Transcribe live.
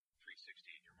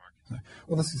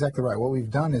Well, that's exactly right. What we've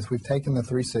done is we've taken the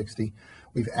 360,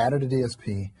 we've added a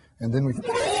DSP, and then we've...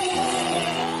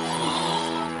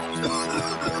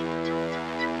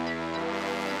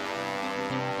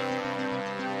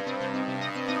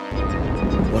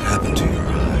 What happened to your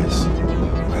eyes?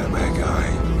 Well, my guy,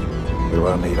 you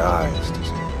will need eyes to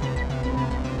see.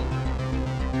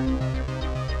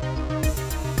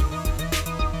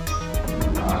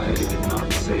 I did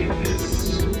not say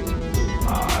this.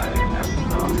 I am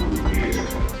not here.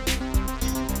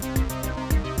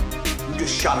 You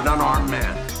just shot an unarmed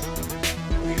man.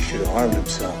 He should have harmed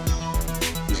himself.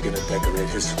 He's gonna decorate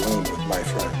his saloon with my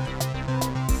friend.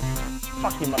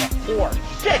 Fucking mother whore.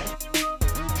 Shit!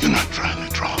 You're not trying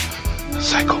to draw a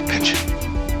psycho pension.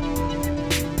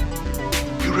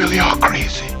 You really are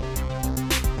crazy.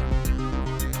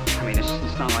 I mean,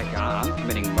 it's not like I'm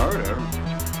committing murder.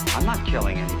 I'm not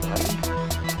killing anybody.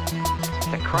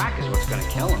 The crack is what's gonna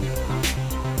kill him.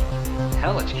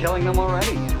 Hell, it's killing them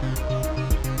already.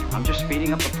 I'm just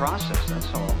speeding up the process,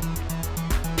 that's all.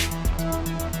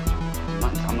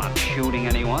 I'm not shooting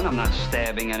anyone, I'm not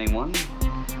stabbing anyone.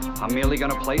 I'm merely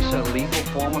gonna place a lethal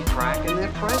form of crack in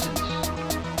their presence.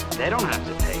 They don't have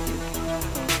to take it.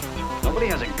 Nobody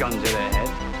has a gun to their head.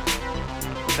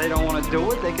 If they don't want to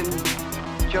do it, they can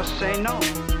just say no.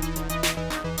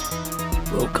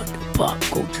 Welcome to Pop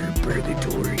Culture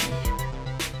Purgatory.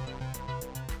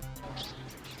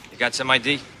 You got some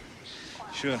ID?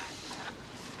 Sure.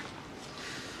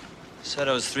 Saw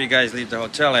those 3 guys leave the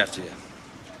hotel after you.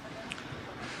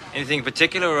 Anything in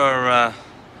particular, or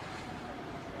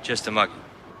just a mug?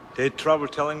 They had trouble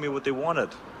telling me what they wanted.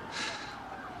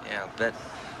 Yeah, I'll bet.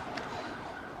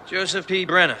 Joseph P.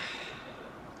 Brenner.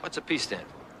 What's a P stand?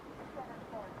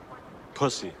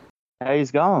 Pussy. How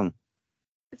he's going?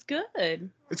 It's good.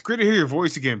 It's great to hear your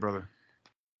voice again, brother.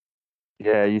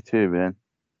 Yeah, you too, man.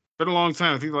 Been a long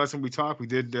time. I think the last time we talked, we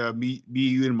did me,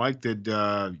 you, and Mike did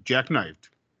Jackknifed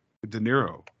with De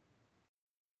Niro.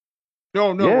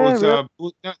 No, Yeah, it was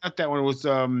really? not that one. It was it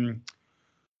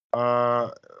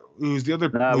was the other.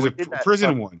 No, it was we a did that prison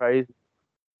fucking one. Crazy.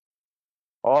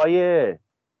 Oh yeah, It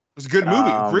was a good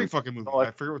movie. Great fucking movie. I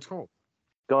forget what it's called.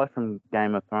 guy from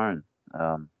Game of Thrones.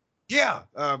 Yeah,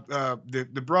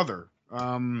 the brother.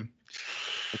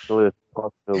 Actually,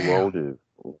 Scott Waldo.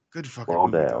 Good fucking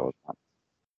movie. Waldo.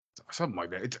 Something like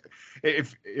that.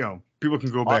 If you know, people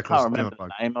can go I back. can't remember the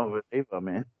name of it either,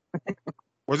 man.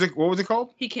 What was it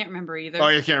called? He can't remember either. Oh,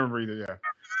 yeah, I can't remember either.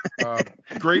 Yeah.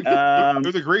 Great. It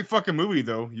was a great fucking movie,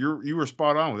 though. You were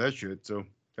spot on with that shit. So.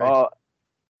 Oh,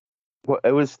 well,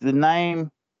 it was the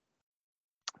name.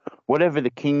 Whatever the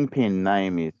kingpin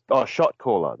name is. Oh, Shot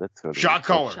Caller. That's what it Shot is.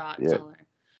 Caller. Shot Yeah. caller.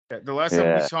 Yeah, the last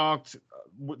time we talked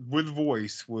with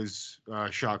voice was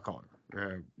Shot Caller.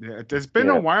 It's been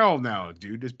a while now,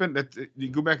 dude. It's been that you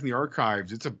go back in the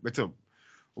archives. It's a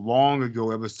long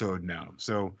ago episode now.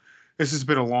 So this has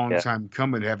been a long time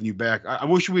coming, having you back. I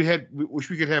wish we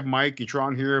could have Mike and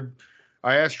Tron here.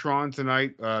 I asked Tron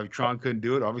tonight. Tron couldn't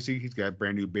do it. Obviously, he's got a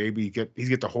brand new baby. He's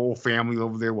got the whole family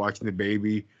over there watching the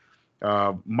baby.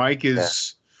 Mike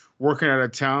is working out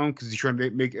of town because he's trying to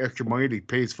make extra money to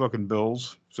pay his fucking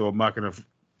bills. So I'm not gonna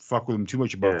fuck with him too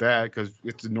much about that because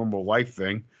it's a normal life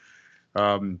thing. So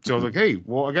I was like, hey,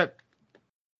 well, I got.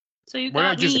 So you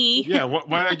got me.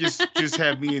 Why not just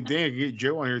have me and Dan get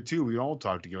Joe on here too? We all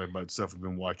talk together about stuff we've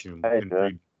been watching and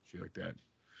read shit like that.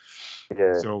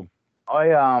 Yeah. So I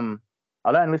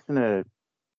don't listen to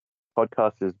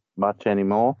podcasts as much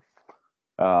anymore.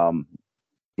 Hard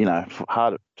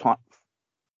time.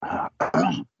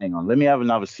 Hang on, let me have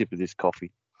another sip of this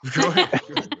coffee. Go ahead.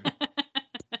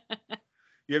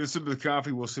 You have a sip of the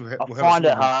coffee. We'll have find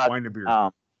it a hard. wine and beer.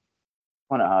 Find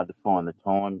it hard to find the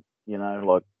time.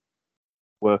 Like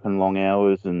working long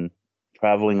hours and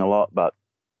traveling a lot. But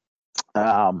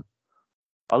I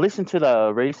listened to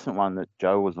the recent one that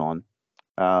Joe was on.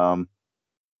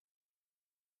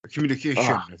 Communication,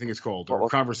 I think it's called, or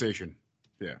conversation.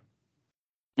 Yeah.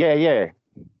 Yeah.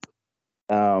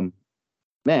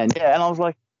 Man, yeah, and I was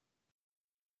like,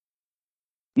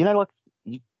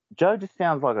 Joe just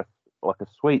sounds like a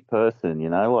sweet person,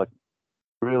 like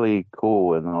really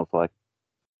cool. And I was like,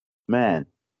 man,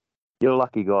 you're a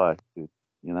lucky guy, dude,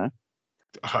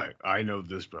 I know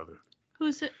this, brother.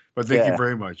 Who's it? But thank you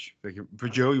very much. Thank you. For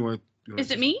Joe, you want Is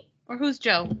it me or who's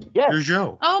Joe? Yeah, you're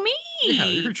Joe. Oh, me. Yeah,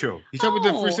 you're Joe. You talking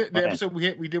about the episode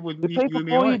we did with you and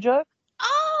me. Call you Joe?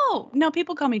 Oh no,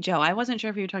 people call me Joe. I wasn't sure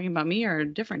if you were talking about me or a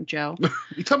different Joe.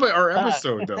 You talking about our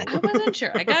episode though? I wasn't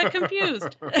sure. I got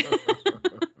confused.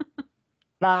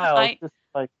 No, I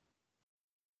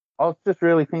was just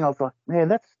really thinking. I was like, man,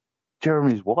 that's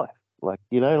Jeremy's wife. Like,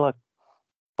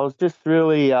 I was just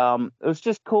really, it was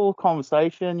just cool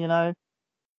conversation, you know,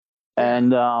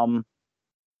 and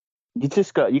you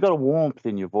got a warmth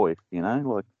in your voice, you know,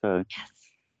 like so. Yes.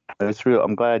 It's real.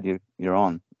 I'm glad you're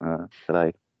on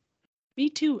today. Me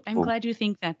too. I'm Cool. glad you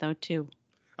think that though too.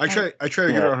 I try to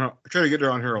get her on. I try to get her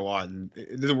on here a lot, and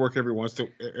it doesn't work every once in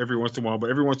a while.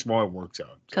 But every once in a while, it works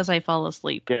out. Because I fall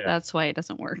asleep. Yeah. That's why it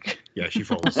doesn't work. Yeah, she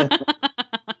falls asleep.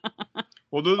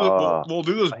 We'll do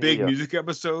those big music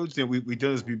episodes. You know, we've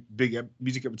done those big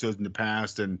music episodes in the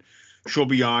past, and she'll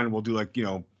be on. And we'll do like, you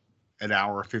know, an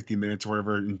hour, 50 minutes, or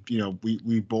whatever. And you know,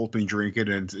 we both been drinking,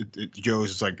 and Joe's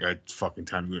just like, it's fucking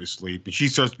time to go to sleep. And she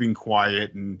starts being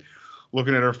quiet and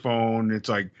looking at her phone. It's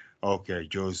like, okay,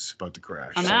 Joe's about to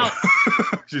crash. I'm out.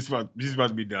 she's about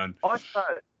to be done. I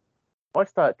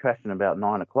start crashing about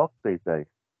 9 o'clock these days.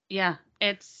 Yeah,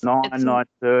 it's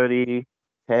 9:30,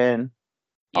 10.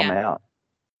 I'm Yeah. out.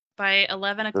 by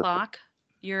 11 o'clock.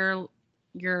 You're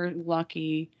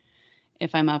lucky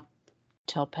if I'm up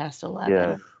till past 11.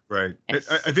 Yeah. Right.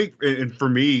 I think, and for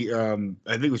me, I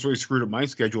think it was really screwed up my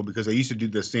schedule because I used to do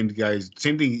the same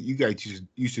thing you guys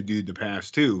used to do in the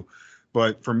past too.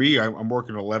 But for me, I'm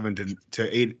working 11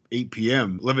 to 8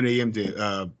 p.m., 11 a.m.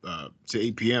 to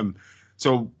 8 p.m.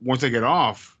 So once I get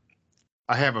off,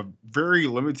 I have a very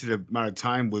limited amount of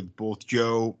time with both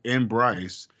Joe and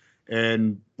Bryce.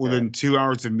 And within 2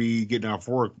 hours of me getting off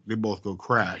work, they both go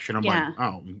crash. And I'm like,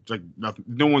 oh, it's like nothing,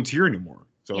 no one's here anymore.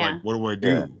 So like, what do I do?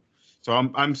 Yeah. So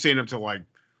I'm staying up to like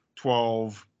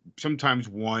 12, sometimes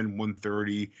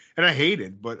 1:30, and I hate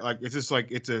it, but like it's just like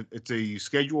it's a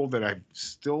schedule that I've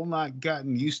still not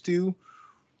gotten used to.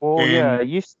 Well, yeah,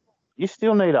 you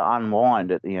still need to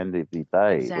unwind at the end of the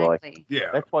day. Exactly.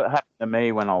 Like, that's what happened to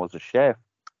me when I was a chef,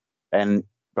 and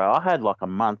bro, I had like a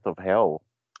month of hell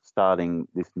starting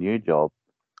this new job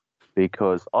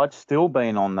because I'd still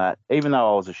been on that, even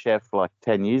though I was a chef like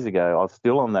 10 years ago, I was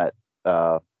still on that.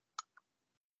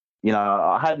 You know,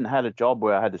 I hadn't had a job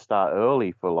where I had to start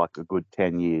early for like a good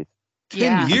 10 years.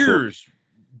 10 years,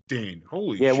 Dane.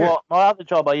 Holy shit. Yeah, well, my other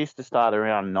job, I used to start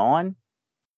around 9.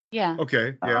 Yeah.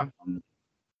 Okay, yeah.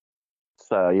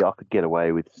 So, yeah, I could get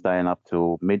away with staying up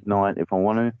till midnight if I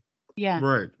wanted. Yeah.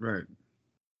 Right.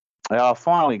 Yeah, I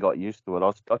finally got used to it.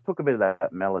 I took a bit of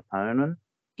that melatonin.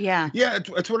 Yeah. Yeah,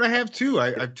 it's what I have too.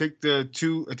 I take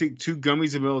two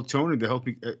gummies of melatonin to help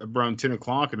me around 10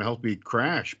 o'clock and to help me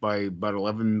crash by about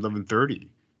 11:30.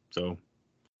 So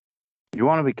you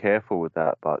want to be careful with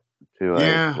that, but too.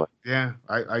 Yeah.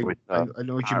 I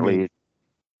know what you mean.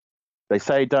 They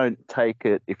say don't take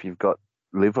it if you've got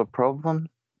liver problems.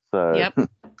 So. Yep.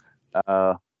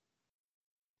 Well,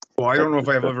 I don't know if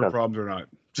I have liver problems or not,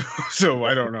 so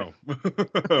I don't know.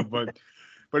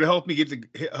 But it helped me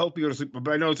help me go to sleep.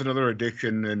 But I know it's another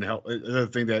addiction and another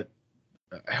thing that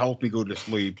helped me go to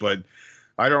sleep. But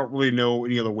I don't really know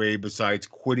any other way besides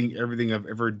quitting everything I've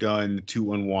ever done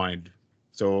to unwind.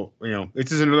 So, you know, it's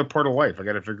just another part of life. I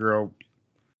got to figure out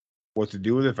what to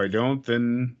do with it. If I don't,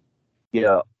 then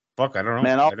fuck, I don't know.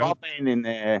 Man, I've been in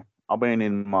there. I've been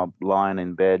in my lying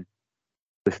in bed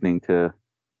listening to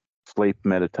sleep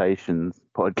meditations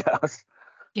podcasts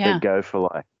that go for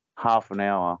like half an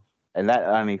hour. And that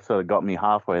only sort of got me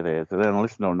halfway there. So then I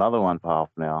listened to another one for half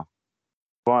an hour.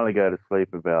 Finally go to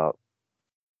sleep about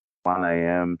 1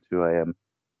 a.m., 2 a.m.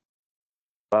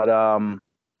 But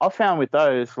I found with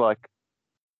those, like,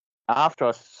 after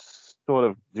I sort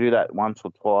of do that once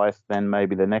or twice, then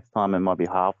maybe the next time it might be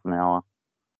half an hour.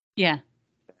 Yeah.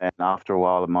 And after a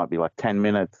while, it might be like 10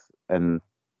 minutes. And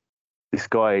this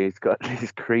guy, he's got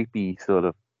this creepy sort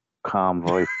of calm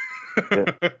voice.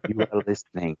 You are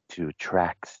listening to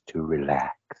Tracks to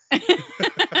Relax.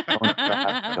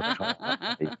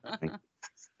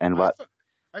 And what?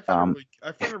 I found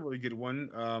a really good one.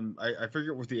 I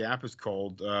forget what the app is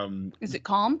called. Is it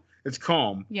Calm? It's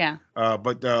Calm. Yeah.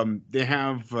 But they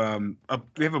have a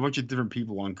bunch of different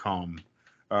people on Calm.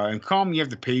 And Calm you have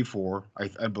to pay for,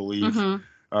 I believe. Mm-hmm.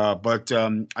 But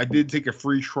I did take a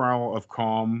free trial of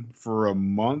Calm for a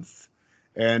month,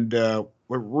 and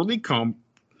what really Calm.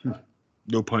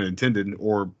 No pun intended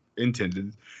or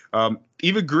intended.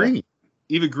 Eva Green.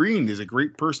 Eva Green is a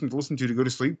great person to listen to go to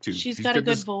sleep to. She's got a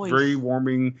good voice. Very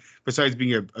warming, besides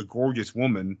being a gorgeous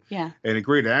woman. Yeah. And a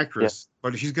great actress. Yeah.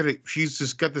 But she's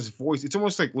just got this voice. It's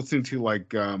almost like listening to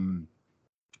like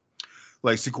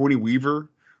Sigourney Weaver.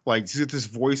 Like she's got this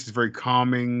voice that's very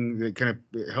calming. That kind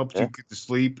of helps you get to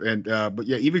sleep. And but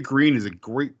yeah, Eva Green is a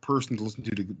great person to listen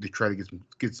to try to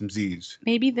get some Z's.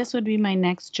 Maybe this would be my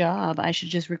next job. I should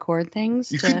just record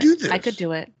things. You could do this. I could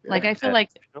do it. Yeah. Like I feel like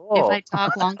if I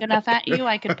talk long enough at you,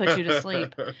 I could put you to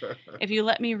sleep. If you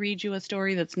let me read you a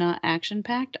story that's not action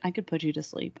packed, I could put you to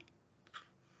sleep.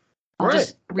 I'll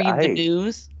just read the Hey.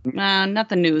 news. Not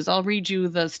the news. I'll read you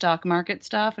the stock market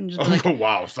stuff and just be like, Oh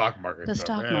wow, stock market. the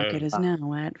stuff, stock man. market is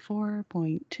now at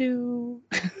 4.2.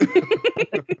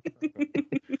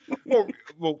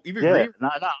 Well, even Yeah, Green, no,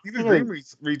 even Green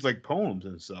reads like poems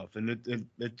and stuff, and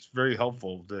it's very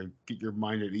helpful to get your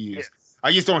mind at ease.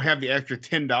 I just don't have the extra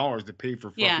 $10 to pay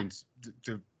for fucking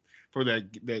for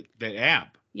that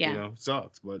app. Yeah. You know,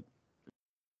 sucks. But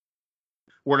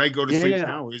what I go to sleep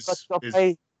now is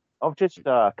I've just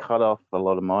cut off a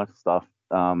lot of my stuff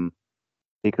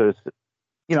because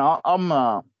you know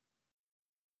I'm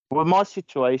with my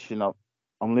situation.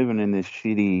 I'm living in this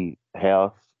shitty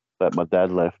house that my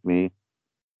dad left me.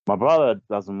 My brother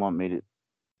doesn't want me to,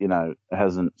 you know,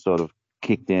 hasn't sort of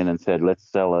kicked in and said, let's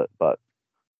sell it, but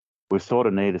we sort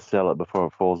of need to sell it before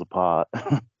it falls apart.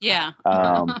 Yeah.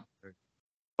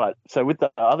 But so with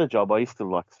the other job, I used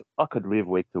to I could live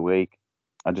week to week.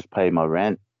 I just pay my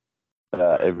rent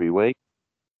every week.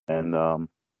 And,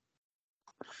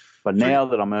 but now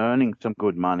that I'm earning some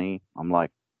good money, I'm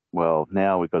like, well,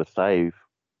 now we've got to save.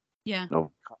 Yeah. I've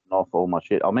cutting off all my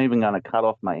shit. I'm even going to cut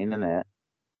off my internet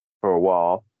for a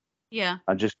while. Yeah.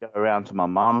 I just go around to my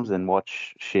mum's and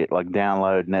watch shit, like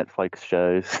download Netflix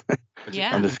shows.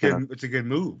 Yeah. I'm just it's a good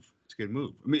move. It's a good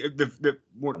move. I mean,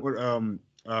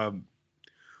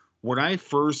 when I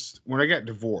got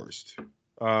divorced,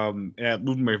 and I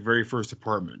moved to my very first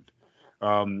apartment,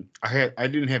 I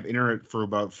didn't have internet for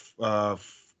about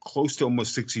close to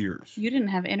almost 6 years. You didn't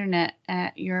have internet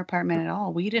at your apartment at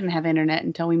all. We didn't have internet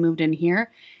until we moved in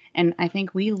here. And I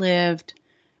think we lived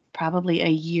probably a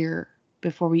year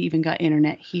before we even got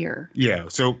internet here. Yeah,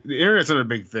 so the internet's not a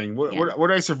big thing. What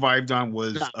I survived on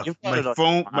was my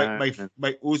phone.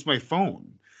 It was my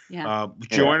phone. Yeah.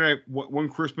 Joanna, one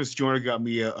Christmas, Joanna got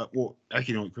me it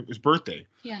was birthday.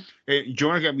 Yeah. And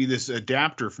Joanna got me this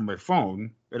adapter for my phone,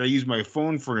 and I used my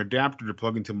phone for an adapter to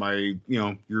plug into my,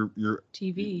 your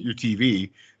TV, your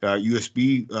TV,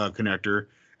 USB connector,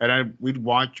 and we'd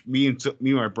watch me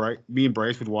and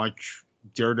Bryce would watch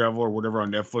Daredevil or whatever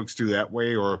on Netflix through that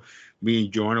way, or me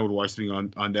and Joanna would watch something on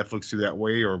Netflix through that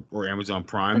way, or Amazon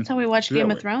Prime. That's how we watched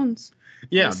Game of Thrones.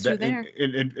 Yeah,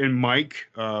 and Mike,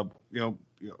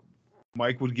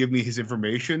 Mike would give me his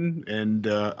information, and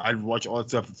I'd watch all that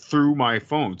stuff through my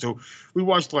phone. So we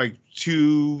watched like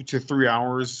 2 to 3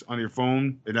 hours on your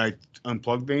phone, and I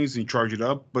unplug things and charge it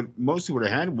up. But mostly what I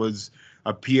had was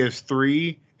a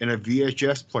PS3 and a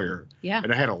VHS player. Yeah.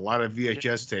 And I had a lot of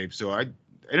VHS tapes, so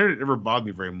internet never bothered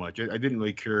me very much. I didn't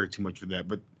really care too much for that,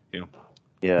 but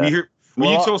yeah. When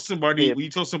you tell somebody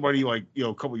like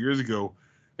a couple years ago,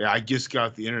 I just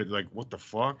got the internet, like, what the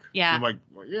fuck? Yeah. I'm like,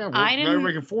 well, not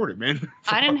everybody can afford it, man.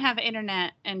 I didn't have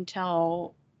internet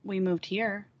until we moved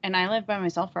here, and I lived by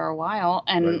myself for a while,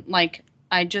 and like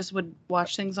I just would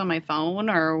watch things on my phone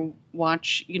or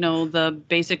watch, the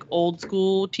basic old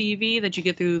school TV that you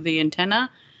get through the antenna.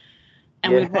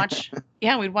 And we'd watch.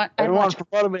 Everyone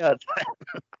forgot about that.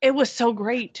 It was so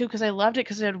great too, because I loved it,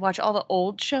 because I'd watch all the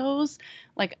old shows.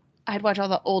 Like I'd watch all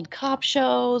the old cop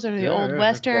shows or the old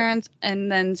westerns,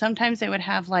 and then sometimes they would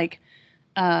have like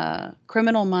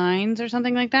Criminal Minds or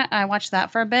something like that. I watched that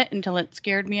for a bit until it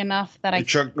scared me enough that I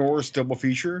Chuck Norris double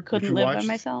feature couldn't live by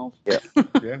myself. Yeah,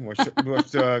 watched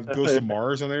Ghost of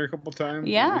Mars on there a couple times.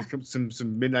 Yeah, some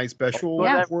midnight special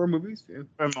horror movies. Yeah.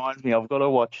 Reminds me, I've got to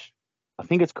watch. I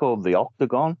think it's called The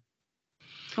Octagon.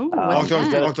 Ooh,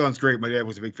 Octagon's great. My dad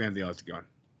was a big fan of The Octagon.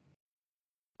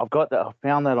 I've got that. I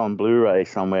found that on Blu-ray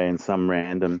somewhere in some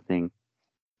random thing.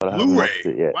 But Blu-ray.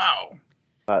 It yet. Wow.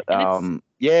 But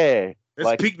yeah,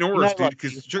 that's Pete Norris, dude.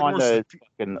 Because Chuck Norris is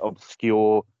fucking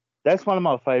obscure. That's one of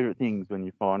my favorite things when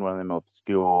you find one of them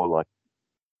obscure like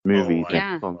movies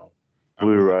on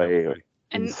Blu-ray or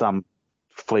in some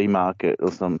flea market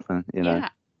or something. Yeah,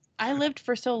 I lived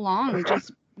for so long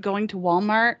just going to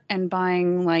Walmart and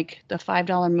buying like the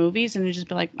 $5 movies, and it'd just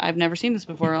be like, I've never seen this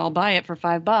before, I'll buy it for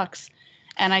 $5,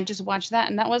 and I just watched that,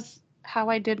 and that was how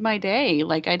I did my day.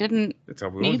 Like I didn't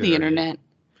need the internet.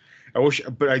 I wish,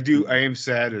 but I am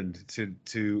saddened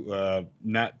to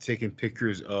not taking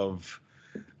pictures of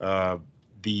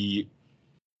the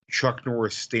Chuck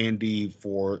Norris standee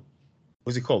for,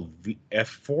 what's it called?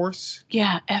 F-Force?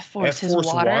 Yeah, F-Force. F-Force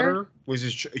water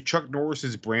was Chuck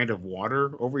Norris's brand of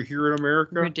water over here in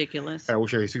America. Ridiculous. I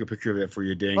wish I took a picture of that for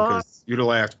you, Dan, because you'd have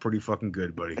laughed pretty fucking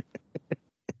good, buddy.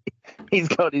 He's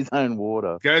got his own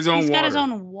water. He's got his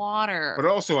own water. But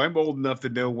also, I'm old enough to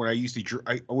know when I used to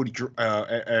at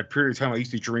a period of time, I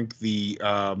used to drink the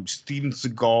Steven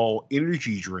Seagal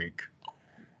energy drink,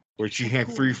 which he had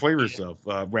 3 flavors of: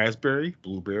 raspberry,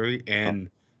 blueberry, and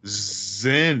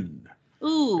Zen.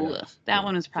 Ooh, that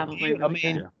one is probably.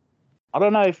 I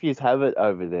don't know if you have it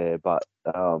over there, but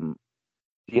do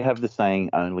you have the saying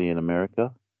 "only in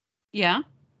America"? Yeah.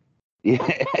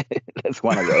 Yeah, that's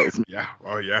one of those. Yeah.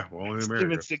 Oh yeah. Well, only in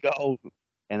America. Steven Seagal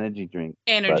energy drink.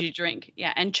 Energy drink.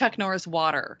 Yeah, and Chuck Norris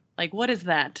water. Like, what is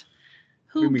that?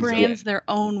 Who means brands their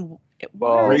own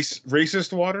Well, water?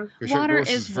 Racist water? Because Chuck Water Norris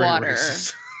is very water.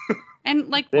 racist. And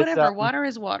like There's, whatever, water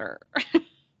is water.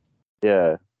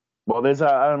 Yeah. Well, there's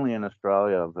only an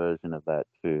Australia version of that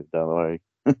too. Don't worry.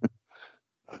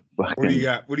 What do you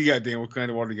got? What do you got, Dan? What kind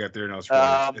of water do you got there in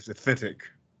Australia? It's authentic.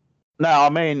 No, I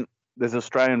mean there's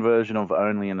Australian version of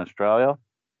only in Australia.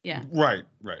 Yeah. Right.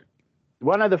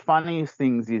 One of the funniest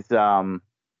things is the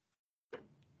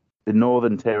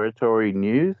Northern Territory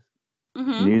news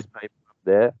newspaper up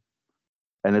there,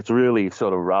 and it's really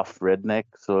sort of rough redneck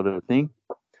sort of thing.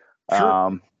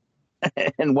 Sure.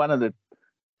 And one of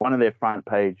their front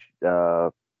page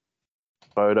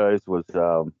photos was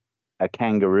a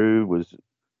kangaroo was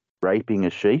raping a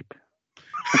sheep.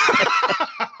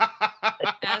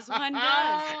 As one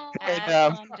does.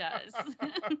 And, One does.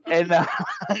 And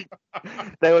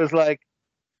there was like,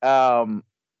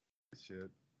 Shit.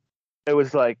 it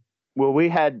was like, well, we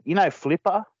had,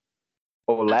 Flipper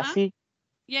or Lassie.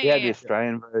 Yeah, We had the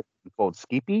Australian version called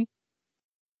Skippy.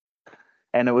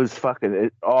 And it was fucking,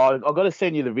 I've got to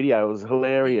send you the video. It was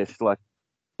hilarious. Like,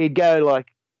 he'd go, like,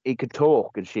 he could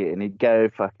talk and shit, and he'd go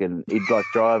fucking, he'd like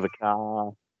drive a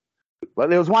car. Like,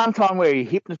 there was one time where he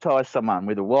hypnotized someone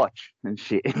with a watch and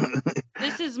shit.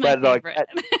 This is my But, favorite.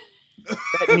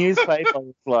 That newspaper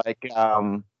was like,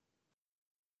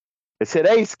 it said,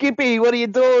 "Hey, Skippy, what are you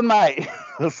doing, mate?"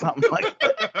 or something like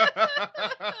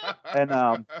that.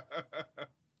 And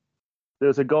there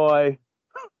was a guy,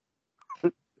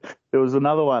 there was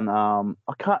another one,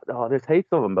 there's heaps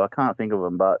of them, but I can't think of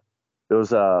them, but there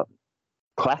was a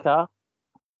clacker.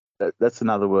 That's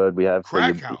another word we have for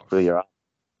your ass.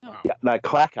 Oh. Yeah, no,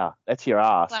 clacker. That's your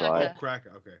ass, Clacker. right? Oh,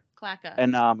 cracker. Okay. Clacker.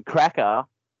 And cracker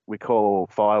we call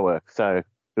fireworks. So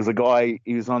there's a guy,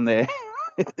 he was on there,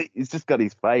 he's just got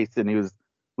his face and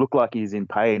looked like he's in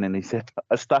pain, and he said,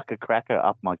 "I stuck a cracker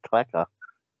up my clacker."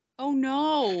 Oh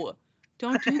no.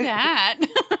 Don't do that.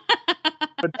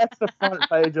 But that's the front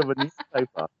page of a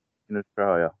newspaper in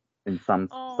Australia in some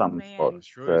spots. Australia's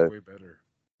So, way better.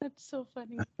 That's so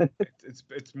funny.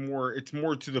 It's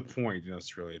more to the point in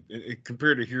Australia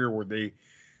compared to here, where they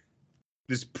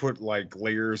just put like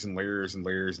layers and layers and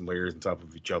layers and layers on top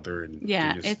of each other, and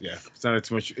it's not as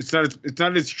much. It's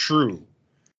not as true,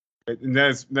 and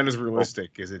not as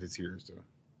realistic as it is here. So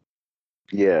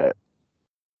yeah.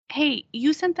 Hey,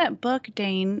 you sent that book,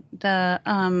 Dane. The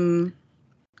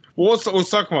Well, let's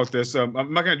talk about this.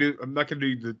 I'm not gonna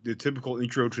do the typical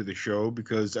intro to the show,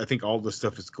 because I think all this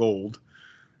stuff is gold.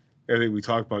 Everything we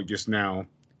talked about just now.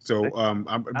 So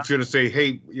I'm just gonna say,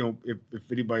 hey, if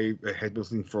anybody has been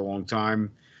listening for a long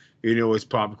time, it's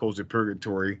Pop Culture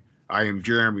Purgatory. I am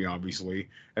Jeremy, obviously,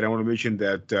 and I want to mention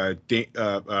that Dane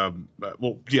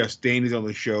is on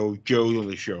the show, Joe's on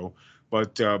the show,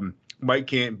 but Mike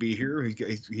can't be here.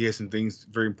 He has some things,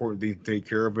 very important things to take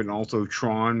care of, and also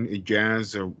Tron and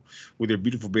Jazz with their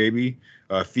beautiful baby,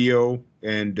 Theo,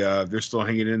 and they're still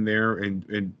hanging in there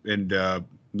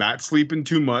and not sleeping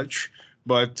too much,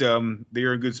 but they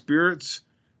are in good spirits.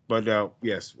 But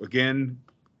yes, again,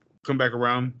 come back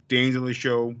around. Dane's on the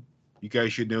show. You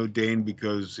guys should know Dane,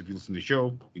 because if you listen to the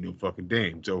show, you know fucking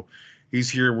Dane. So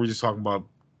he's here, and we're just talking about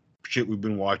shit we've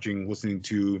been watching, listening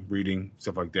to, reading,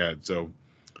 stuff like that. So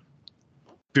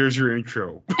there's your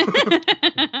intro. Take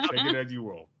it as you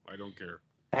will. I don't care.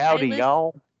 Howdy,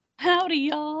 y'all. Howdy,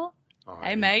 y'all. Oh,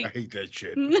 Hey, mate. I hate that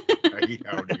shit. I hate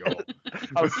howdy, y'all.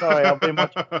 I'm sorry, I've been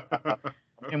watching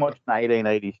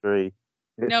 1883.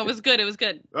 No, it was good. It was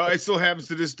good. It still happens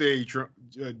to this day,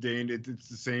 Dane. It's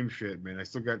the same shit, man. I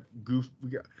still got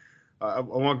I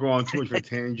won't go on too much of a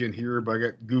tangent here, but I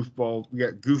got goofball. We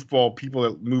got goofball people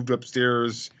that moved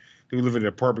upstairs. They live in an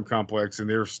apartment complex, and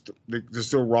they're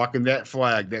still rocking that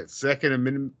flag, that Second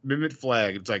Amendment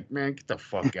flag. It's like, man, get the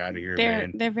fuck out of here,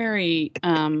 man. They're very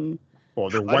Well,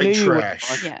 they're white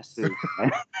trash. Yes.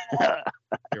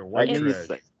 They're white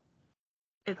trash.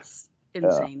 It's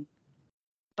insane.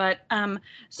 But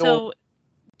so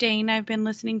Dane, I've been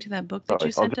listening to that book that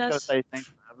you sent us. I was just gonna say thanks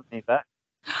for having me back.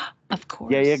 Of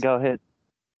course. Yeah, go ahead.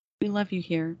 We love you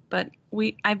here, but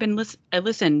I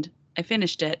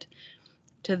finished it,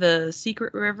 to the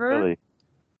Secret River. Really?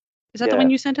 Is that the one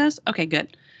you sent us? Okay,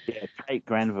 good. Yeah, Kate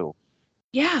Granville.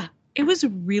 Yeah, it was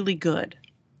really good.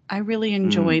 I really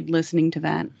enjoyed listening to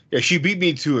that. Yeah, she beat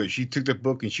me to it. She took the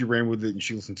book and she ran with it, and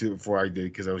she listened to it before I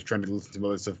did, because I was trying to listen to some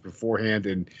other stuff beforehand,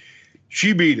 and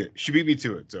she beat it. She beat me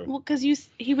to it. So well, because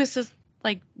he was just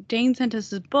like Dane sent us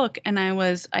this book, and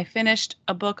I finished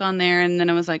a book on there, and then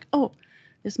I was like, oh,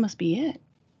 this must be it.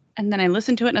 And then I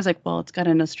listened to it, and I was like, well, it's got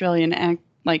an Australian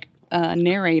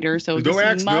narrator, so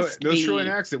no must be. Australian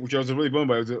accent, which I was really bummed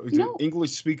by. It was an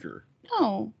English speaker.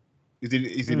 No. Is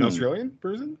it an Australian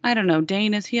person? I don't know.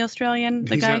 Dane, is he Australian?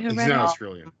 He's not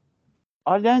Australian.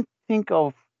 I don't think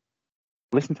I've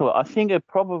listened to it. I think it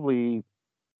probably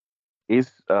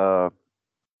is.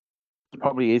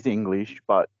 Probably is English,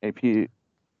 but if you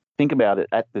think about it,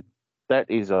 that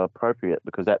is appropriate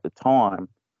because at the time,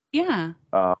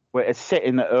 where it's set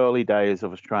in the early days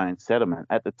of Australian settlement.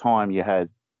 At the time, you had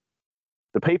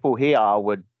the people here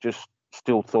would just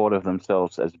still thought of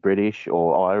themselves as British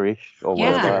or Irish or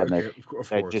whatever, and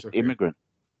they're just immigrant.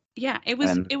 Yeah, it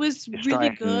was really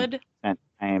good. And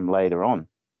came later on.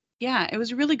 Yeah, it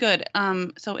was really good.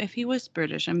 So if he was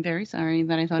British, I'm very sorry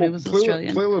that I thought he was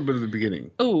Australian. Play a little bit of the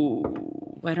beginning. Oh,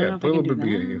 I don't know if I can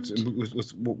do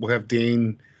that. We'll have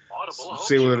Dane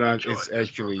say whether or not it's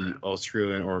actually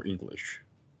Australian or English.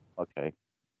 Okay.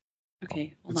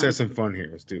 Okay. Let's have some fun here.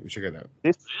 Let's do it. Check it out.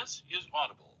 This is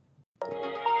Audible.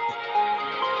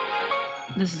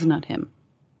 This is not him.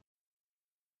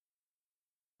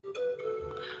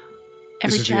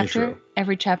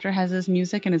 Every chapter has his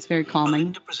music, and it's very calming.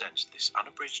 Belinda presents this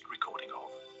unabridged recording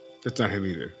of That's not him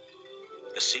either.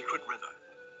 The Secret River,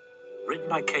 written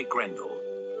by Kay Grenville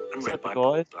and read by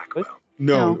Paul Blackwell.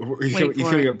 No, he's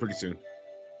coming up pretty soon.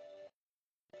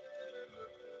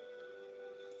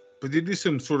 But they do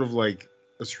some sort of like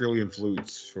Australian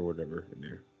flutes or whatever in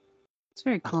there. It's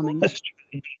very calming.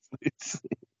 Should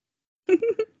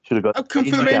have got. I've come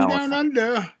for the man down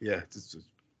under. Yeah.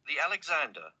 The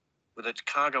Alexander, with its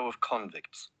cargo of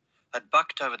convicts, had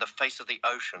bucked over the face of the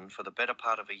ocean for the better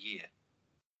part of a year.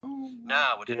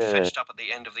 Now it had fetched up at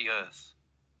the end of the earth.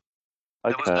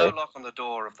 There was no lock on the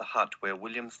door of the hut where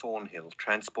William Thornhill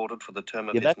transported for the term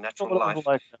of his natural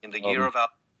life in the year of our...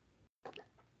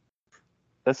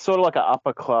 That's sort of like an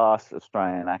upper class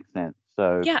Australian accent.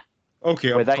 So yeah.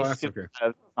 Okay, where they still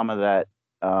have some of that.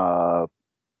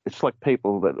 It's like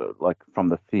people that are like from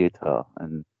the theatre,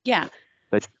 and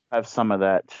they have some of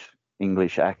that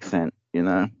English accent, you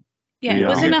know. Yeah, it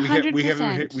wasn't 100%.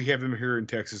 We have them here in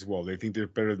Texas as well. They think they're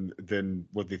better than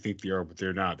what they think they are, but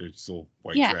they're not. They're still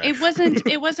white trash.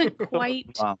 It wasn't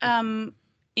quite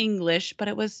English, but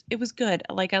it was good.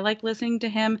 Like I like listening to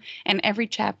him, and every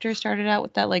chapter started out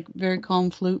with that like very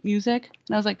calm flute music,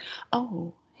 and I was like,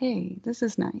 oh, hey, this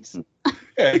is nice.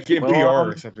 Yeah, it can't PR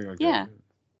or something like that.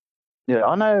 Yeah,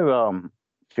 I know.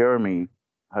 Jeremy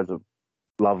has a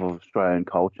love of Australian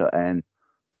culture, and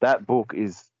that book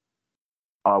is,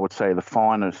 I would say, the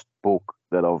finest book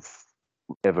that I've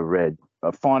ever read.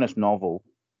 Finest novel,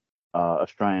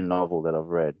 Australian novel that I've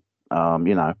read.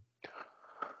 You know.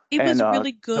 It was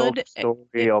really good.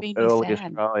 Story of early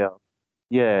Australia.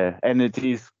 Yeah, and it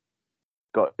is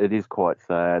quite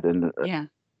sad, and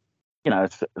you know,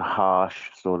 it's a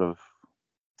harsh sort of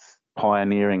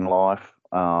pioneering life.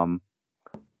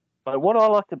 But what I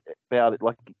liked about it,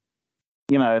 like,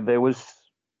 you know,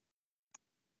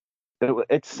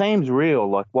 it seems real,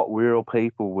 like what real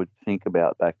people would think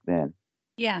about back then.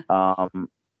 Yeah.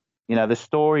 You know, the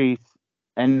stories,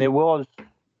 and there was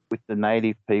with the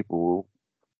native people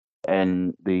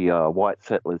and the white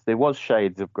settlers, there was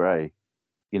shades of grey.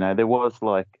 You know, there was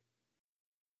like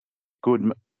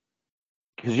good,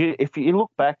 because if you look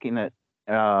back in it,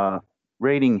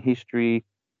 reading history,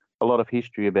 a lot of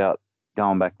history about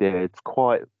going back there, it's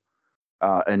quite,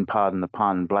 and pardon the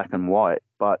pun, black and white.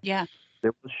 But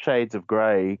there was shades of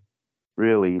grey,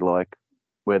 really, like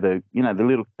where the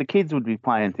kids would be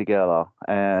playing together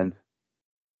and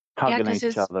hugging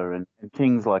each other and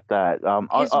things like that.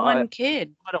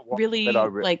 Kid really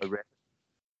like.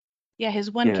 Yeah,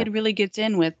 his one kid really gets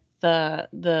in with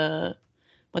the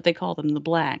what they call them, the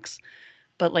blacks,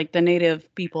 but like the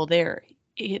native people there.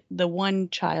 The one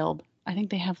child, I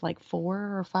think they have like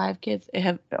 4 or 5 kids.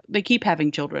 They keep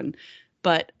having children,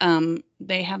 but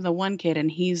they have the one kid,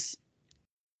 and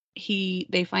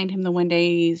they find him the one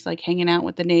day he's like hanging out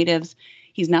with the natives.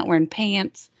 He's not wearing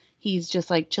pants. He's just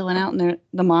like chilling out, and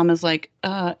the mom is like,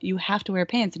 you have to wear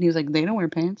pants. And he was like, they don't wear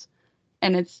pants.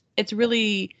 And it's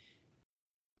really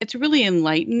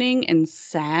enlightening and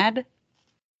sad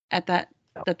at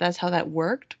that's how that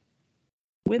worked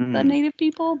with the native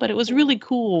people, but it was really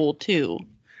cool too.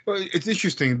 Well, it's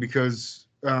interesting because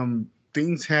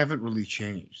things haven't really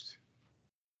changed.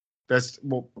 I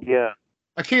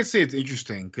can't say it's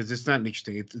interesting because it's not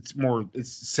interesting.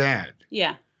 It's sad.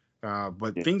 Yeah.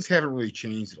 But things haven't really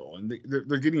changed at all, and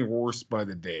they're getting worse by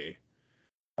the day.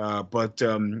 But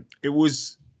it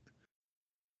was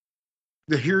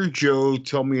to hear Joe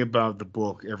tell me about the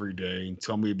book every day and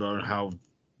tell me about how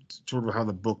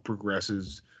the book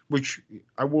progresses, which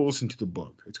I will listen to the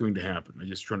book. It's going to happen. I'm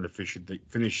just trying to finish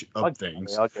up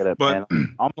things. I get it, but,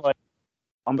 man.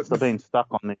 I've been stuck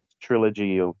on this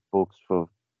trilogy of books for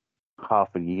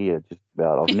half a year, just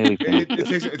about. I've nearly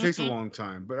finished it takes a long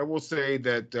time, but I will say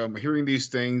that hearing these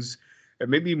things, it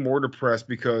made me more depressed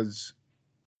because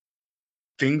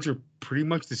things are pretty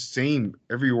much the same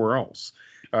everywhere else.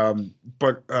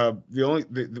 But I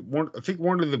think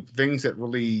one of the things that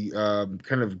really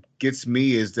kind of gets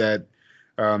me is that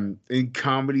in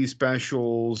comedy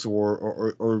specials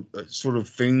or sort of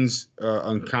things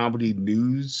on comedy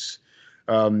news,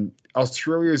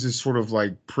 Australia is sort of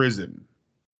like prison.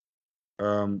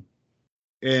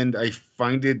 And I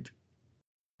find it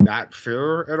not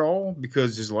fair at all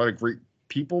because there's a lot of great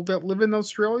people that live in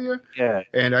Australia. Yeah.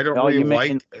 And I don't really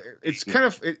like it's kind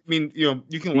of, I mean,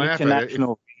 you can laugh at it.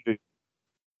 International view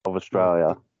of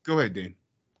Australia. Go ahead, Dean.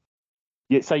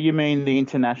 Yeah, so you mean the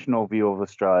international view of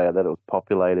Australia, that it was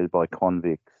populated by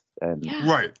convicts and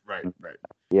Right.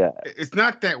 Yeah. It's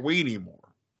not that way anymore.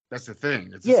 That's the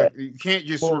thing. It's Yeah. like, you can't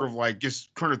just sort of like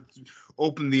just kind of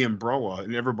open the umbrella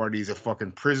and everybody's a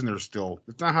fucking prisoner still.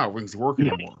 It's not how things work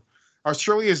anymore.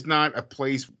 Australia is not a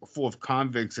place full of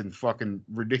convicts and fucking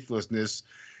ridiculousness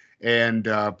and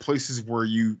places where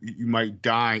you might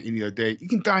die any other day. You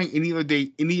can die any other day,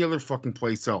 any other fucking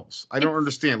place else. I don't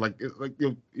understand. Like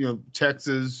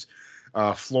Texas,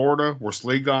 Florida, where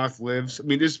Slagoth lives. I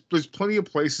mean, there's plenty of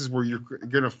places where you're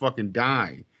gonna fucking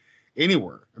die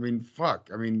anywhere. I mean, fuck.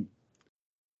 I mean,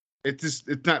 it's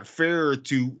not fair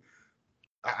to.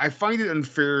 I find it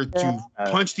unfair to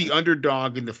punch the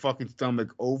underdog in the fucking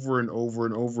stomach over and over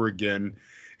and over again.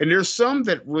 And there's some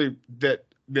that really that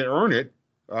earn it.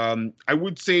 I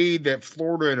would say that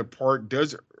Florida in a part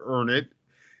does earn it,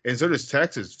 and so does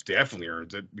Texas. Definitely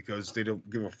earns it because they don't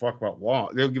give a fuck about law.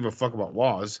 They don't give a fuck about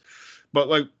laws. But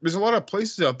like, there's a lot of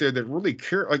places out there that really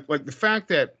care. Like the fact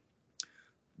that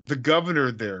the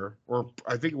governor there, or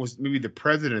I think it was maybe the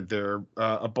president there,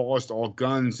 abolished all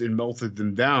guns and melted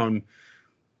them down,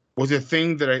 was a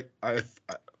thing that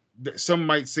that some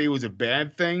might say was a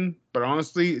bad thing, but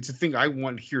honestly, it's a thing I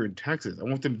want here in Texas. I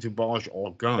want them to abolish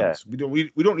all guns. Yeah. We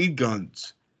don't need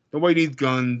guns. Nobody needs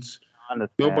guns.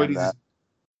 Nobody.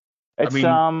 It's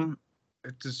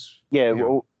it's just yeah. You know,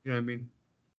 Well, you know what I mean.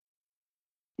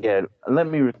 Yeah. Let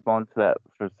me respond to that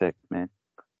for a sec, man.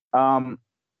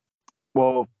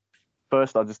 Well,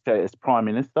 first I'll just tell you, it's Prime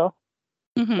Minister.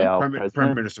 Mm-hmm.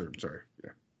 Prime Minister. I'm sorry.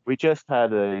 Yeah. We just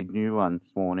had a new one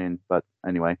sworn in, but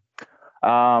anyway.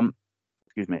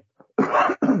 Excuse me.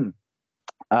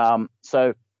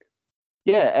 So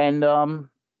yeah, and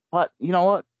but you know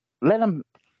what? Let them.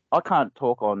 I can't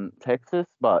talk on Texas,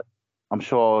 but I'm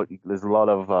sure there's a lot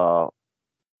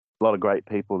of great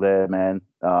people there, man.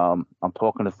 I'm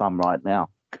talking to some right now,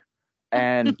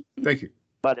 and thank you.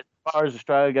 But as far as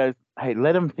Australia goes, hey,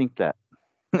 let them think that.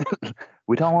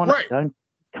 We don't want to. Don't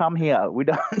come here. We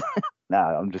don't. No,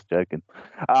 I'm just joking.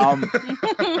 And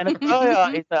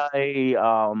Australia is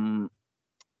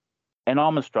and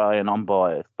I'm Australian, I'm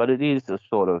biased, but it is a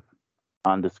sort of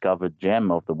undiscovered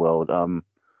gem of the world.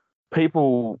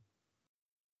 People,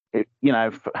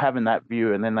 having that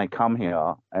view, and then they come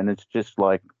here, and it's just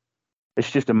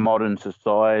a modern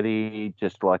society,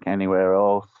 just like anywhere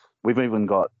else. We've even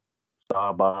got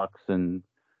Starbucks and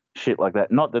shit like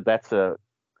that. Not that that's a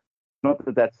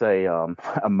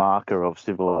marker of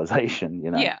civilization,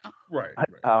 Yeah. Right.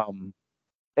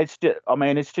 It's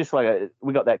just like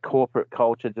we got that corporate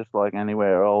culture just like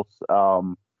anywhere else.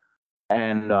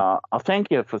 And I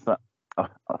thank you for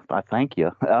I thank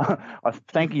you. I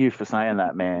thank you for saying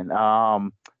that, man.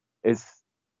 It's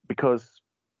because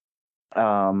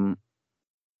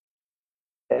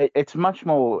it's much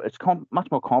more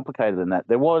complicated than that.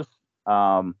 There was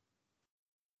and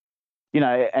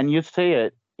you see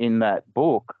it in that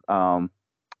book, and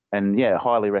yeah,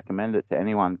 highly recommend it to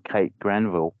anyone. Kate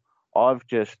Granville. I've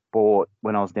just bought,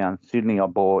 when I was down in Sydney, I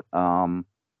bought a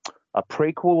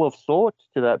prequel of sorts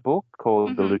to that book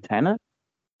called The Lieutenant.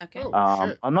 Okay.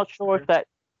 I'm not sure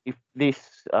if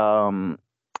this and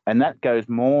that goes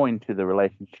more into the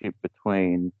relationship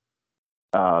between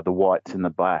the whites and the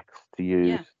blacks, to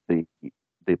use the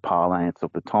parlance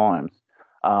of the times.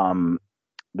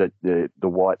 The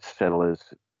white settlers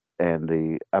and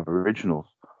the Aboriginals,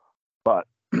 but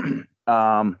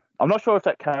I'm not sure if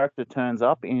that character turns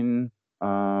up in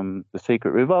The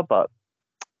Secret River, but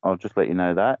I'll just let you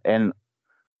know that. And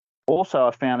also,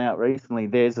 I found out recently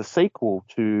there's a sequel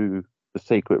to The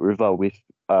Secret River with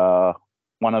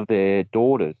one of their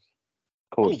daughters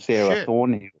called Sarah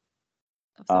Thornhill.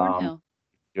 Thornhill.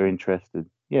 you're interested.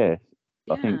 Yeah,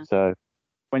 I think so.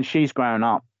 When she's grown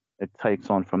up, it takes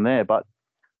on from there. But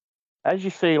as you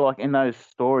see, like in those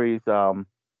stories, the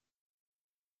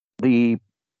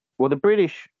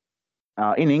British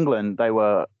in England, they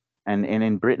were, and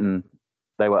in Britain,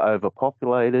 they were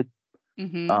overpopulated.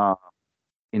 Mm-hmm.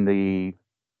 In the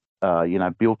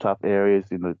built up areas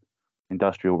in the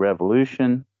Industrial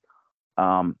Revolution,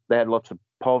 they had lots of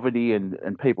poverty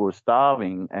and people were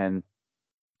starving, and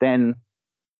then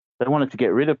they wanted to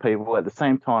get rid of people. At the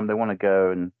same time, they want to go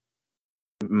and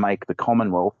make the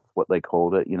Commonwealth, what they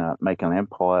called it, make an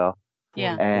empire.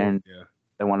 Yeah. And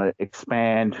they want to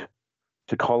expand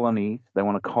to colonies. They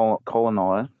want to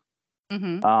colonize.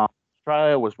 Mm-hmm.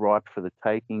 Australia was ripe for the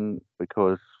taking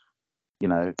because,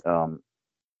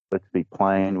 let's be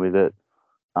plain with it.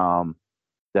 The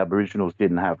Aboriginals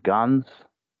didn't have guns.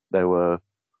 They were,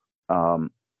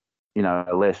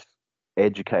 less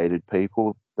educated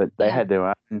people. That they had their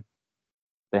own.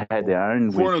 They had their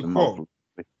own wisdom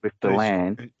with the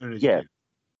land. Yeah,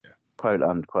 quote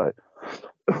unquote.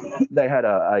 They had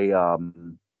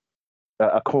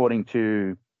according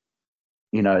to,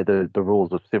 the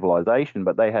rules of civilization,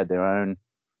 but they had their own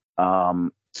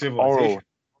oral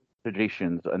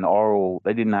traditions and oral.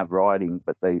 They didn't have writing,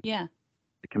 but they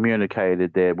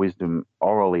communicated their wisdom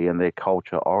orally and their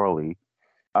culture orally.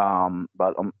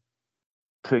 But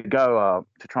to go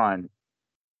to try and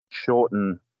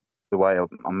shorten the way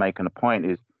I'm making a point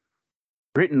is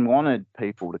Britain wanted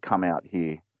people to come out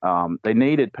here. They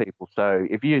needed people. So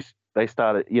if you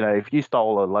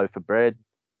stole a loaf of bread,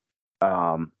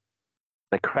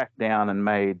 they cracked down and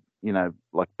made,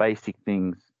 like basic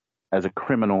things as a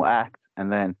criminal act.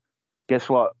 And then guess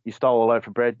what? You stole a loaf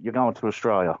of bread, you're going to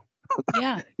Australia.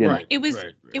 Yeah. Right, it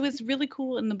was really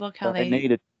cool in the book how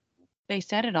they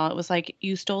said it all. It was like,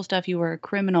 you stole stuff, you were a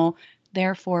criminal,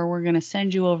 therefore we're going to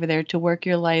send you over there to work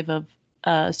your life of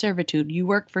servitude. You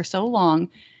worked for so long,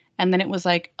 and then it was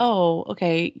like, oh,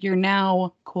 okay, you're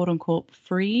now quote unquote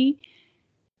free.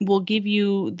 We'll give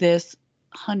you this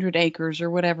 100 acres or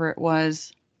whatever it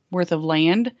was worth of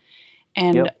land,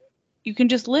 and you can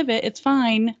just live it. It's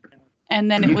fine. And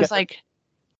then it was like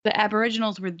the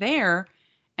Aboriginals were there,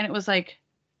 and it was like,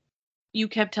 you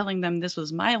kept telling them this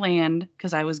was my land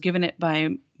because I was given it by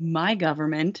my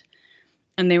government.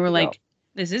 And they were like,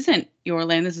 this isn't your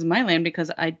land. This is my land because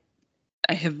I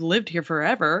have lived here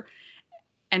forever.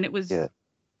 And it was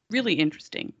really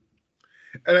interesting.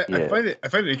 And I find it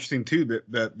interesting too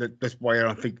that that's why I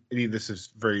don't think any of this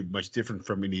is very much different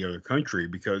from any other country,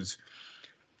 because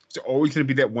there's always going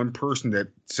to be that one person that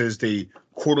says they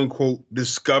quote unquote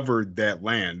discovered that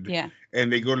land. Yeah.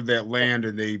 And they go to that land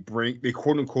and they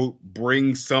quote unquote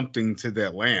bring something to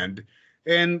that land.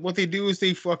 And what they do is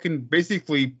they fucking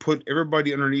basically put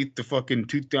everybody underneath the fucking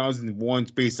 2001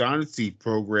 Space Odyssey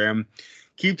program,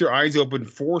 keep their eyes open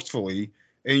forcefully,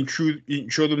 and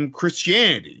show them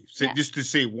Christianity. So just to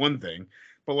say one thing,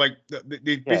 but like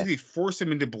they basically force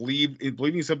them into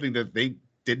believing something that they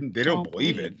don't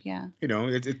believe it. Yeah.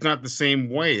 It's not the same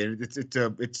way, and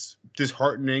it's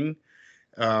disheartening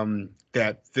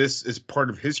that this is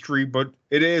part of history, but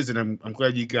it is, and I'm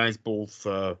glad you guys both.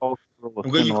 I'm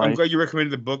glad you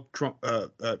recommended the book,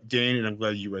 Dane, and I'm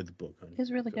glad you read the book. Honey. It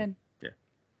was really good. Yeah.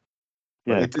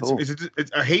 Yeah. Cool.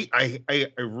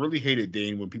 I really hate it,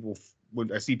 Dane,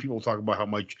 when I see people talk about how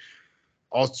much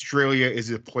Australia is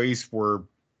a place where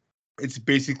it's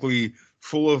basically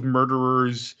full of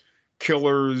murderers,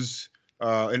 killers,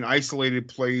 an isolated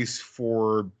place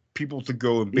for people to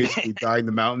go and basically die in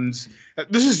the mountains.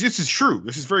 This is true.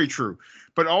 This is very true.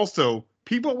 But also,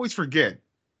 people always forget.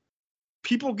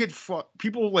 People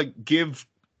give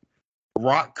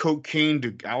rock cocaine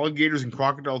to alligators and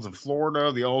crocodiles in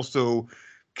Florida. They also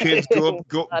kids go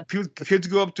up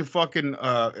to fucking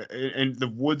in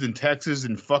the woods in Texas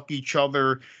and fuck each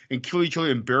other and kill each other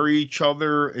and bury each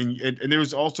other. And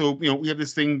there's also, we had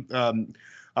this thing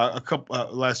a couple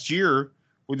last year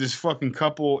with this fucking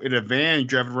couple in a van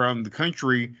driving around the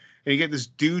country, and you get this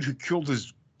dude who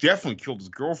definitely killed his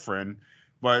girlfriend,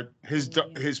 but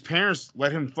his parents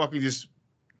let him fucking just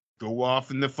go off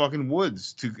in the fucking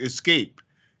woods to escape.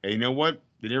 And you know what?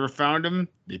 They never found him.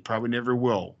 They probably never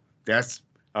will. That's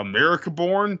America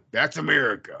born. That's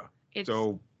America. It's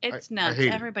nuts.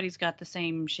 Everybody's got the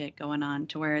same shit going on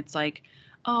to where it's like,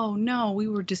 oh no, we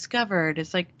were discovered.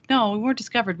 It's like, no, we weren't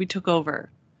discovered. We took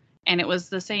over. And it was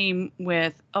the same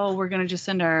with, oh, we're going to just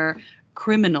send our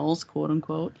criminals, quote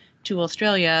unquote, to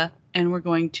Australia, and we're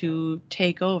going to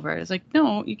take over. It's like,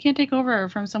 no, you can't take over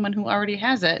from someone who already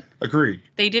has it. Agreed.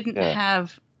 They didn't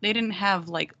have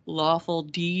like lawful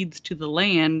deeds to the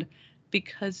land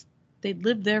because they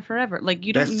lived there forever. Like,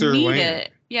 you don't need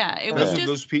it. Yeah, it was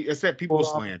just it's that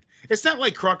people's land. It's not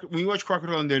like when you watch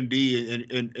Crocodile Dundee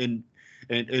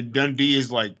and Dundee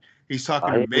is like he's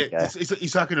talking to Mitch.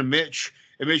 He's talking to Mitch,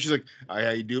 and Mitch is like, "How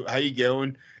you do? How you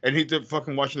going?" And they're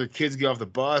fucking watching the kids get off the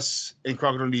bus in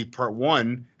Crocodile Dundee Part 1,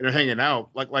 and they're hanging out.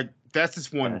 Like that's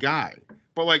this one guy.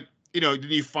 But like then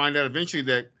you find out eventually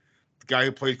that the guy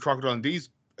who played Crocodile Dundee is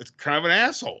kind of an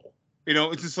asshole.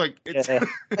 It's just like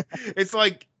it's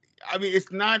like I mean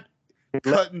it's not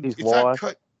cut. It's not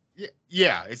cut.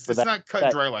 Yeah, it's not cut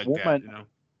and dry like woman,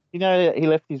 that. He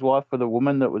left his wife for the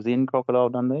woman that was in Crocodile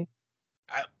Dundee.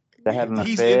 They had an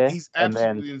affair. He's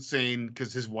absolutely insane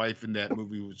because his wife in that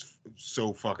movie was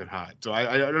so fucking hot. So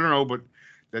I don't know, but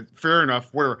fair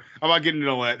enough. Whatever. I'm not getting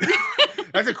into that.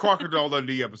 That's a Crocodile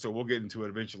Dundee episode. We'll get into it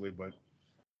eventually, but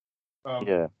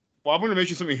yeah. Well, I'm going to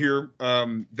mention something here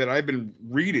that I've been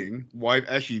reading. Well,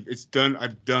 it's done.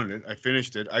 I've done it. I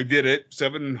finished it. I did it.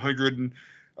 700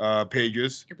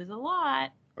 pages. It was a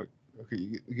lot. Okay,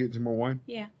 you get some more wine?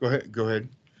 Yeah. Go ahead.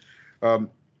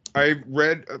 I've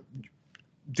read.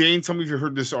 Dane, some of you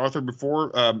heard this author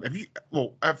before. Have you?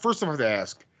 Well, first I have to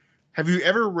ask: have you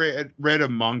ever read a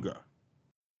manga?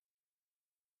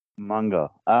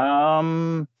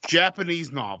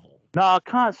 Japanese novel. No, I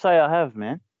can't say I have,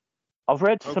 man. I've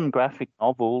read some graphic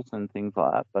novels and things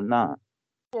like that, but no.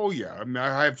 Oh yeah, I mean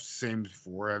I have same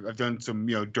before. I've done some,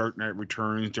 Dark Knight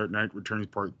Returns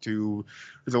Part 2.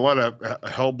 There's a lot of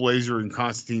Hellblazer and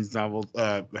Constantine's novels,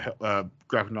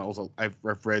 graphic novels I've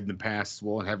read in the past as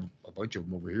well, and have a bunch of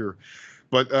them over here.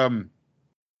 But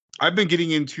I've been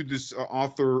getting into this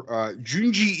author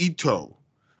Junji Ito,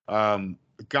 a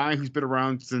guy who's been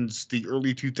around since the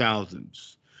early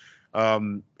 2000s,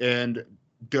 and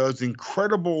does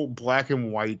incredible black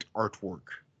and white artwork.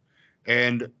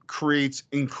 And creates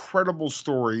incredible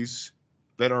stories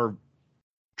that are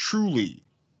truly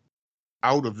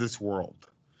out of this world.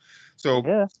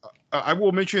 So I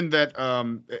will mention that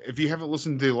if you haven't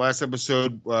listened to the last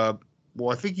episode, well,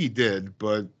 I think you did,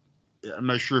 but I'm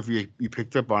not sure if you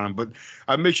picked up on him. But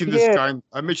I mentioned this guy.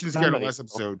 I mentioned this guy in the last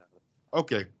episode.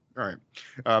 Okay. All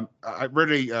right. I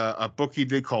read a book he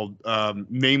did called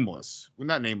Nameless. Well,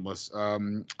 not Nameless. I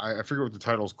forget what the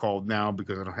title's called now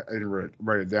because I didn't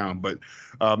write it down. But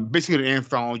basically an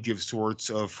anthology of sorts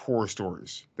of horror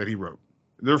stories that he wrote.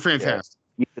 They're fantastic.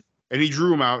 Yeah. And he drew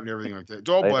them out and everything like that. It's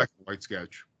all black and white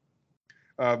sketch.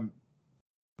 But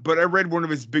I read one of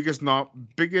his biggest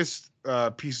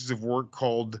pieces of work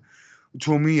called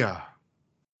Tomiya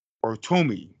or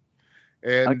Tomi.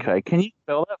 And okay, can you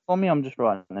spell that for me? I'm just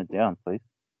writing it down, please.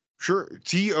 Sure.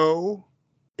 Tomie.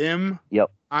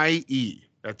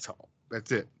 That's all.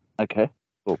 That's it. Okay.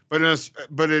 Cool. But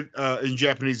in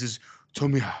Japanese is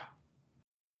Tomiya.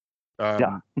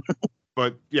 Yeah.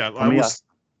 But yeah,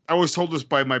 I was told this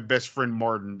by my best friend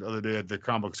Martin the other day at the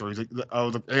comic store. He's like, I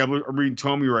was like, hey, I'm reading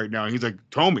Tomie right now. And he's like,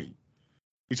 Tomie.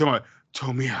 He's talking about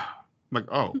Tomiya. I'm like,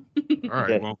 oh, all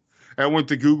right, well. I went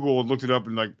to Google and looked it up,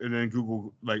 and then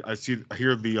Google, I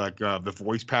hear the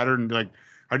voice pattern, like,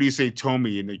 how do you say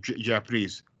Tomie in the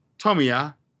Japanese?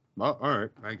 Tomiya. Well, all right,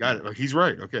 I got it. He's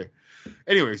right. Okay.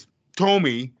 Anyways,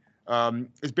 Tomie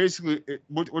is basically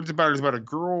what it's about. Is about a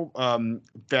girl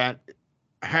that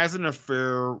has an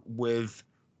affair with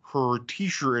her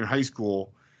teacher in high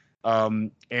school,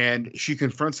 and she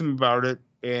confronts him about it,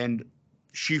 and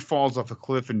she falls off a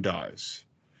cliff and dies.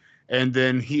 And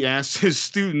then he asks his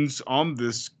students on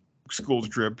this school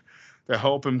trip to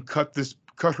help him cut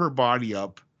her body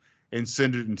up and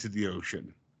send it into the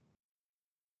ocean.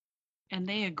 And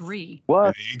they agree. What?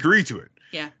 And they agree to it.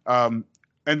 Yeah. And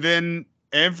then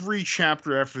every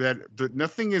chapter after that,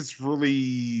 nothing is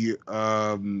really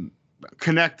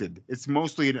connected. It's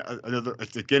mostly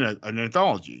an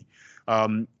anthology.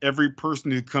 Every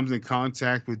person who comes in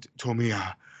contact with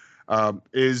Tomiya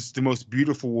is the most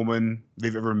beautiful woman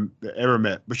they've ever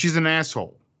met, but she's an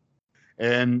asshole,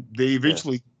 and they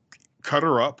eventually cut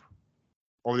her up,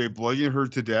 or they bludgeon her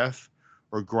to death,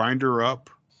 or grind her up,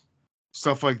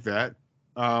 stuff like that.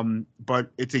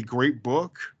 But it's a great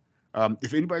book.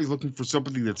 If anybody's looking for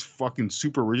something that's fucking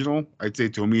super original, I'd say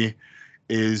Tomie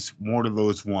is one of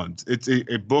those ones. It's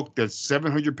a book that's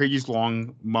 700 pages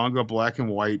long, manga, black and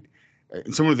white,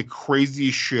 and some of the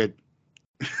craziest shit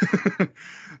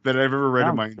that I've ever read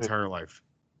in my entire life.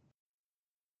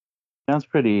 Sounds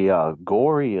pretty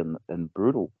gory and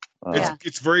brutal.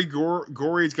 It's very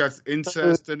gory. It's got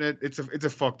incest in it. It's a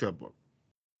fucked up book.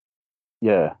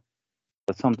 Yeah,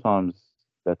 but sometimes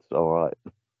that's all right.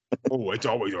 Oh, it's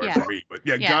always all right for me. But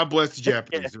God bless the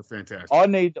Japanese. They're fantastic. I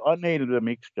needed a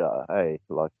mixture. Hey,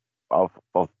 like I've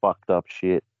fucked up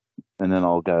shit, and then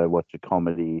I'll go watch a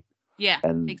comedy. Yeah,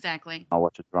 and exactly. I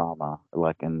watch a drama,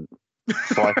 like, and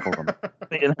cycle them.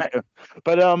 You know?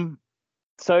 But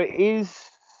so it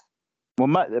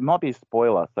might be a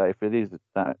spoiler. So if it is,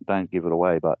 don't give it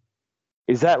away. But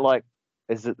is that like,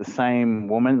 is it the same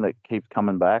woman that keeps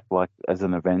coming back, like as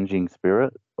an avenging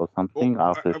spirit or something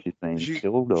after she's been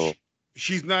killed, or?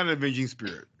 She's not an avenging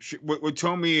spirit. What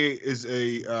Tomie is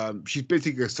she's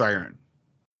basically a siren.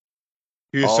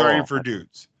 She's a siren for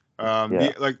dudes.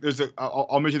 Like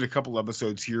I'll mention a couple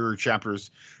episodes here,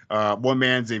 chapters. One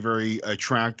man's a very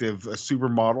attractive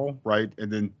supermodel, right?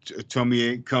 And then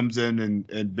Tomie comes in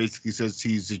and basically says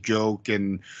he's a joke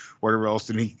and whatever else.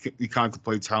 And he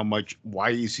contemplates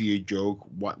why is he a joke?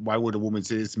 Why would a woman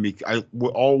say this to me?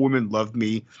 All women love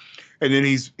me. And then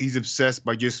he's obsessed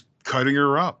by just cutting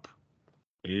her up.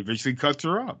 And he eventually cuts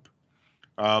her up.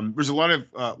 There's a lot of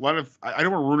I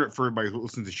don't want to ruin it for everybody who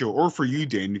listens to the show, or for you,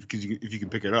 Dane, if you can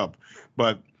pick it up.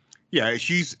 But yeah,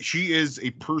 she is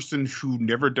a person who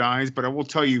never dies. But I will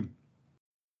tell you,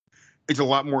 it's a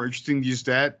lot more interesting than just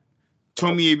that.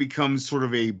 Tomie becomes sort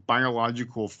of a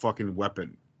biological fucking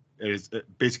weapon. It's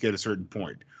basically at a certain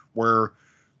point where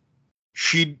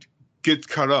she gets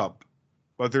cut up,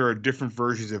 but there are different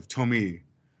versions of Tomie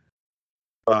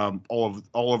all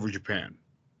over Japan.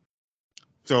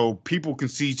 So people can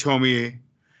see Tomie,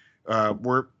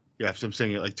 so I'm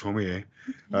saying it like Tomie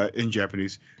in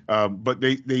Japanese. But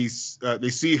they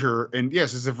see her, and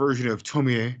yes, it's a version of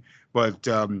Tomie, but it's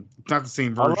not the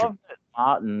same version. I love that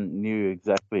Martin knew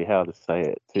exactly how to say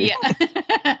it too. Yeah.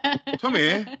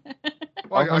 Tomie.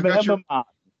 Well, I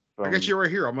got you right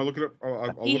here. I'm gonna look it up.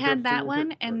 I'll he look had up that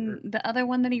one, and the other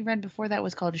one that he read before that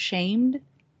was called Shamed.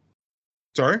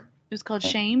 Sorry? It was called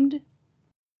Shamed.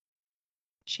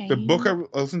 The book I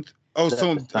listened to? Oh,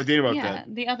 someone did about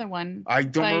that. The other one. I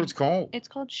don't know what it's called. It's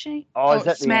called Shamed. Oh, is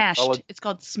that Smashed. It's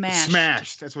called Smashed.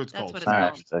 Smashed. That's what it's called.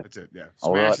 Smashed. That's it. Yeah.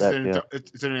 Smashed.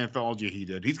 It's an anthology he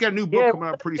did. He's got a new book coming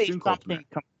out pretty soon called Smashed.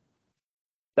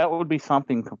 That would be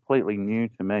something completely new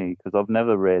to me because I've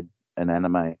never read an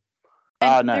anime.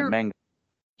 Manga.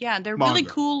 Yeah, they're really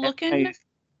cool looking.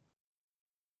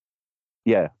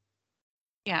 Yeah.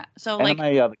 Yeah. So anime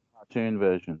are the cartoon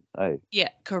versions. Hey. Yeah,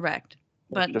 correct.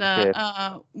 But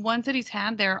the ones that he's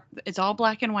had, it's all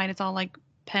black and white. It's all like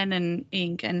pen and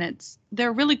ink, and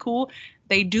they're really cool.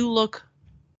 They do look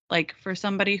like, for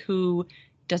somebody who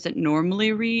doesn't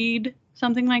normally read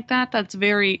something like that,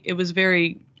 it was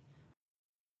very,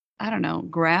 I don't know,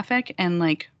 graphic and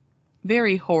like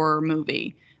very horror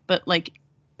movie, but like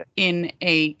in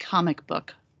a comic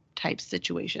book type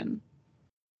situation.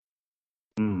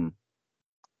 So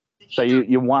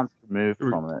you once removed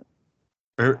from it.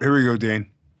 Here we go, Dane.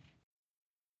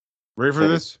 Ready for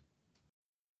this?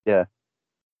 Yeah.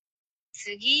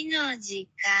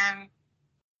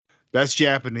 That's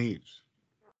Japanese.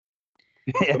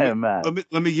 Yeah, man.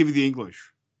 Let me give you the English.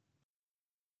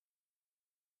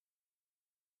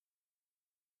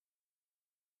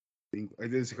 I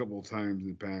did this a couple of times in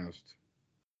the past.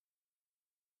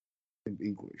 In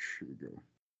English. Here we go.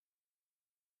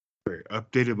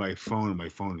 Updated my phone, and my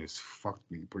phone has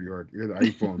fucked me pretty hard. You're the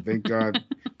iPhone. Thank God.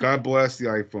 God bless the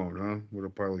iPhone, huh? What a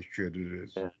pile of shit it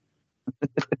is. Yeah.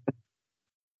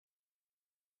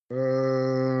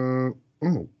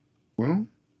 Well.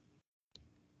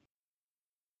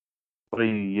 What are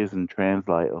you using?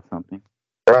 Translate or something?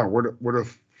 Wow, what a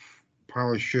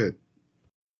pile of shit.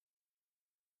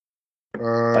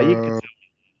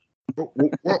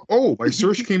 My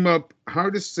search came up how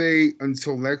to say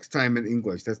until next time in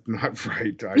English. That's not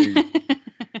right. That's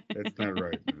not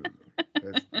right. No.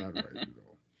 That's not right at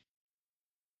all.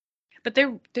 But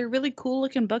they're really cool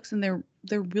looking books, and they're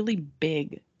really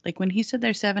big. Like when he said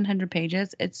they're 700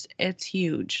 pages, it's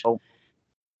huge. Oh.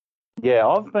 Yeah,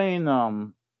 I've been I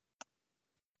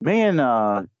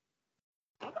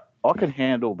can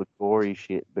handle the gory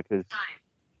shit because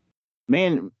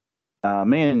me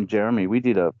and Jeremy, we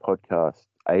did a podcast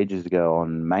ages ago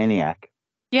on Maniac.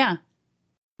 Yeah.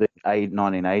 The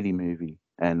 1980 movie.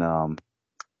 And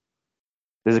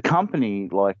there's a company,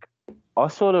 like, I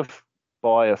sort of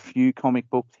buy a few comic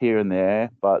books here and there,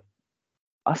 but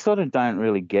I sort of don't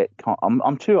really get...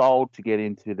 I'm too old to get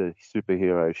into the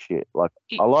superhero shit. Like,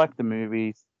 I like the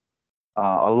movies.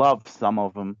 I love some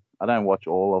of them. I don't watch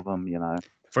all of them, you know.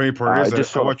 Funny part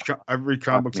is I read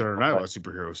comic books that are not about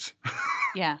superheroes.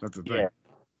 Yeah. That's the thing. Yeah.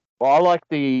 Well, I like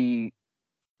the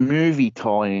movie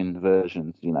tie-in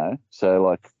versions, you know. So,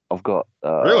 like, I've got...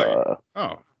 really?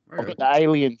 I've got the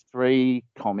Alien 3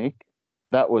 comic.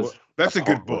 That was... that's a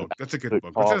good book. That's a good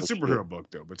book. It's not a superhero book,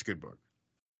 though, but it's a good book.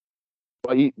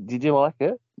 Well, did you like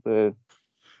it?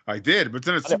 I did, but it's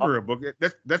not a superhero book.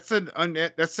 That's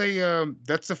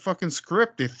a fucking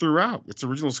script they threw out. It's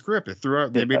original script they threw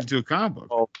out. They made it into a comic book.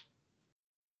 Well,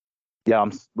 yeah,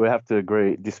 we have to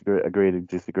agree to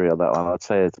disagree on that one. I'd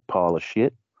say it's a pile of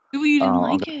shit. Ooh, you didn't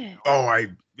like it? Oh,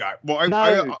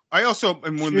 I also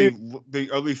am one of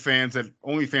the only fans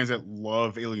that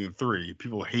love Alien 3.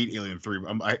 People hate Alien 3,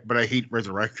 but I hate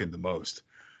Resurrection the most.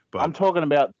 But I'm talking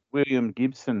about William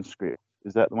Gibson script.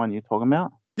 Is that the one you're talking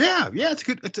about? Yeah, it's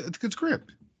good. It's a good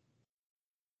script.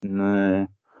 No.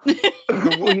 Is it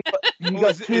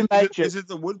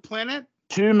the Wood Planet?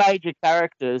 Two major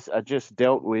characters are just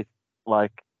dealt with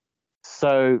like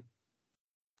so.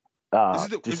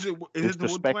 Is it the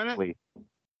Wood Planet?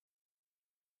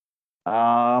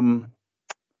 I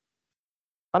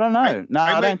don't know.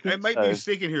 I don't think I might so. be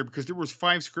mistaken here because there was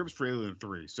 5 scripts for Alien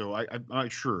 3, so I'm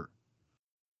not sure.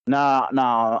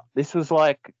 No. This was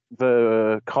like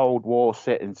the Cold War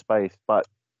set in space. But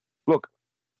look,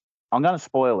 I'm going to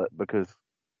spoil it because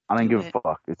I don't give a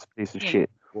fuck. It's a piece of shit.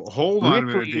 Well, hold on a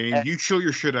minute, Dane. You chill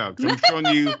your shit out. 'Cause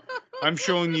I'm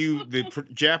showing you the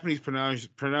Japanese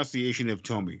pronunciation of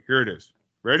Tomy. Here it is.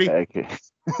 Ready? Okay.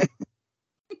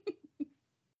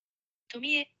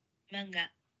 Tomie manga.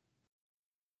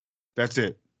 That's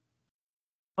it.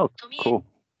 Oh, cool.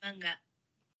 Manga.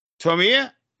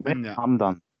 Tomiya? No. I'm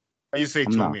done. I just say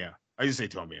Tomiya.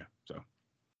 So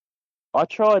I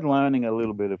tried learning a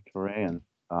little bit of Korean,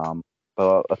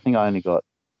 but I think I only got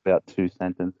about 2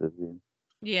 sentences in.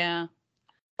 Yeah.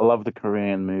 I love the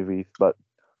Korean movies, but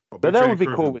that would be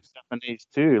cool with Japanese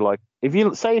too. Like if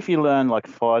you learn like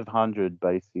 500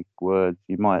 basic words,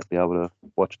 you might be able to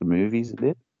watch the movies a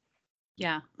bit.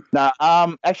 Yeah. No,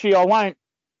 actually, I won't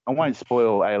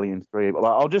spoil Alien 3, but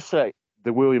I'll just say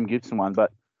the William Gibson one.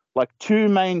 But like 2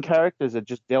 main characters are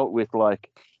just dealt with like,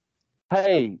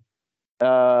 hey,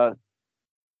 you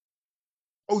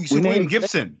said William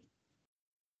Gibson.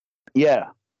 Yeah.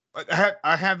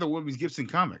 I have the William Gibson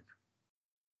comic.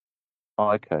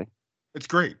 Oh, okay. It's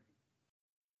great.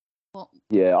 Well,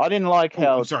 yeah, I didn't like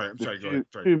how I'm sorry. Go ahead.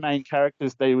 Sorry. 2 main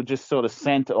characters, they were just sort of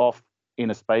sent off in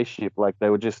a spaceship, like they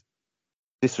were just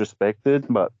disrespected.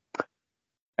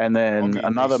 And then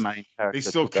another main character. They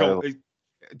still kill.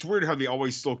 It's weird how they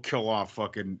always still kill off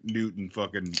fucking Newt and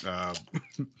fucking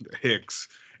Hicks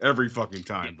every fucking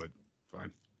time, but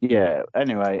fine. Yeah.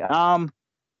 Anyway, well,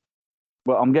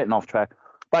 I'm getting off track,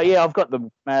 but yeah, I've got the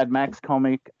Mad Max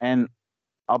comic, and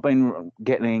I've been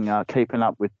keeping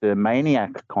up with the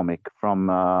Maniac comic from.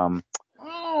 Okay.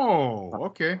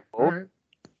 All right.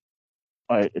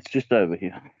 Wait, it's just over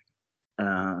here.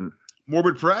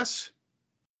 Morbid Press.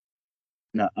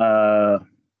 No.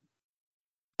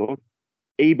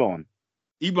 Ebon.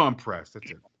 Ebon Press.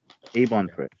 That's it. Ebon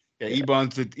Press. Yeah,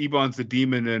 Ebon's the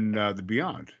demon in the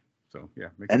Beyond. So yeah.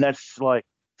 And that's like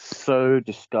so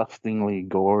disgustingly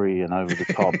gory and over the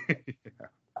top.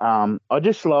 Yeah. I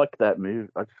just like that movie.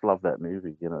 I just love that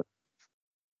movie, you know.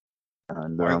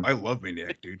 And I love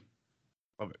Maniac, dude.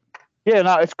 Love it. Yeah,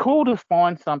 no, it's cool to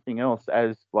find something else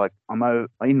as like I'm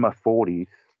in my 40s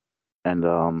and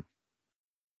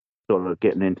sort of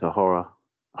getting into horror,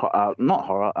 not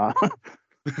horror,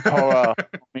 horror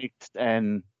comics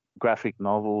and graphic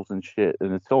novels and shit,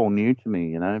 and it's all new to me,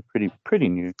 you know, pretty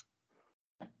new.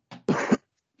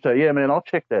 So yeah, man, I'll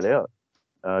check that out.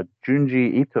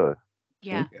 Junji Ito.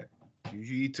 Yeah.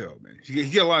 Junji Ito, man. He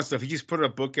got a lot of stuff. He just put a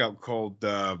book out called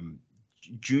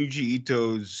Junji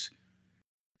Ito's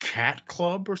Cat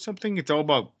Club or something. It's all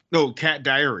about Cat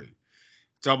Diary.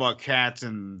 It's all about cats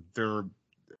and their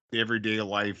everyday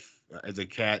life as a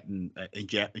cat in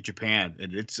Japan,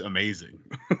 and it's amazing.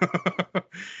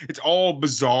 It's all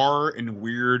bizarre and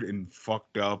weird and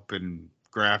fucked up and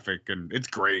graphic, and it's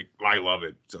great. I love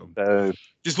it. So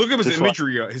just look at his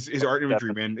imagery, his art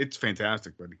imagery, man. It's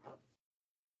fantastic, buddy.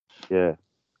 Yeah.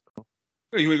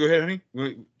 Oh, you want to go ahead, honey? You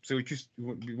want to say what you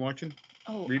want to be watching?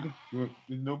 Oh. Reading? You want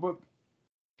the notebook?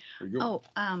 There you go.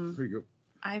 There you go.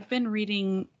 I've been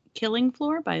reading Killing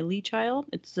Floor by Lee Child.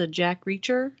 It's the Jack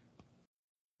Reacher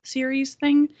series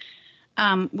thing.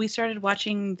 We started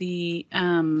watching the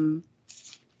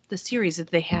series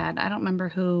that they had. I don't remember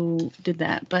who did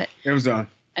that, but Amazon.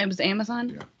 It was Amazon.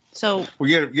 Yeah. So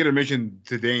we got to mention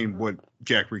to Dane what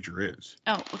Jack Reacher is.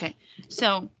 Oh, okay.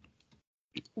 So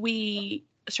we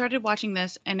started watching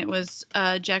this, and it was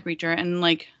Jack Reacher, and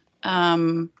like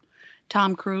Tom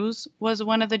Cruise was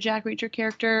one of the Jack Reacher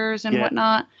characters and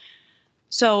whatnot.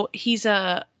 So he's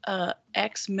a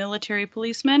ex-military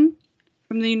policeman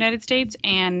from the United States,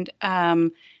 and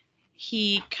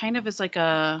he kind of is like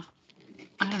a,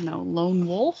 I don't know, lone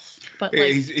wolf, but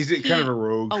like he's kind of a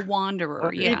rogue, a wanderer.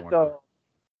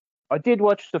 I did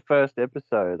watch the first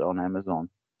episode on Amazon.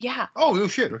 Yeah. Oh, no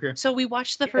shit. Okay. So we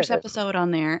watched the first episode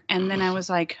on there, and then I was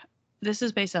like, this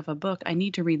is based off a book. I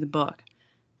need to read the book.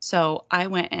 So I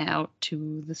went out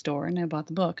to the store and I bought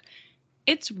the book.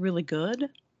 It's really good.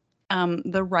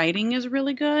 The writing is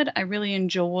really good. I really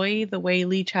enjoy the way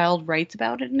Lee Child writes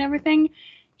about it and everything.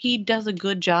 He does a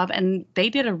good job, and they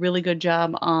did a really good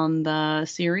job on the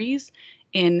series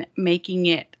in making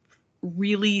it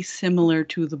really similar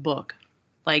to the book.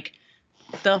 Like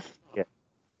the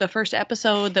first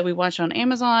episode that we watched on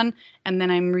Amazon, and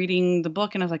then I'm reading the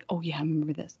book, and I was like, oh yeah, I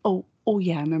remember this. Oh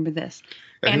yeah, I remember this.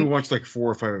 I think we watched like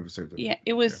 4 or 5 episodes. Yeah,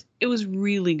 it was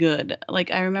really good.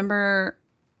 Like I remember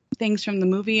things from the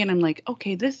movie, and I'm like,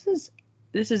 okay, this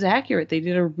is accurate. They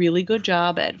did a really good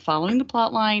job at following the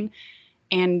plot line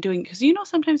and doing, because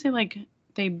sometimes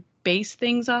they base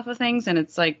things off of things, and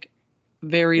it's like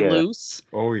very loose.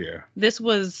 Oh yeah. This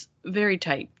was very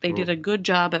tight. They did a good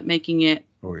job at making it.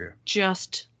 Oh yeah.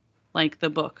 Just like the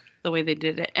book, the way they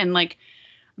did it, and like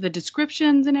the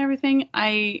descriptions and everything.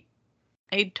 I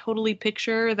totally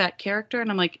picture that character, and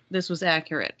I'm like, this was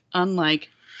accurate. Unlike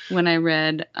when I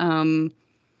read the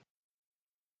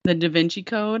Da Vinci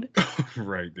Code.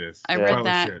 Right. This. I read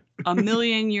that a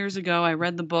million years ago. I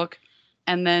read the book,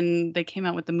 and then they came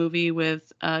out with the movie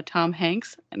with Tom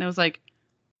Hanks, and I was like,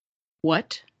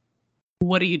 what?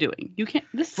 What are you doing? You can't.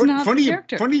 This is not the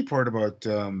character. Funny part about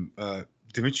Da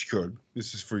Vinci Code.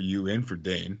 This is for you and for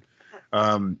Dane.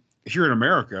 Here in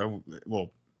America,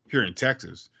 well, here in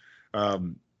Texas,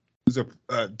 there's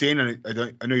a Dane. I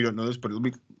know you don't know this, but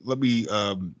let me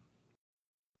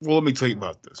tell you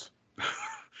about this.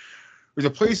 There's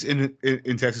a place in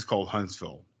Texas called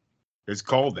Huntsville. It's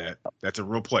called that. That's a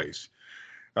real place.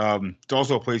 There's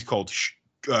also a place called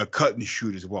Cut and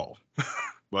Shoot as well.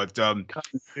 But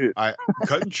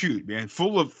cut and shoot, man,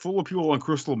 full of people on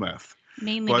crystal meth.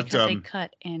 Mainly because they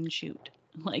cut and shoot,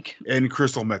 and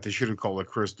crystal meth. They should have called it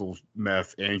crystal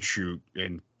meth and shoot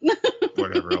and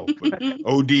whatever else. But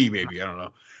OD maybe, I don't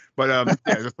know. But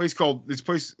there's a place called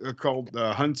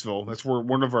Huntsville. That's where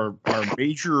one of our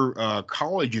major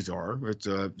colleges are. It's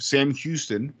Sam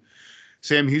Houston.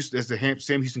 Sam Houston, that's the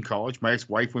Sam Houston College. My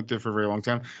ex-wife went there for a very long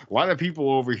time. A lot of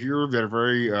people over here that are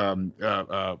very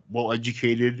well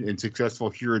educated and successful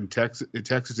here in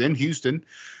Texas and Houston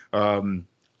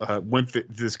went to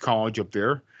this college up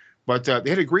there. But they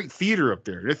had a great theater up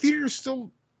there. The theater is still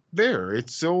there.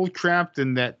 It's still trapped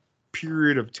in that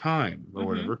period of time or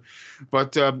whatever.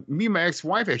 But me and my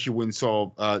ex-wife actually went and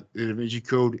saw the Da Vinci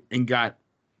Code and got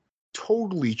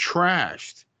totally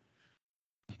trashed.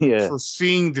 Yeah. For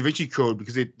seeing Da Vinci Code,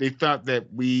 because they thought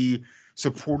that we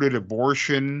supported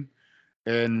abortion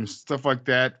and stuff like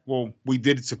that. Well, we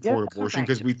did support abortion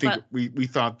because we think we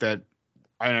thought that,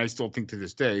 and I still think to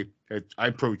this day that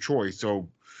I'm pro-choice. So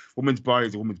woman's body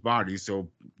is a woman's body. So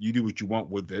you do what you want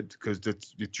with it because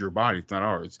it's your body, it's not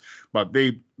ours. But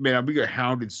we got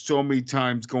hounded so many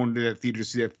times going to that theater to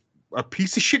see a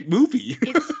piece of shit movie.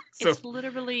 It's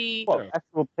literally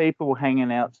actual people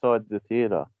hanging outside the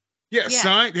theater. Yeah,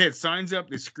 they had signs up.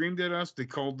 They screamed at us. They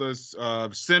called us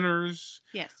sinners.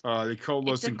 Yes. They called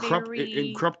us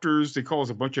incorrupters. They called us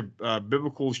a bunch of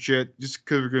biblical shit just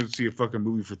because we're going to see a fucking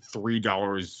movie for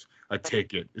 $3 a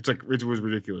ticket. It's like, it was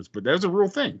ridiculous, but that was a real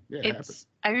thing. Yeah, it happened.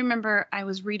 I remember I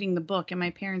was reading the book, and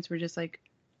my parents were just like,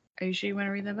 "Are you sure you want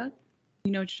to read that book?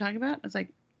 You know what you're talking about?" I was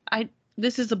like,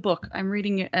 this is a book. I'm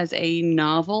reading it as a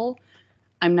novel.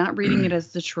 I'm not reading it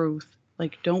as the truth.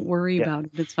 Like, don't worry about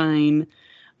it. It's fine.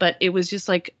 But it was just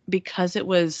like, because it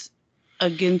was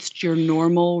against your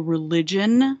normal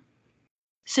religion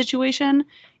situation,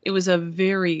 it was a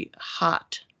very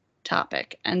hot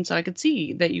topic. And so I could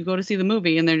see that you go to see the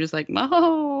movie and they're just like,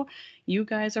 oh, you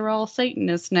guys are all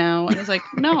Satanists now. And it's like,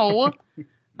 no,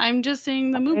 I'm just seeing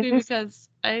the movie because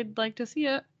I'd like to see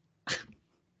it.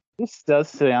 This does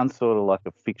sound sort of like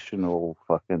a fictional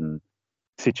fucking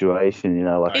situation,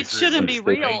 like it shouldn't be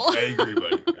real. I agree,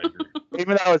 buddy. I agree.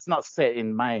 Even though it's not set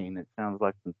in Maine, it sounds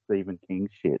like some Stephen King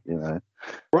shit, Right.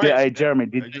 Yeah, hey, Jeremy,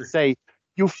 did you say,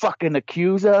 you fucking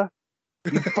accuser?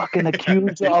 You fucking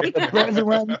accuser of the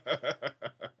brethren?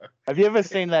 Have you ever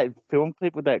seen that film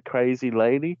clip with that crazy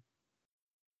lady?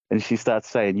 And she starts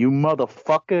saying, you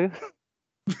motherfucker?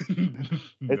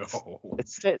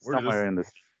 It's set somewhere in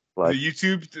this. Like, the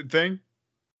YouTube thing?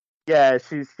 Yeah,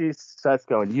 she starts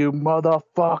going, you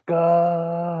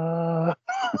motherfucker.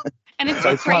 And it's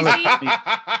so crazy.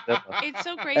 It's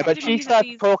so crazy. But she starts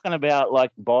talking about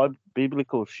like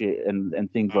biblical shit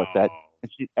and things like that.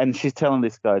 And she's telling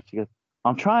this guy, she goes,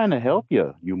 I'm trying to help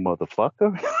you, you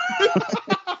motherfucker.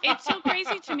 It's so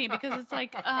crazy to me because it's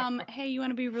like, hey, you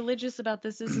want to be religious about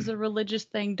this? This is a religious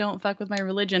thing. Don't fuck with my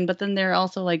religion. But then they're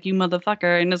also like, you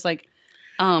motherfucker, and it's like,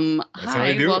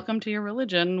 hi, welcome to your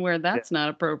religion, where that's not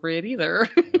appropriate either.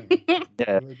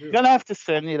 Yeah, you're gonna have to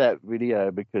send me that video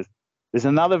because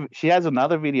she has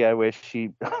another video where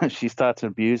she starts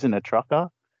abusing a trucker,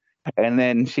 and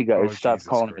then she starts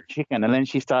calling him a chicken, and then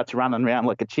she starts running around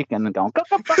like a chicken and going,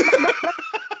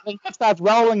 and she starts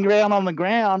rolling around on the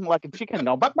ground like a chicken,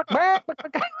 going, buck, buck, buck, buck,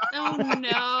 buck. Oh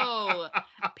no,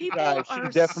 people are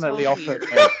definitely so off her weird.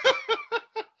 head.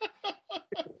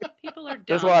 People are dumb.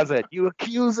 That's why I said, you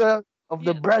accuser of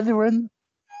the brethren.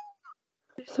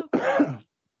 They're so crazy.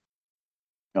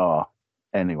 Oh,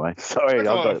 anyway, sorry, I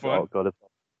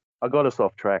got us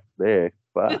off track there,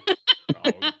 but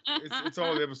it's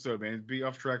all the episode, man. Be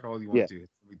off track all you want to.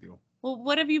 It's no big deal. Well,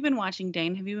 what have you been watching,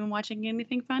 Dane? Have you been watching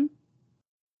anything fun?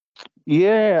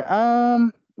 Yeah,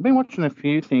 I've been watching a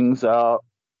few things. I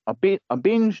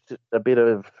binged a bit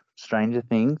of Stranger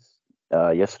Things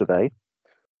yesterday.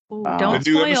 Ooh, don't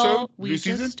spoil. We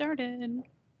just started.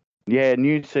 Yeah,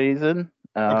 new season.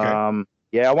 Yeah,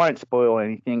 I won't spoil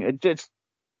anything. It just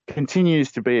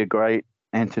continues to be a great,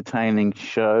 entertaining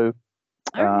show.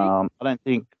 Right. I don't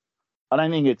think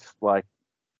it's like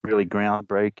really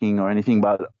groundbreaking or anything,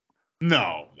 but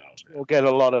no, we'll get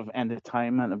a lot of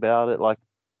entertainment about it. Like,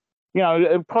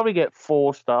 it'll probably get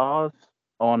 4 stars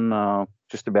on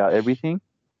just about everything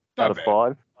out of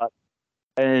 5.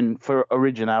 And for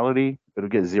originality, it'll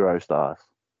get 0 stars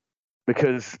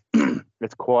because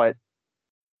it's quite,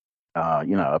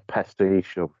 a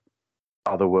pastiche of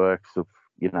other works of,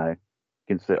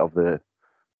 of the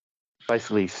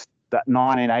basically that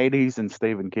 1980s and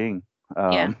Stephen King.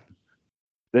 The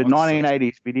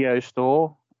 1980s video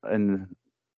store and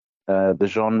the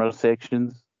genre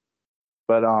sections.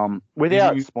 But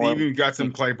without spoiling, you even got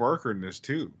some Clay Barker in this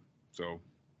too. So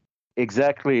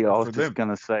exactly, I was just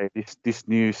gonna say this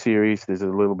new series. There's a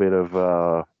little bit of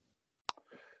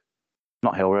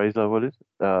not Hellraiser. What is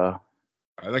it?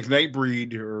 Like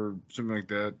Nightbreed or something like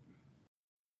that.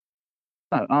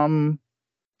 No,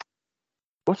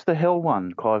 what's the Hell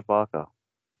one? Clive Barker.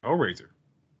 Hellraiser.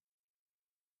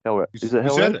 Is it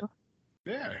Hellraiser?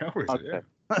 Yeah, Hellraiser. Okay. Yeah.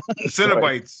 The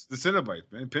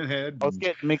Cenobites, man. Pinhead. I was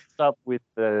getting mixed up with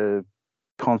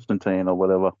Constantine or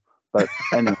whatever. But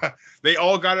anyway. they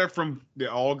all got it from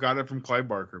Clive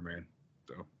Barker, man.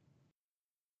 So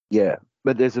yeah,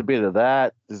 but there's a bit of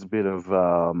that. There's a bit of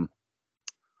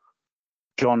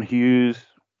John Hughes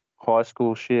high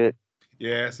school shit.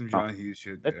 Yeah, some John Hughes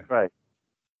shit. That's great.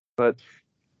 But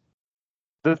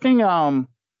the thing I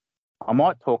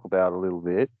might talk about a little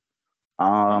bit.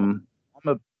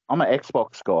 I'm an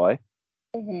Xbox guy.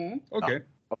 Mm-hmm. Okay.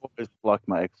 I've always liked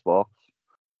my Xbox.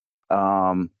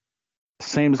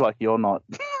 Seems like you're not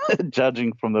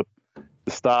judging from the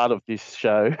start of this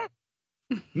show.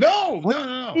 No.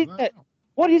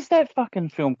 What is that fucking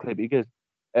film clip? Because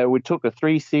we took a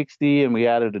 360 and we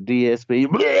added a DSP.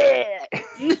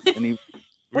 And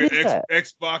what is that?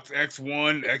 Xbox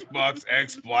X1, Xbox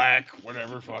X Black,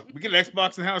 whatever. Fuck. We get an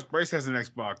Xbox in the house. Bryce has an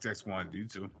Xbox X1,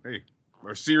 dude. So hey.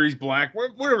 Or Series Black,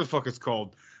 whatever the fuck it's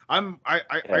called. I'm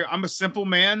a simple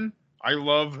man. I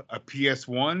love a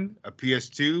PS1, a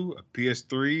PS2, a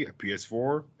PS3, a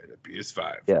PS4, and a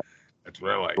PS5. Yeah, that's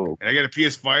what I like. Cool. And I got a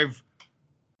PS5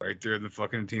 right there in the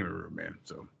fucking entertainment room, man.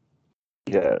 So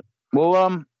yeah.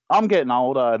 Well, I'm getting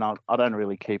older, and I don't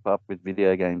really keep up with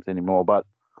video games anymore. But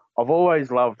I've always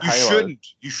loved Halo.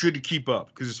 You should keep up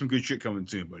because there's some good shit coming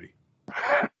soon, buddy.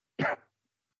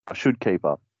 I should keep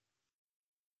up.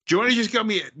 Joanna just got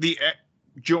me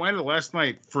Joanna last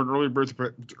night for an early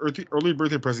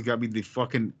birthday present got me the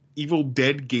fucking Evil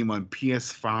Dead game on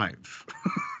PS5.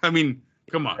 I mean,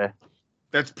 come on,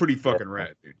 that's pretty fucking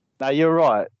rad, dude. No, you're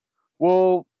right.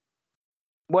 Well,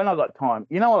 when I got time,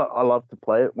 I love to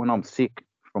play it when I'm sick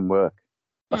from work.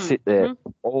 I sit there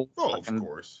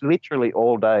literally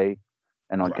all day,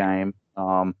 and I game.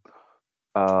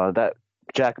 That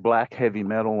Jack Black heavy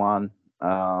metal one.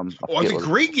 It's a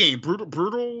great game.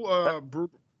 Brutal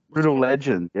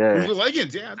Legend. Yeah. Brutal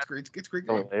Legends. Yeah, it's great. It's a great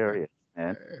game. Hilarious,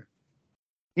 man. Yeah.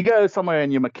 You go somewhere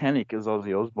and your mechanic is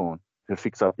Ozzy Osbourne to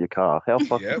fix up your car. How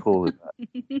fucking cool is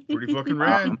that? Pretty fucking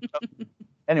rad.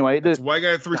 Anyway, that's why I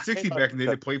got a 360 back in the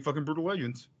day to play fucking Brutal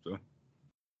Legends. So.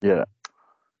 Yeah.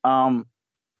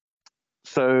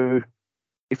 So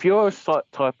if you're a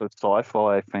type of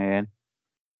sci-fi fan,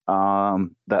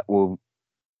 that will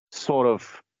sort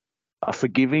of a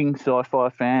forgiving sci-fi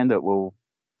fan that will,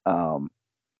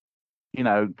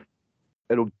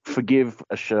 it'll forgive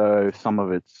a show some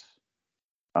of its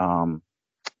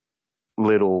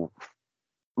little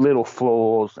little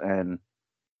flaws and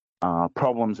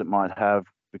problems it might have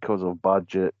because of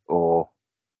budget or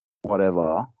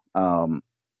whatever.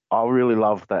 I really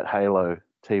love that Halo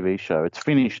TV show. It's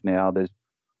finished now. There's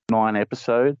 9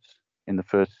 episodes in the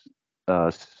first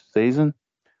season,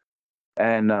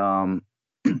 and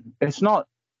it's not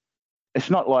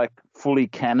like fully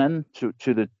canon to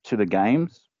the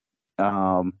games,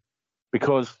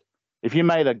 because if you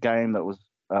made a game that was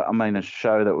a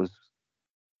show that was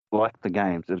like the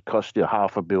games, it'd cost you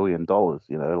 $500 million.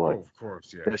 You know, like of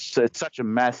course, yeah. It's such a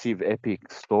massive,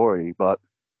 epic story, but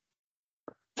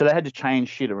so they had to change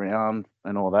shit around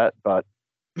and all that. But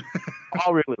I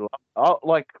really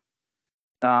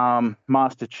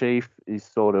Master Chief is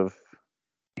sort of,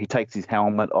 he takes his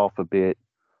helmet off a bit,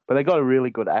 but they got a really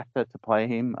good actor to play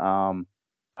him.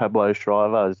 Pablo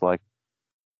Schreiber is like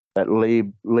that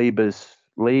Liev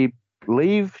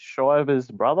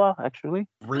Schreiber's brother, actually.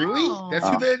 Really? That's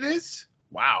who that is?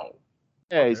 Wow.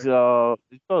 Yeah, he's got,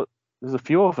 there's a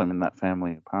few of them in that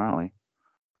family apparently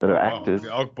that are actors.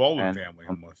 The Alec Baldwin family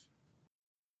almost.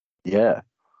 Yeah.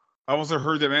 I also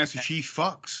heard that Master Chief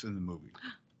fucks in the movie,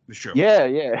 the show. Yeah.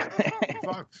 He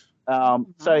fucks.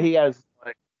 So he has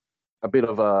like a bit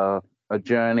of a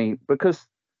journey, because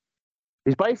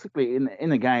he's basically in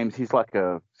the games, he's like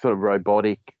a sort of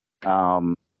robotic,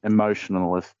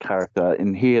 emotionalist character.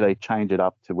 And here they change it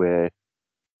up to where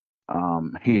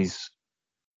he's,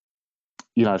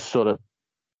 you know, sort of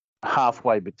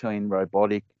halfway between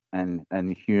robotic and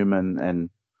human, and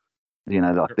you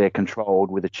know, like they're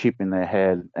controlled with a chip in their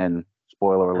head. And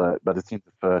spoiler alert, but it's in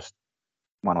the first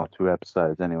 1 or 2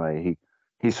 episodes anyway.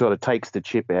 He sort of takes the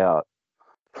chip out.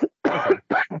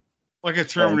 Like a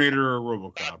Terminator or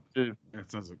RoboCop.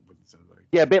 That sounds like what it sounds like.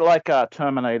 Yeah, a bit like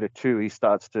Terminator 2. He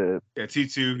starts to. Yeah,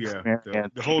 T2. Yeah,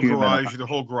 the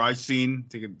whole garage scene.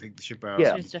 Take the ship out.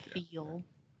 Yeah, just a feel.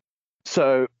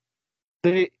 So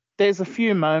there's a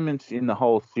few moments in the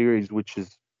whole series which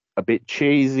is a bit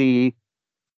cheesy,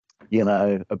 you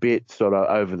know, a bit sort of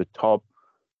over the top.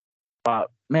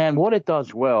 But man, what it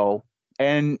does well,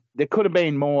 and there could have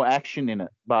been more action in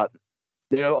it, but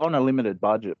they're on a limited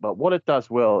budget. But what it does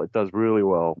well, it does really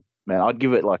well. Man, I'd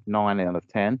give it like 9 out of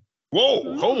 10.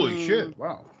 Whoa, holy shit.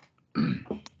 Wow.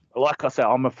 Like I said,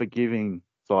 I'm a forgiving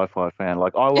sci-fi fan.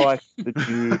 Like I like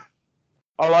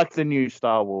the new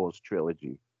Star Wars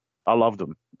trilogy. I love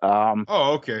them.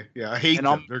 Oh, okay. Yeah, I hate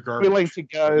them. They're garbage. Willing to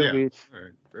go with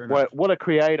what a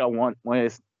creator wants,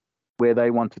 where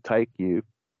they want to take you.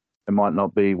 It might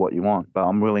not be what you want, but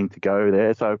I'm willing to go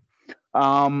there. So,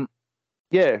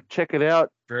 yeah, check it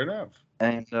out. Fair enough.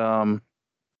 And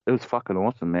it was fucking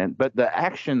awesome, man. But the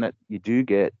action that you do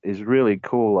get is really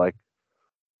cool. Like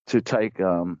to take,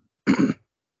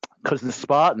 because the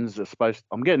Spartans are supposed.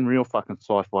 I'm getting real fucking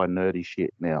sci-fi nerdy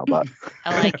shit now, but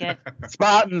I like it.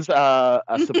 Spartans are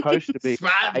supposed to be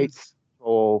 8 foot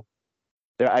tall.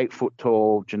 They're 8 foot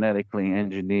tall, genetically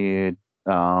engineered,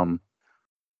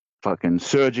 fucking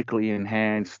surgically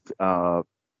enhanced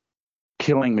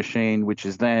killing machine, which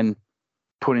is then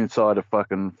put inside a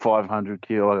fucking 500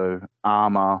 kilo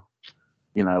armor.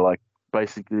 You know, like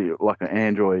basically like an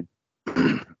android,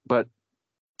 but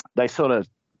they sort of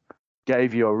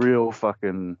gave you a real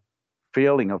fucking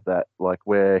feeling of that, like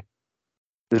where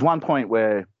there's one point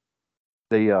where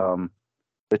they're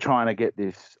trying to get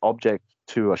this object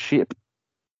to a ship,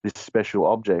 this special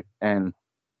object, and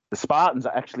the Spartans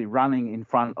are actually running in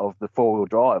front of the 4-wheel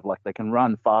drive, like they can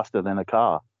run faster than a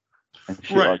car and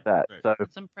shit like that. So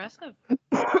it's impressive.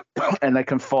 And they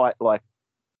can fight like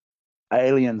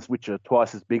aliens which are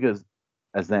twice as big as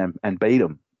them and beat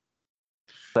them.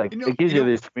 So it gives you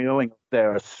this feeling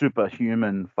they're a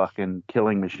superhuman fucking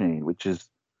killing machine, which is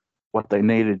what they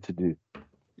needed to do.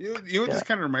 You know what this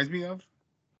kind of reminds me of?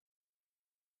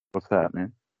 What's that,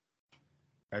 man?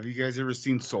 Have you guys ever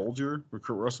seen Soldier with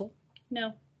Kurt Russell?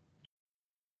 No.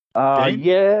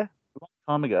 Yeah, a long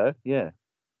time ago. Yeah.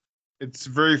 It's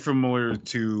very familiar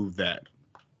to that.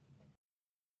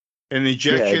 An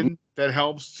injection that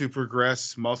helps to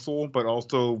progress muscle, but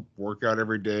also work out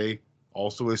every day.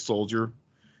 Also a soldier.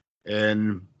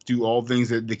 And do all things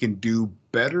that they can do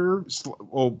better,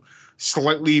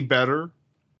 slightly better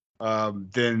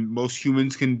than most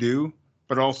humans can do.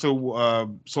 But also,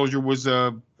 Soldier was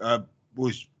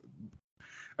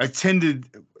intended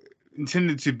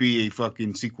to be a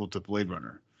fucking sequel to Blade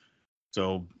Runner.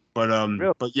 So, but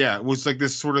yeah, it was like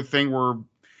this sort of thing where,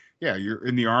 yeah, you're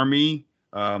in the army,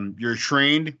 you're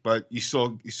trained, but you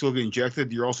still get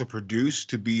injected. You're also produced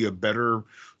to be a better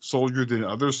soldier than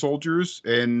other soldiers,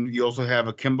 and you also have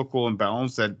a chemical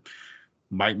imbalance that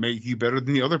might make you better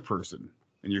than the other person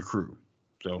in your crew.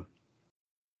 So,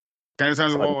 kind of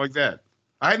sounds a lot like that.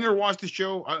 I never watched the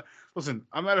show. Listen,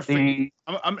 I'm not a fan.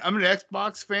 I'm an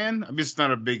Xbox fan. I'm just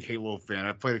not a big Halo fan.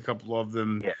 I played a couple of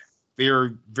them. Yeah. They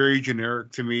are very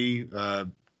generic to me.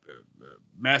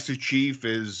 Master Chief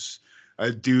is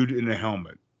a dude in a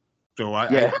helmet. So I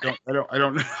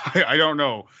don't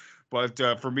know. But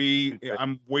for me,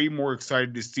 I'm way more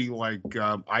excited to see like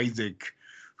Isaac,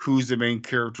 who's the main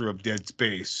character of Dead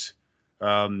Space,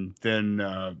 than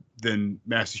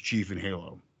Master Chief in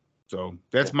Halo. So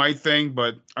that's my thing.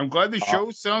 But I'm glad the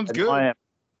show sounds good.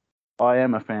 I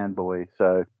am a fanboy.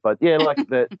 So, but yeah, like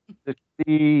the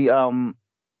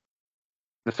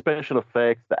special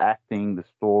effects, the acting, the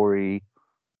story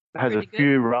has a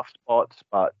few rough spots,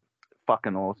 but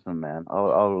fucking awesome, man. I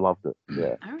loved it.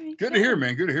 Yeah. All right. Good to hear,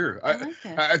 man. Good to hear.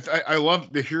 I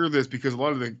love to hear this because a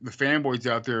lot of the fanboys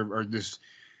out there are just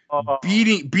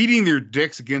beating their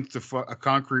dicks against a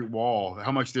concrete wall.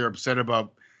 How much they're upset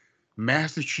about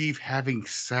Master Chief having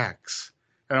sex.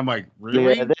 And I'm like,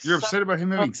 really? Yeah, you're upset about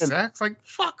him having sex? Like,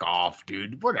 fuck off,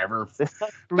 dude. Whatever.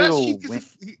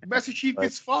 Master Chief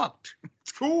gets fucked.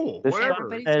 It's cool.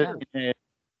 Whatever.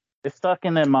 They're stuck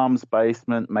in their mum's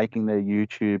basement making their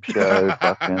YouTube show,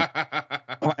 fucking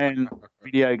playing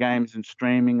video games and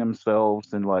streaming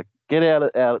themselves, and like get out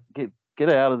of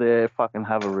there, fucking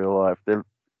have a real life. They're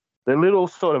little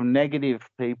sort of negative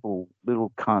people,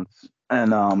 little cunts,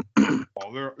 and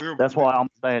that's why I'm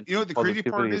saying. You know what the crazy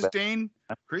part is, Dane?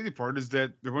 The crazy part is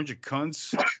that they're a bunch of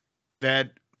cunts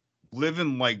that live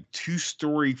in like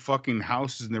 2-story fucking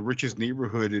houses in the richest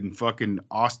neighborhood in fucking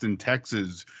Austin,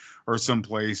 Texas, or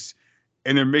someplace,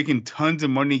 and they're making tons of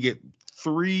money, get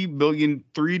 3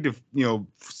 to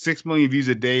 6 million views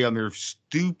a day on their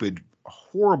stupid,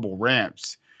 horrible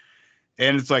rants.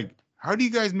 And it's like, how do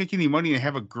you guys make any money and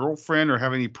have a girlfriend or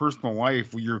have any personal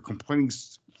life when you're complaining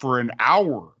for an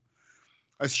hour,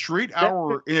 a straight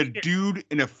hour, in a dude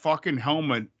in a fucking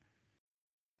helmet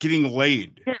getting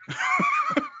laid?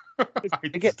 They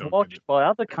get watched by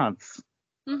other cunts.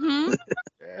 Mm-hmm.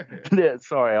 Yeah,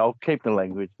 sorry, I'll keep the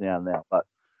language down now, but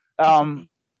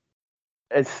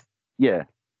it's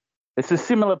a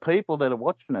similar people that are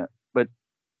watching it, but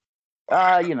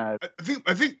I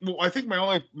think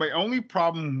my only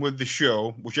problem with the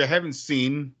show, which I haven't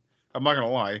seen, I'm not gonna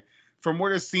lie, from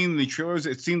what I've seen in the trailers,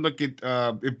 it seemed like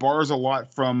it borrows a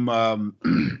lot from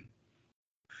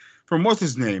what's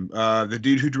his name, the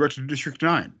dude who directed District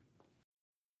 9.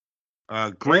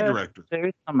 Great director. There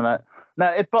is some of that. No,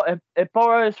 it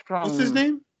borrows from. What's his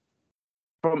name?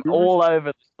 From all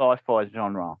over the sci-fi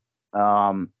genre.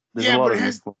 Yeah, but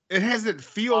it has that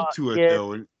feel to it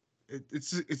though.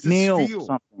 It's this Neil feel.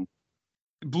 Something.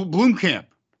 Blomkamp.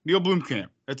 Neil Blomkamp.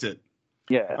 That's it.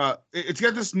 Yeah. It's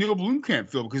got this Neil Blomkamp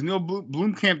feel because Neil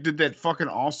Blomkamp did that fucking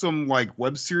awesome like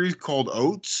web series called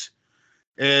Oats,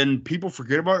 and people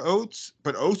forget about Oats,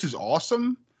 but Oats is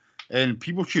awesome, and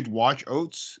people should watch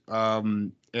Oats.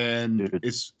 And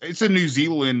it's a New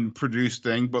Zealand produced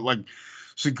thing, but like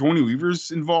Sigourney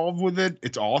Weaver's involved with it.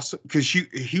 It's awesome because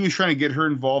he was trying to get her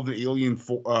involved in Alien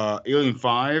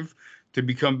 5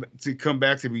 to come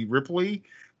back to be Ripley.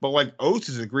 But like Oats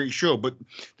is a great show, but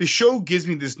the show gives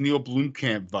me this Neil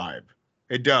Blomkamp vibe.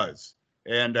 It does,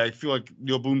 and I feel like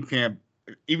Neil Blomkamp,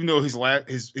 even though his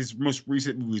most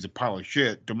recent movie is a pile of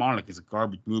shit, Demonic is a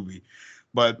garbage movie,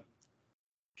 but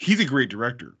he's a great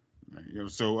director.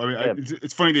 So I mean,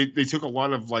 it's funny they took a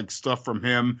lot of like stuff from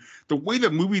him. The way the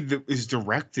movie is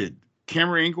directed,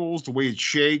 camera angles, the way it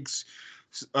shakes,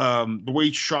 the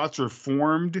way shots are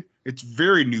formed, it's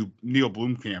very Neil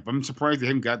Blomkamp. I'm surprised they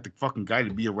haven't got the fucking guy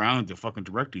to be around to fucking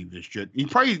directing this shit. He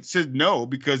probably said no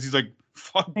because he's like,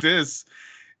 fuck this.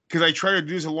 Because I tried to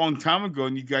do this a long time ago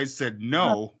and you guys said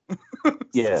no.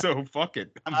 Yeah. So fuck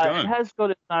it. I'm done. It has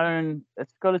got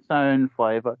its own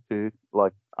flavor too.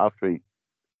 Like after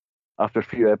a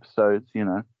few episodes,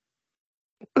 the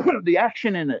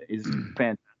action in it is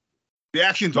fantastic. The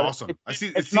action's awesome. I've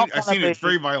seen it. It's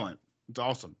very violent. It's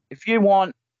awesome. If you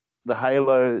want the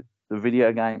Halo, the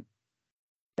video game,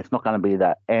 it's not going to be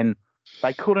that. And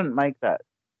they couldn't make that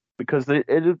because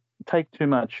it'd take too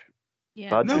much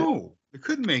budget. No, they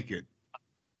couldn't make it.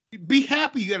 Be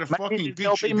happy you got a fucking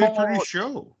good produced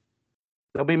show.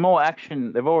 There'll be more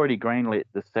action. They've already greenlit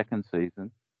the second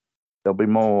season. There'll be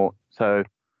more. So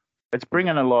it's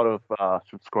bringing a lot of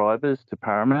subscribers to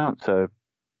Paramount. So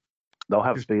they'll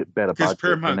have better budget. Because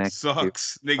Paramount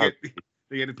sucks. They get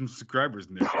some subscribers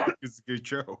in there. It's a good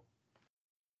show.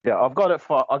 Yeah, I got it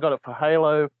for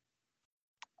Halo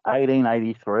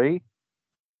 1883,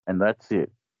 and that's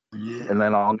it. Yeah. And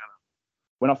then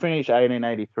when I finish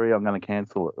 1883, I'm gonna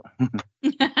cancel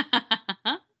it.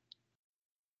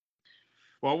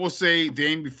 Well, I will say,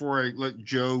 Dane, before I let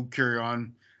Joe carry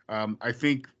on, I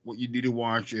think what you need to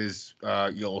watch is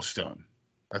Yellowstone.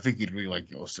 I think you'd really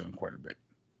like Yellowstone quite a bit.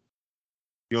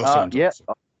 Yellowstone's awesome.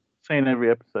 I've seen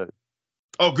every episode.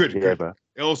 Oh, good, Yeah, good. bro.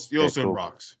 Yellowstone cool.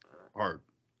 rocks hard.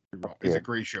 It's a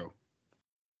great show.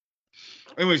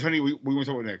 Anyways, honey, we want to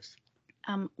talk about next.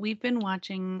 We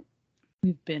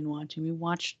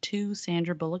watched 2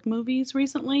 Sandra Bullock movies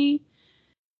recently.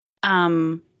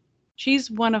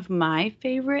 She's one of my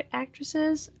favorite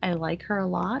actresses. I like her a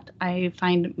lot. I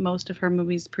find most of her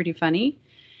movies pretty funny.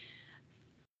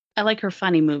 I like her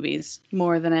funny movies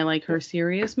more than I like her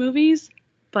serious movies.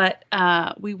 But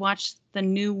we watched the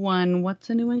new one. What's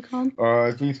the new one called?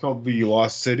 I think it's called The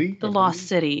Lost City. The Lost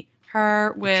City.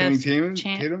 Her with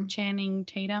Tatum? Channing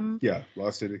Tatum. Yeah,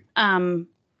 Lost City.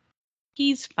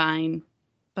 He's fine,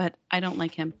 but I don't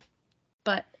like him.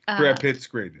 But Brad Pitt's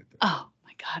great. Oh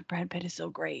my God, Brad Pitt is so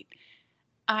great.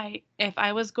 If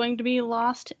I was going to be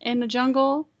lost in the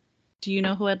jungle, do you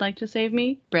know who I'd like to save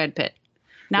me? Brad Pitt.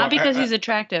 Not because he's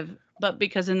attractive, but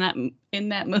because in that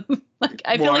movie, like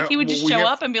I feel like he would just show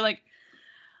up and be like,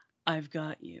 "I've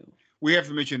got you." We have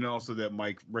to mention also that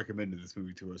Mike recommended this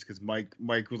movie to us because Mike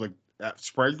was like,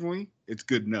 surprisingly, it's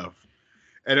good enough,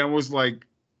 and I was like,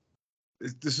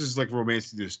 this is like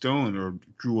Romancing the Stone or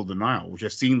Jewel of the Nile, which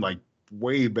I've seen like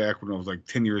way back when I was like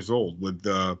 10 years old with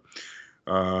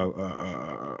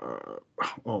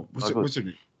what's her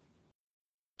name?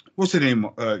 What's her name?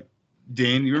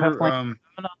 Dan, you remember?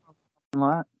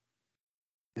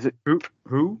 Is it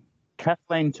who?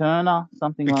 Kathleen Turner,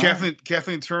 something like that.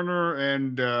 Kathleen Turner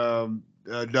and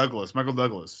Michael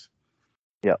Douglas.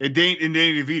 Yeah. And Danny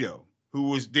DeVito,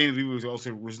 Danny DeVito was also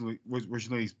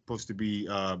originally supposed to be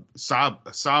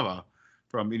Sava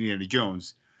from Indiana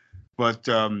Jones. But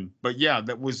yeah,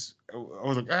 I was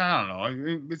like, I don't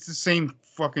know, it's the same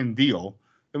fucking deal.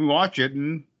 And we watch it,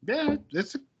 and yeah,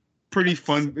 it's a pretty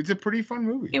fun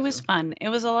movie. It was fun. It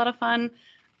was a lot of fun.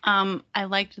 I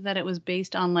liked that it was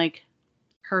based on like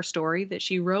her story that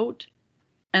she wrote,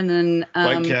 and then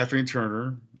like Kathleen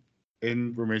Turner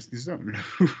in Romancing the Stone.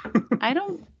 I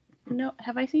don't know.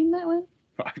 Have I seen that one?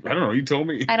 I don't know. You told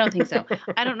me. I don't think so.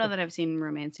 I don't know that I've seen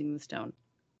Romancing the Stone.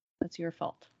 That's your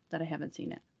fault that I haven't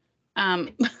seen it.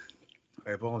 I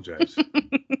apologize.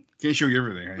 Can't show you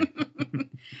everything. Hey?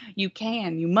 You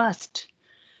can. You must.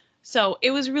 So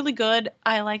it was really good.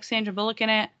 I like Sandra Bullock in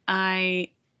it. I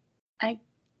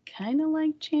kind of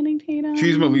like Channing Tatum.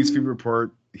 She's my least favorite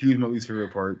part. He was my least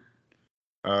favorite part.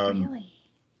 Really?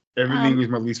 Everything was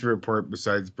my least favorite part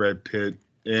besides Brad Pitt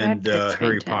and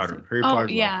Harry Potter.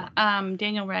 Yeah.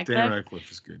 Daniel Radcliffe. Daniel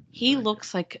Radcliffe is good. He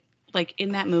looks like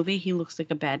in that movie, he looks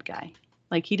like a bad guy.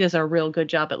 Like he does a real good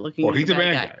job at looking like he's a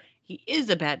bad guy. He is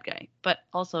a bad guy, but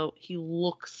also he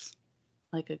looks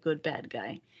like a good bad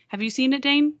guy. Have you seen it,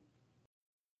 Dane?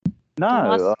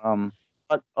 No.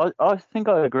 I think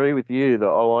I agree with you that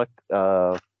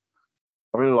I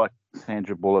really like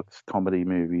Sandra Bullock's comedy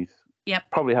movies. Yep.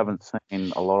 Probably haven't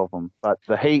seen a lot of them, but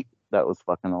The Heat, that was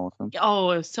fucking awesome.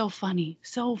 Oh, it was so funny.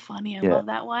 So funny. I love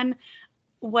that one.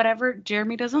 Whatever.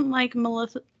 Jeremy doesn't like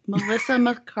Melissa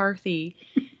McCarthy,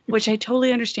 which I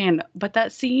totally understand. But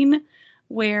that scene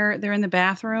where they're in the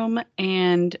bathroom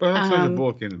and that's Sandra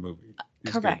Bullock in the movie.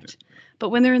 Correct. But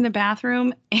when they're in the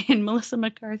bathroom and Melissa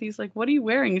McCarthy's like, "What are you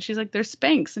wearing?" And she's like, "They're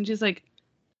Spanx." And she's like,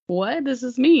 "What does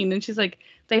this mean?" And she's like,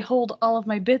 "They hold all of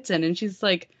my bits in." And she's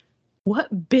like,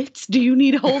 "What bits do you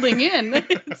need holding in?"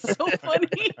 It's so funny.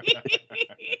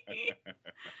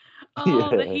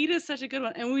 The Heat is such a good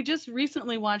one. And we just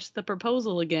recently watched The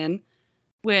Proposal again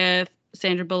with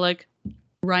Sandra Bullock,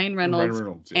 Ryan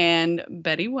Reynolds and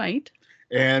Betty White.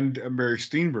 And Mary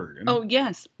Steenburgen. Oh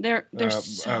yes, they're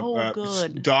so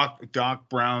good. Doc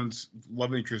Brown's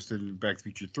love interest in Back to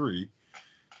the Future 3,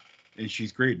 and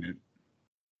she's great in it.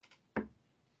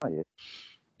 Oh yeah.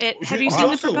 Have you seen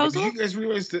The Proposal? Did you guys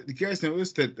realize that? Did you guys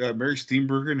notice that Mary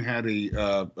Steenburgen had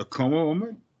a coma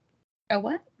moment? A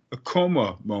what? A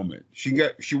coma moment. She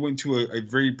went to a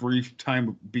very brief time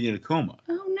of being in a coma.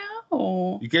 Oh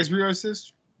no! You guys realize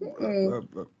this?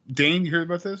 Dane, you heard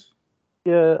about this?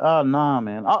 Yeah, nah,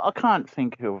 man. I can't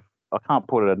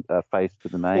put a face to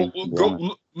the name.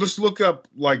 Let's look up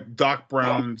like Doc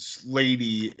Brown's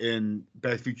lady in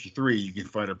Back to the Future 3. You can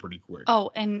find her pretty quick.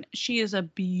 Oh, and she is a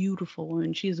beautiful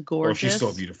woman. She's gorgeous. Oh, she's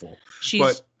so beautiful.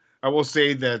 But I will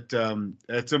say that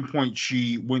at some point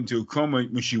she went into a coma.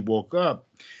 When she woke up,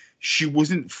 she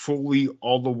wasn't fully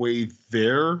all the way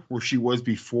there where she was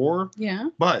before. Yeah.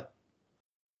 But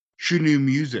she knew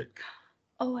music.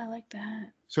 Oh, I like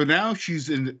that. So now she's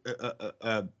in.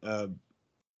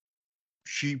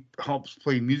 She helps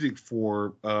play music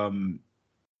for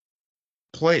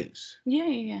plays.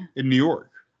 Yeah. In New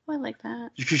York. Oh, I like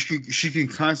that. Because she can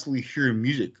constantly hear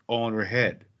music all in her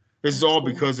head. This is all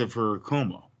because of her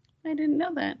coma. I didn't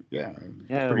know that. Yeah.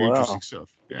 Yeah, pretty interesting stuff.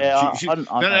 Yeah, she's not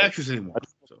an actress anymore. I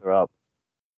just looked her up.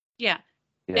 Yeah.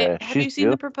 Yeah, Have you seen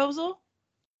The Proposal?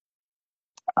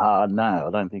 No, I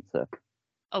don't think so.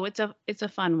 Oh, it's a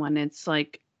fun one. It's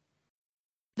like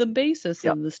the basis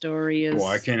of the story is. Well,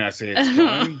 I cannot say it's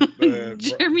fun.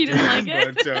 Jeremy doesn't like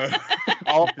it.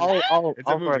 But,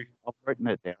 I've written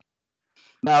it down.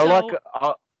 No,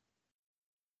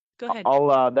 go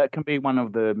ahead. That can be one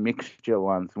of the mixture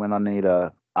ones when I need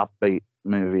a upbeat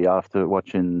movie after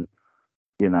watching,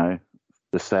 the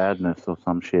sadness or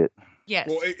some shit. Yes.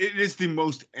 Well, it is the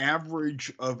most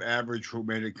average of average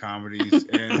romantic comedies,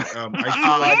 and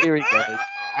I feel here he goes.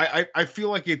 I feel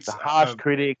like it's the harsh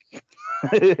critic.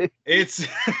 It's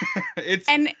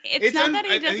not that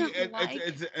he doesn't like.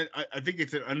 I think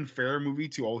it's an unfair movie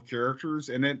to all characters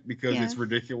in it because it's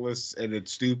ridiculous and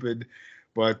it's stupid,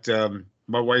 but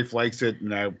my wife likes it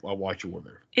and I'll watch it with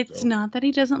her. It's not that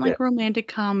he doesn't like romantic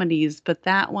comedies, but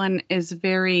that one is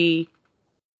very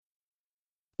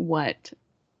what?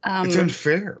 It's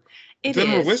unfair. It's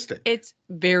unrealistic. It's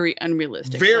very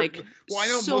unrealistic. I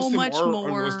know so most of much them are more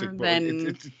unrealistic, but than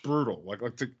it's brutal.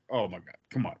 Oh my god,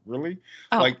 come on, really?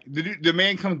 Oh. Like the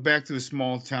man comes back to the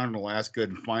small town in Alaska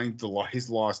and finds his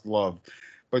lost love,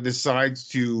 but decides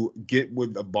to get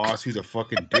with a boss who's a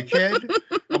fucking dickhead.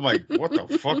 I'm like, what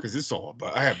the fuck is this all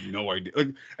about? I have no idea.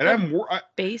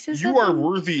 You are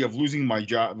worthy of losing my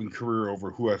job and career over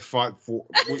who I fought for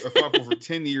for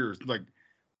 10 years. Like,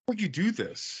 why'd you do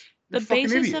this? The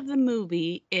basis of the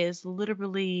movie is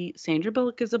literally Sandra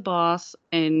Bullock is a boss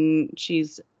and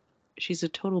she's a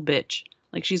total bitch.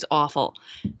 Like, she's awful.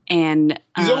 And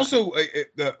he's also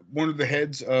one of the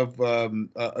heads of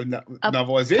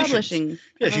novelizations. Publishing.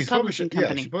 Yeah, she's publishing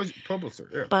company. Yeah, she's publisher.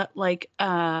 Yeah. But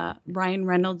Ryan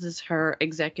Reynolds is her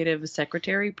executive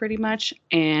secretary pretty much,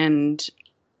 and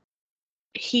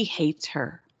he hates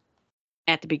her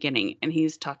at the beginning, and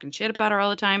he's talking shit about her all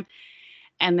the time.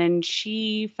 And then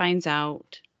she finds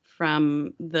out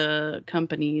from the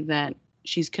company that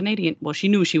she's Canadian. Well, she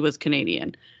knew she was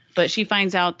Canadian, but she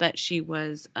finds out that she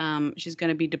was she's going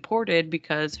to be deported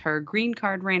because her green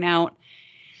card ran out.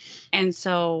 And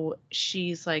so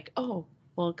she's like, oh,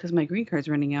 well, because my green card's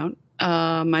running out,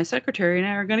 my secretary and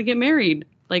I are going to get married.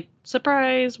 Like,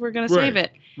 surprise, we're going to save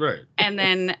it. Right. And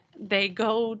then they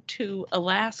go to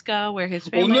Alaska where his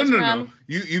family is from. No.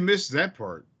 You missed that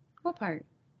part. What part?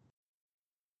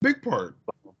 Big part.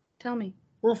 Tell me.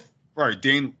 All right,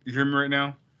 Dane, you hear me right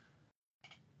now?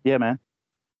 Yeah, man.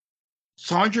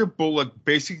 Sandra Bullock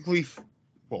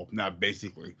not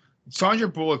basically. Sandra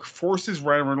Bullock forces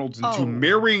Ryan Reynolds into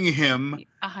marrying him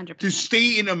 100%. to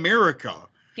stay in America.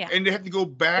 Yeah. And they have to go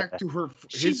back to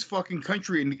his fucking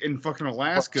country in fucking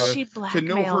Alaska to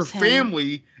know her him.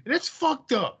 family. And it's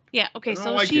fucked up. Yeah, okay,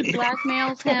 so like she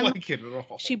blackmails him. I don't like it at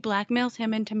all. She blackmails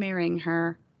him into marrying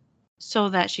her so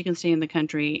that she can stay in the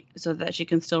country, so that she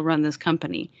can still run this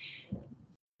company.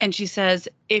 And she says,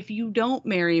 if you don't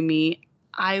marry me,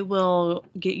 I will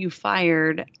get you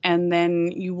fired, and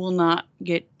then you will not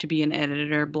get to be an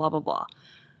editor, blah, blah, blah.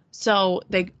 So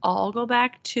they all go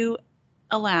back to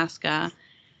Alaska,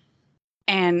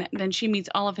 and then she meets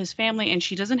all of his family, and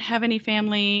she doesn't have any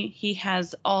family. He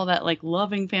has all that, like,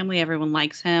 loving family. Everyone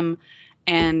likes him.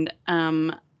 And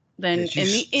then in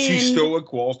the end, she's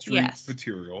stoic Wall Street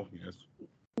material. Yes.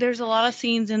 There's a lot of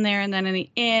scenes in there, and then in the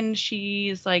end,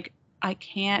 she's like, I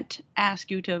can't ask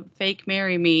you to fake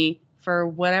marry me for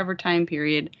whatever time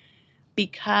period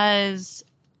because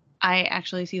I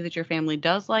actually see that your family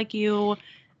does like you,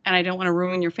 and I don't want to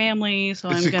ruin your family, so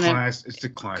it's I'm gonna. It's a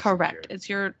classic. Correct. Yeah. It's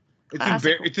your.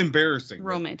 It's embarrassing.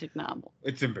 Romantic novel.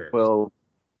 It's embarrassing. Well,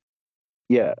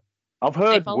 yeah, I've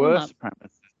heard worse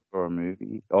premises for a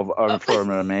movie for a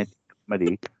romantic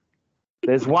comedy.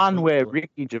 There's one where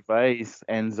Ricky Gervais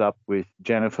ends up with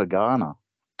Jennifer Garner.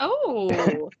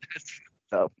 Oh.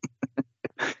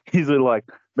 He's like,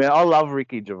 man, I love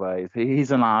Ricky Gervais.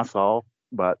 He's an asshole,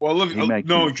 but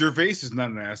Gervais is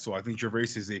not an asshole. I think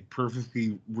Gervais is a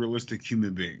perfectly realistic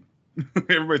human being.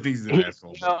 Everybody thinks he's an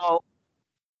asshole.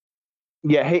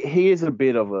 Yeah, he is a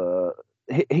bit of a.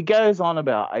 He goes on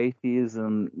about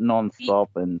atheism nonstop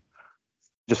and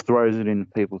just throws it in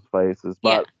people's faces.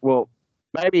 But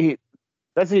maybe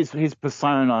that's his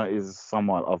persona is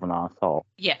somewhat of an asshole.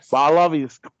 Yes. But I love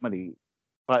his comedy.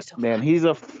 But so man, he's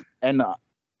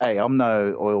hey, I'm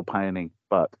no oil painting,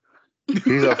 but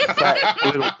he's a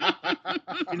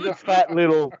fat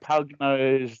little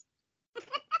pug-nosed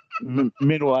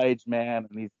middle-aged man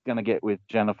and he's gonna get with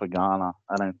Jennifer Garner.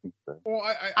 I don't think so. Well,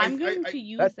 I'm going to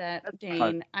use that,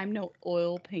 Dane. I'm no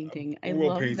oil painting. I oil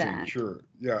love painting, that. sure,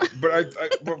 yeah. But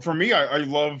but for me, I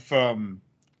love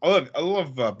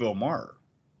Bill Maher,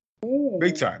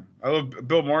 big time. I love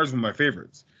Bill Maher is one of my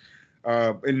favorites.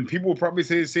 And people will probably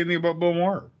say the same thing about Bill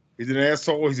Maher. He's an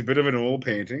asshole. He's a bit of an oil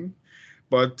painting,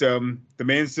 but the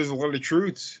man says a lot of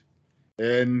truths.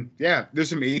 And yeah, there's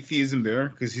some atheism there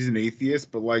because he's an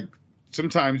atheist. But like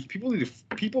sometimes people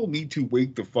need to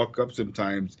wake the fuck up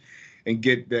sometimes and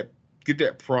get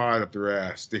that pride up their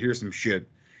ass to hear some shit.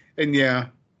 And yeah,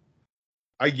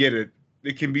 I get it.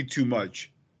 It can be too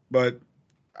much, but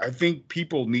I think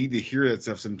people need to hear that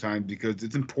stuff sometimes because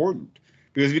it's important.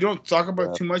 Because if you don't talk about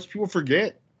it too much, people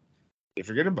forget. They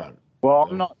forget about it.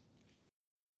 Well,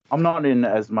 I'm not in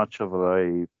as much of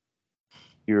a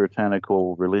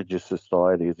puritanical religious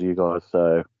society as you guys,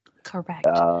 so correct.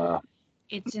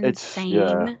 It's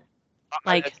insane.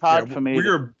 Like it's hard for me.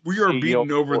 We are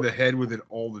beaten over the head with it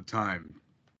all the time,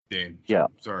 Dane. Yeah.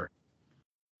 Sorry.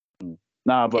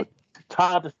 No, but it's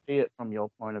hard to see it from your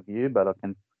point of view, but I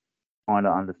can kind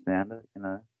of understand it, you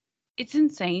know. It's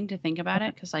insane to think about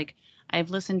it because, like,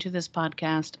 I've listened to this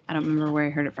podcast. I don't remember where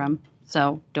I heard it from,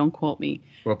 so don't quote me.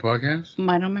 What podcast?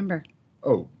 I don't remember.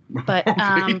 Oh. But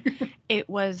it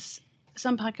was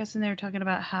some podcast in there talking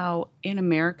about how in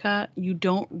America you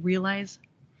don't realize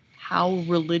how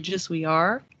religious we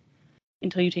are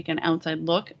until you take an outside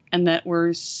look, and that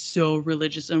we're so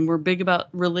religious and we're big about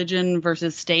religion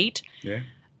versus state. Yeah.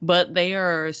 But they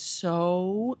are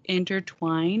so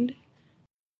intertwined.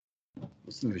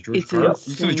 Listen to George Carlin.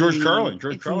 Listen to George Carlin.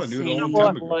 George Carlin knew it all the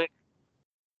time ago.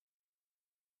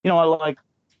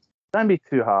 Don't be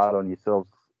too hard on yourselves.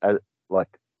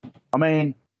 I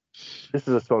mean, this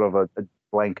is a sort of a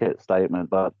blanket statement,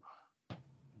 but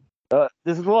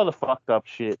there's a lot of fucked up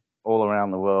shit all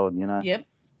around the world, you know? Yep.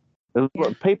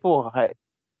 People hate,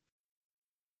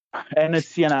 and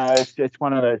it's, you know, it's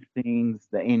one of those things,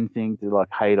 the end thing to like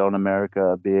hate on America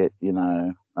a bit, you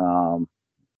know,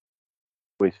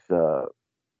 with, I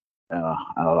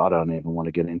don't even want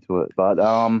to get into it, but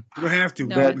you don't have to.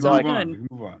 No, it's all good.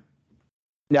 Move on.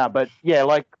 Yeah, but yeah,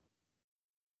 like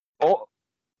all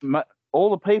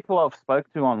the people I've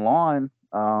spoke to online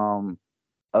are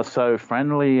so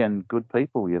friendly and good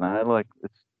people, you know. Like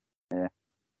it's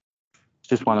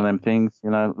just one of them things, you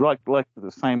know. Like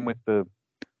the same with the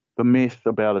myth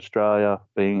about Australia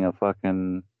being a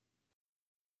fucking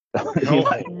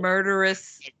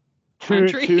murderous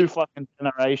country. Two fucking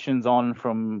generations on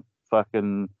from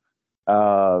fucking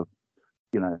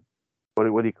you know,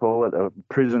 what do you call it? A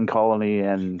prison colony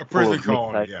and a prison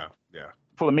colony, yeah.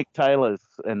 Full of Mick Taylors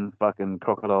and fucking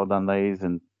Crocodile Dundees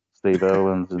and Steve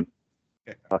Irwins and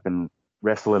fucking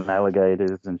wrestling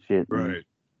alligators and shit. Right.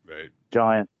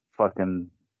 Giant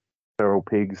fucking feral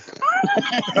pigs.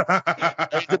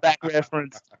 Razorback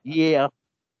reference. Yeah.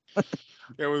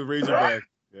 Yeah, with Razorback.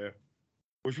 Yeah.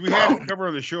 Which we have to cover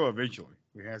on the show eventually.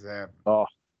 It has to happen. Oh,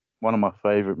 one of my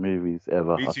favorite movies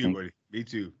ever. Me too, buddy. Me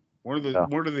too. One of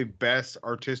the best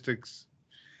artistic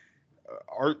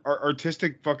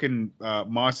fucking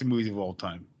monster movies of all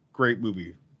time. Great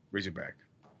movie, Razorback.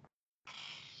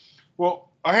 Well,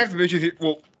 I have to mention it.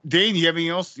 Well, Dane, you have anything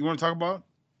else you want to talk about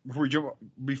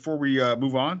before we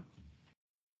move on?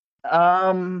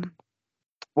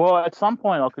 Well, at some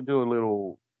point I could do a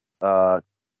little,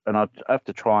 and I have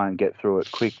to try and get through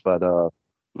it quick, but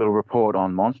little report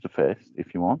on Monster Fest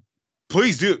if you want.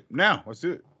 Please do now. Let's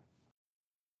do it.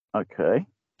 Okay.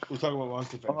 We'll talk about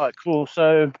Monster Fest. All right, cool.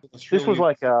 So this was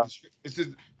like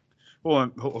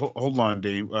hold on,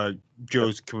 Dave.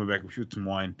 Joe's coming back with some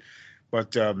wine,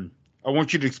 but I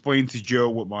want you to explain to Joe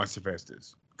what Monster Fest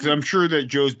is, because I'm sure that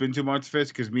Joe's been to Monster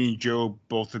Fest, because me and Joe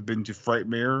both have been to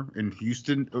Frightmare in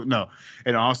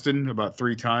in Austin about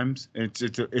 3 times, and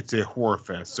it's a horror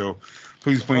fest. So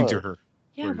please explain to her.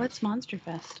 Yeah, what's Monster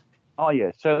Fest? Oh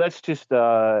yeah, so that's just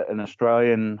an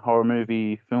Australian horror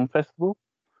movie film festival.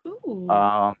 Ooh.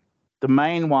 The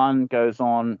main one goes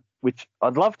on, which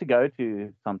I'd love to go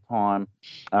to sometime.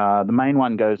 The main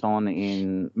one goes on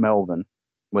in Melbourne,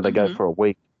 where they go for a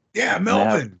week. Yeah,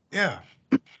 Melbourne. Yeah.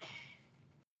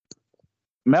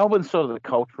 Melbourne's sort of the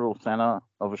cultural centre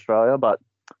of Australia, but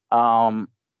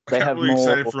they have really more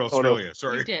excited for Australia.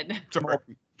 Sorry. You did. Sorry.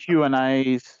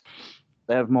 Q&As.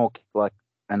 They have more like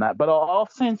and that, but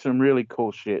I've seen some really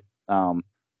cool shit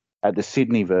at the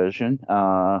Sydney version.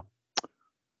 I've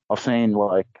seen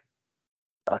like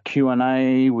a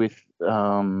Q&A with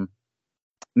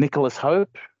Nicholas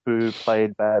Hope, who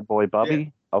played Bad Boy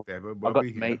Bubby. Yeah. I got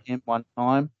to meet him one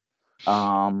time.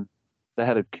 They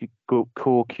had a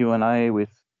cool Q&A with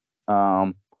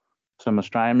some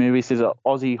Australian movies. There's an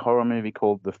Aussie horror movie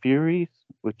called The Furies,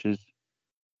 which is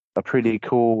a pretty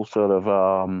cool sort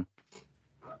of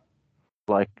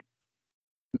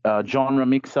genre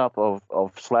mix-up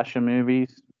of slasher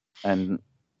movies and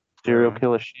serial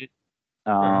killer shit.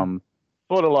 Sort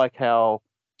of like how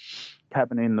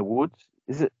Cabin in the Woods.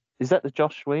 Is that the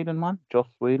Joss Whedon one? Joss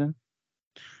Whedon?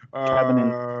 Cabin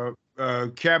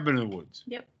in the Woods.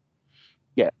 Yep.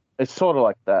 Yeah, it's sort of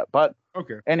like that. But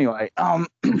okay. Anyway, I'm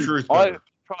sure it's I better.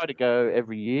 try to go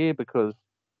every year because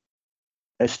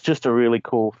it's just a really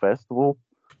cool festival.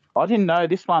 I didn't know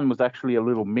this one was actually a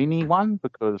little mini one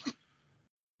because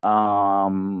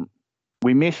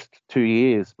we missed 2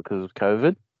 years because of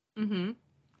COVID. Mm-hmm.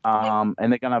 And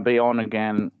they're going to be on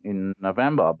again in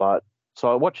November. But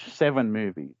so I watched 7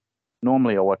 movies.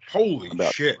 Normally I watch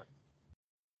shit.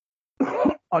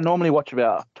 I normally watch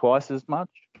about twice as much.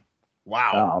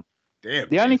 Wow. Damn.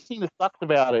 The only thing that sucks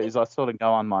about it is I sort of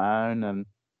go on my own and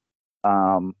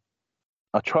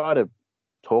I try to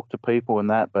talk to people and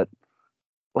that, but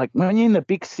like when you're in the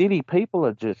big city, people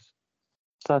are just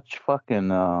such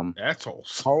fucking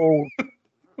assholes.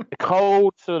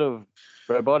 Cold sort of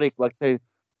robotic. Like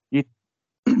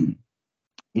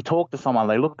you talk to someone,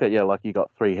 they look at you like you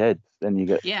got 3 heads, and you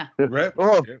get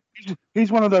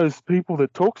he's one of those people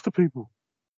that talks to people.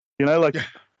 You know, like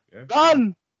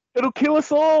gun, it'll kill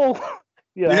us all.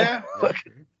 They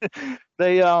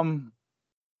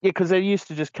because they're used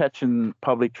to just catching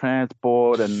public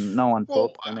transport and no one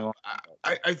talks to anyone.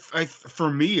 I for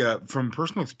me, from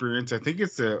personal experience, I think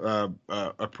it's a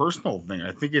personal thing.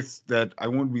 I think it's that I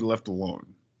want to be left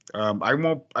alone. I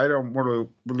don't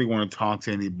really want to talk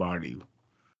to anybody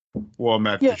while I'm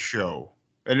at the show,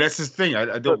 and that's the thing.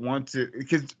 I don't want to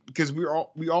because we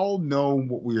all know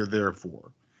what we are there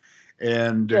for,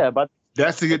 and but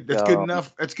that's good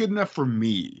enough. That's good enough for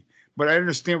me. But I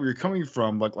understand where you're coming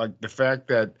from, like the fact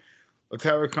that let's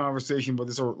have a conversation about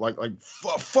this, or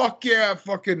fuck yeah,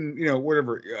 fucking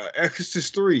whatever,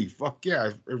 Exorcist 3, fuck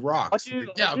yeah, it rocks.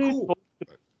 Cool.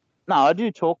 I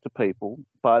do talk to people,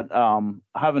 but I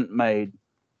haven't made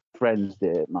friends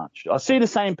there much. I see the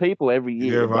same people every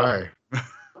year. Yeah,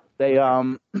 they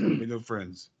made no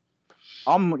friends.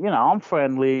 I'm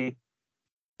friendly.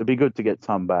 It'd be good to get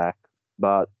some back,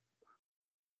 but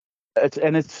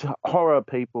it's horror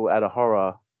people at a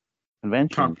horror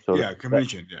convention.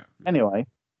 Convention. Anyway,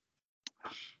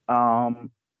 I'll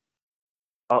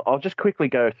just quickly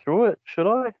go through it. Should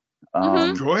I?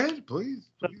 Go ahead, please.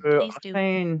 Please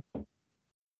do.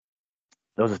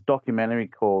 There was this documentary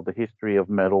called "The History of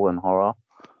Metal and Horror."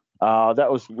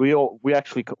 We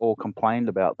actually all complained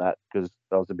about that because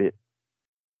that was it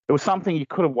was something you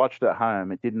could have watched at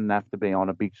home. It didn't have to be on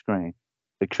a big screen.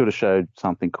 It should have showed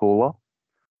something cooler.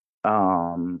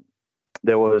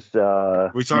 There was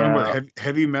we're talking about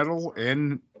heavy metal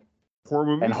and horror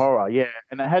movies and horror,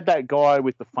 and it had that guy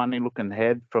with the funny looking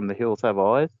head from The Hills Have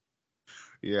Eyes.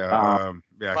 I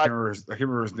can't remember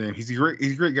his name. He's a great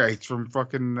guy. He's from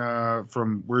fucking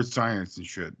from Weird Science and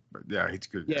shit. But yeah, he's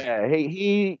good. Yeah,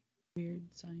 he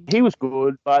was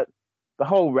good, but the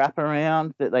whole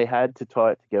wraparound that they had to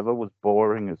tie it together was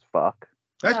boring as fuck.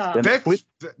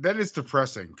 That is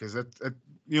depressing because that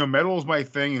metal is my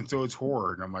thing, and so it's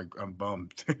horror, and I'm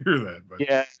bummed to hear that.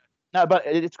 But but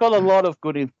it's got a lot of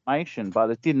good information, but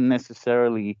it didn't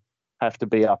necessarily have to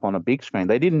be up on a big screen.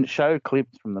 They didn't show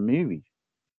clips from the movies.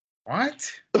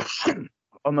 What?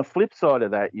 On the flip side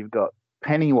of that, you've got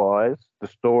Pennywise, the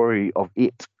story of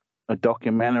It, a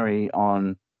documentary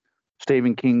on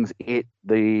Stephen King's It,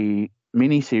 the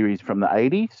miniseries from the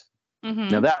 80s. Mm-hmm.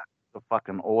 Now that's a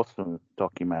fucking awesome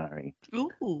documentary. Ooh.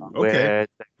 Where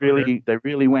they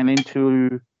really went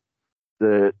into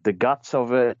the guts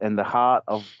of it and the heart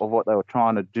of what they were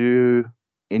trying to do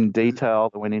in detail.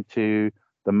 They went into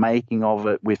the making of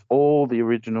it with all the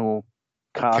original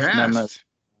cast members.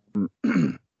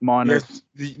 Minus.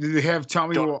 Did they have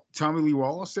Tommy Lee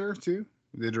Wallace there too,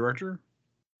 the director?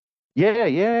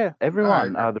 Yeah,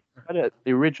 everyone. The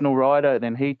original writer,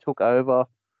 then he took over,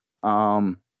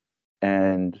 but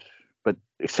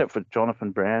except for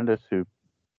Jonathan Brandis, who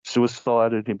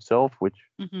suicided himself, which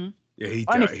he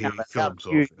only died. He found out killed a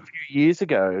few years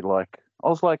ago. Like I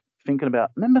was thinking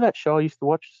about, remember that show I used to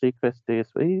watch, Sequest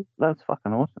DSV? That's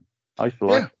fucking awesome. I used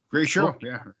to great show.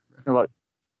 Yeah, like,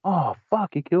 oh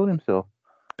fuck, he killed himself.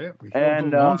 Yeah, he killed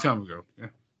him a long time ago.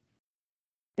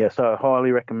 Yeah, so I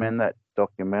highly recommend that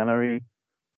documentary.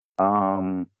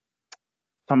 Some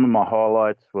of my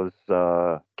highlights was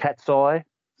Cat's Eye.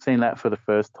 Seen that for the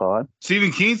first time.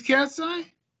 Stephen King's Cat's Eye?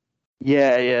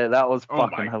 Yeah, that was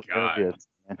fucking hilarious.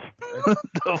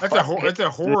 That's a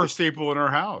horror staple in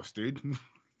our house, dude.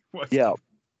 Yeah.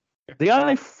 The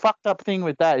only fucked up thing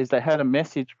with that is they had a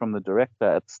message from the director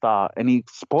at the start, and he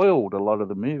spoiled a lot of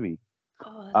the movie.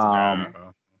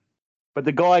 But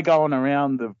the guy going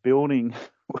around the building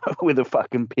with a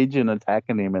fucking pigeon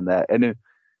attacking him and that, and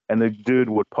the dude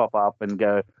would pop up and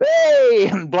go, "Hey!"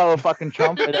 and blow a fucking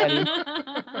trumpet at him.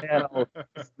 And I was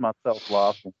myself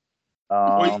laughing.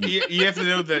 Well, you have to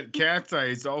know that Cat's Eye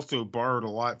is also borrowed a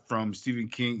lot from Stephen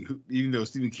King. Even though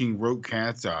Stephen King wrote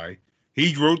Cat's Eye,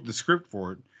 he wrote the script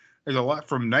for it. There's a lot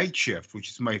from Night Shift,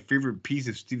 which is my favorite piece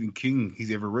of Stephen King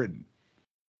he's ever written.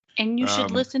 And you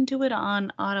should listen to it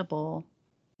on Audible.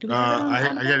 Do we have it on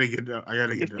Audible? I gotta get it on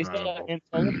Audible.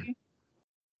 Anthology?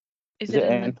 Is it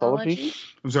an anthology?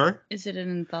 I'm sorry? Is it an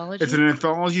anthology? It's an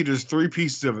anthology. There's 3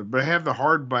 pieces of it, but I have the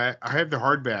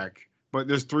hardback. But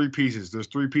there's 3 pieces. There's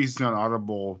 3 pieces on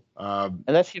Audible. And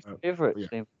that's your favorite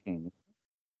Stephen King.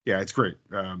 Yeah, it's great.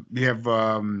 You have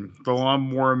The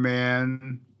Lawnmower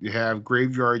Man. You have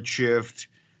Graveyard Shift.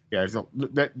 Yeah,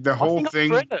 the whole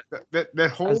thing.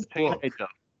 That whole book.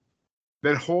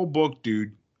 That whole book,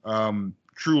 dude.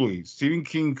 Truly, Stephen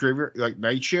King Graveyard, like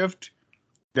Night Shift.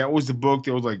 That was the book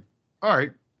that was like, all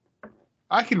right,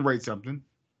 I can write something.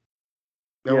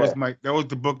 That was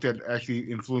the book that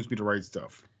actually influenced me to write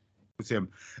stuff. It's him.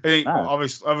 I think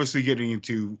obviously getting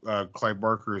into Clive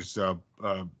Barker's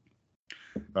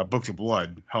Books of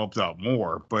Blood helped out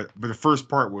more, but the first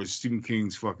part was Stephen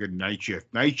King's fucking Night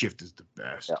Shift. Night Shift is the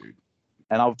best, dude.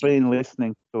 And I've been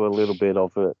listening to a little bit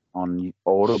of it on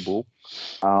Audible,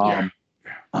 of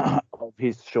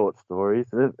his short stories.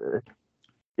 His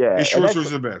short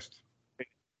stories are the best.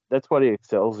 That's what he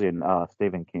excels in,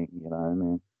 Stephen King. You know what I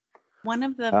mean? One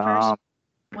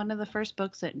of the first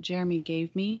books that Jeremy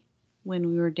gave me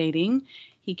when we were dating,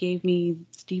 he gave me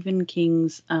Stephen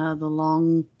King's The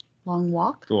Long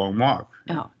Walk. The Long Walk.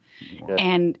 Oh. Yeah.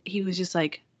 And he was just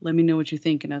like, let me know what you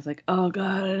think. And I was like, oh,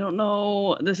 God, I don't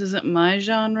know. This isn't my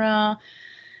genre.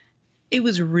 It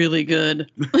was really good.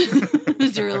 It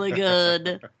was really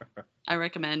good. I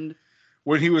recommend.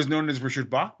 When he was known as Richard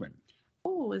Bachman.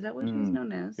 Oh, is that what he was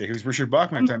known as? Yeah, he was Richard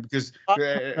Bachman at the time because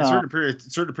a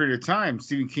certain period of time,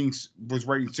 Stephen King was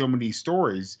writing so many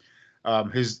stories.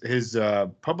 His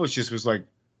publicist was like,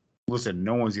 listen,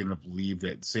 no one's gonna believe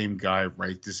that same guy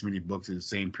writes this many books in the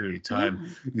same period of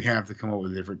time. Yeah. You have to come up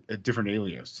with a different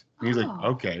alias. And he's like,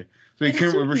 okay. So he came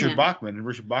up with Richard Bachman, and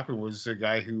Richard Bachman was a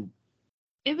guy who.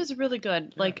 It was really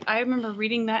good. Like I remember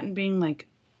reading that and being like,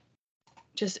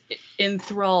 just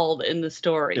enthralled in the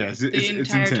story the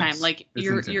entire time. Like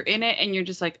you're in it and you're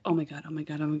just like, oh my god.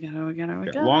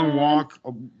 Long Walk.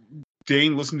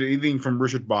 Dane, listen to anything from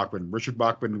Richard Bachman. Richard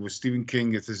Bachman was Stephen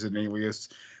King. It's an alias.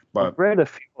 But I've read a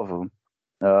few of them.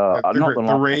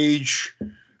 The Rage,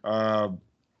 The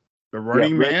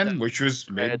Running Man, which was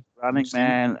Running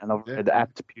Man, and I've read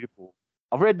Apt Pupil.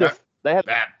 I've read that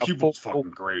Pupil's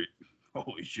fucking great.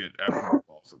 Holy shit, that's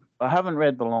awesome. I haven't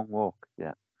read The Long Walk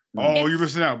yet. Oh, you're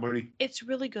missing out, buddy. It's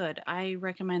really good. I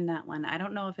recommend that one. I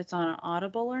don't know if it's on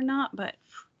Audible or not, but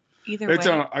either way.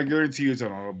 I guarantee you it's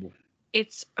on Audible.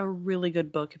 It's a really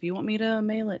good book. If you want me to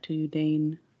mail it to you,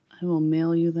 Dane, I will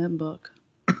mail you that book.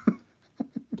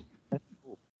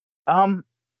 I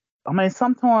mean,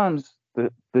 sometimes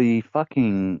the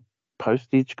fucking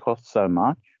postage costs so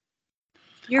much.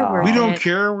 You're worth it. We don't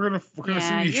care. We're gonna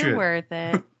send you shit. You're worth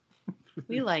it.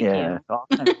 We like you.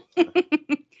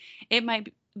 It might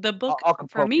be the book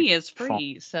for me is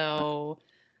free, so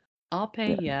I'll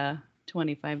pay you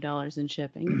 $25 in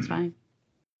shipping. It's fine.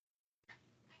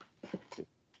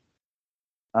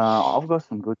 I've got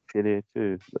some good shit here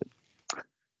too. But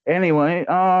anyway,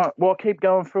 well, keep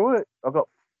going through it. I've got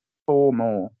 4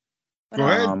 more. Go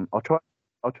ahead. I'll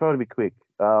try to be quick.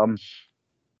 So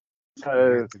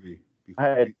I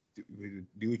had, do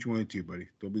what you want to, buddy.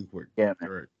 Don't be quick. Yeah, all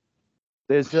right.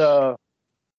 There's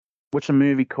what's a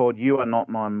movie called You Are Not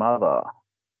My Mother,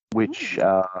 which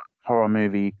horror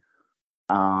movie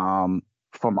from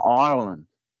Ireland.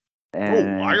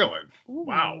 And, Ireland!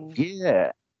 Wow.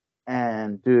 Yeah,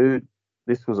 and dude,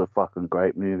 this was a fucking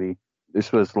great movie.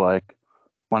 This was like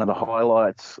one of the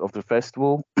highlights of the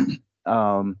festival.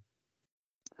 So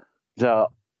I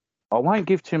won't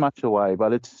give too much away,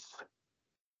 but it's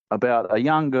about a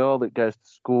young girl that goes to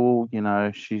school. You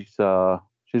know, she's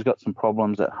got some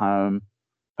problems at home.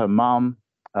 Her mum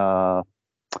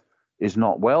is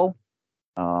not well.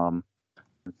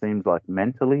 It seems like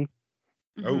mentally.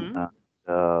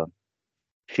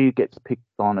 She gets picked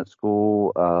on at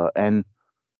school, and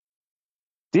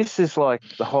this is like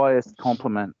the highest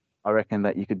compliment I reckon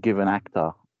that you could give an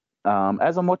actor.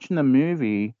 As I'm watching the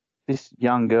movie, this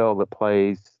young girl that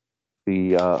plays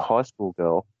the high school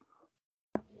girl,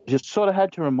 just sort of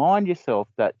had to remind yourself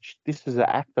that this is an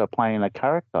actor playing a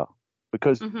character,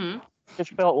 because it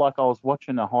just felt like I was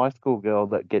watching a high school girl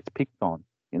that gets picked on,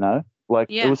 you know?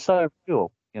 Like, it was so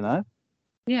real, you know?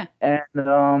 Yeah.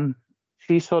 And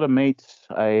she sort of meets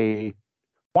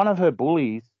one of her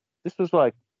bullies. This was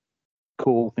like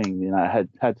cool thing, you know,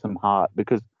 had some heart,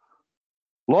 because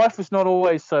life is not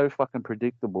always so fucking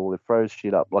predictable. It throws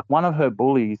shit up. Like, one of her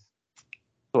bullies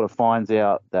sort of finds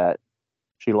out that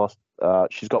she's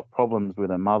got problems with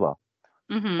her mother.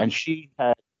 And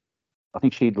I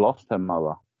think she'd lost her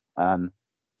mother. And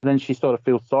then she sort of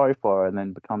feels sorry for her and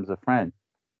then becomes a friend.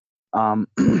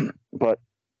 But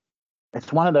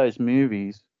it's one of those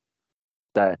movies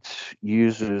that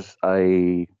uses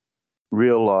a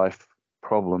real life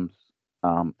problems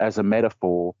as a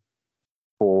metaphor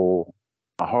for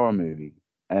a horror movie.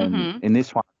 And in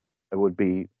this one, it would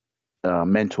be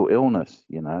mental illness,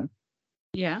 you know?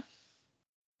 Yeah.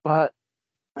 But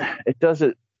it does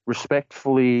it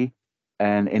respectfully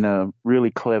and in a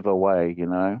really clever way, you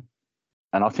know?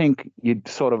 And I think you'd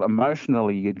sort of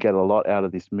emotionally, you'd get a lot out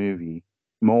of this movie,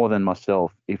 more than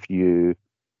myself, if you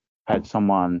had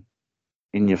someone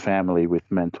in your family with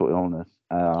mental illness.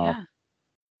 And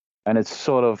it's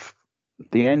sort of,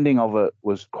 the ending of it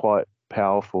was quite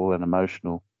powerful and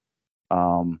emotional.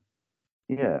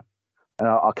 Yeah.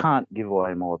 I can't give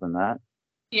away more than that.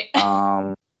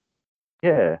 Yeah.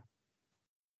 Yeah.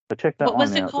 So check that one out. What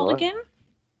was it called again?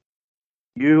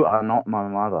 You Are Not My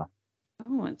Mother.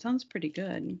 Oh, it sounds pretty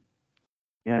good.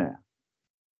 Yeah.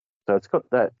 So it's got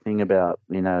that thing about,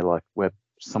 you know, like where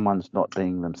someone's not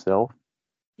being themselves.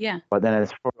 Yeah. But then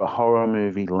it's for a horror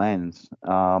movie lens.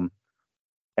 And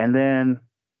then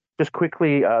just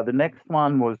quickly, the next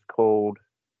one was called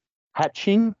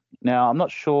Hatching. Now, I'm not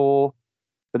sure,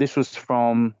 but this was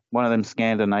from one of them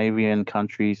Scandinavian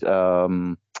countries,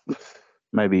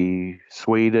 maybe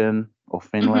Sweden or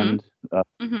Finland,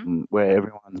 where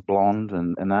everyone's blonde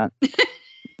and that.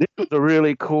 This was a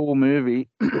really cool movie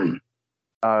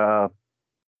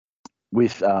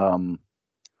with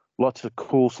lots of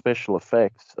cool special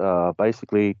effects.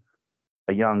 Basically,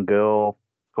 a young girl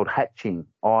called Hatching,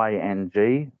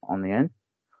 I-N-G on the end.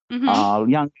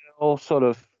 Young girl sort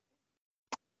of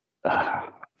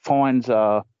finds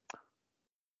a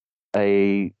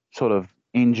sort of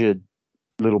injured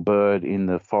little bird in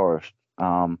the forest,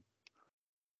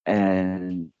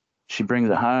 and she brings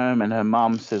it home, and her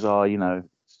mum says, "Oh, you know,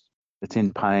 it's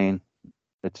in pain,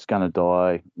 it's going to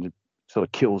die." It sort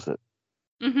of kills it,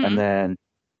 and then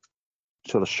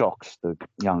sort of shocks the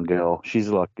young girl. She's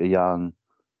like a young,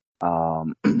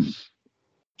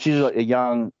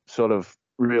 sort of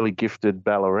really gifted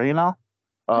ballerina.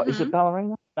 Is it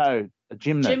ballerina? No, a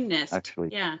gymnast. Actually.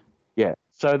 Yeah. Yeah.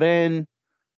 So then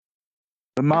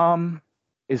the mum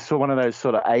is one of those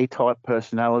sort of A-type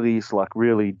personalities, like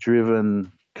really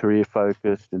driven, career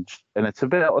focused, and it's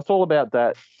all about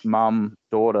that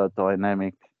mum-daughter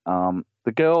dynamic.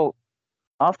 The girl,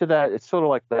 after that, it's sort of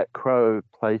like that crow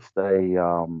placed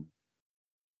a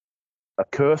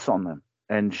curse on them,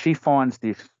 and she finds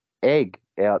this egg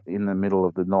out in the middle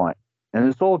of the night, and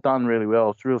it's all done really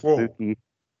well. It's real spooky.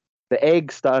 The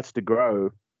egg starts to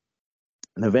grow,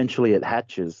 and eventually it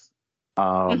hatches,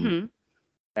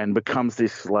 and becomes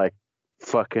this like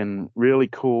fucking really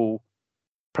cool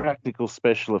practical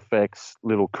special effects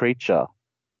little creature.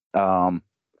 And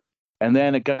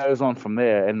then it goes on from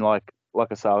there, and like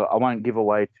I said, I won't give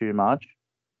away too much.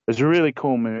 It's a really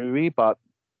cool movie, but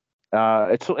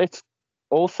it's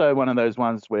also one of those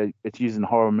ones where it's using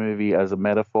horror movie as a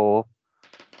metaphor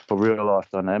for real life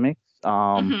dynamics.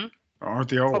 Aren't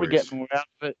they always? Probably get more out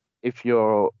of it if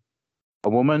you're a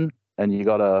woman and you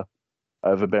got a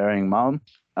overbearing mum.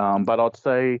 But I'd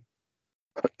say,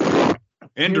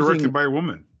 and directed by a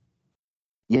woman.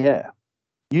 Yeah,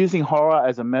 using horror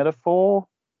as a metaphor.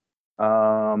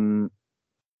 You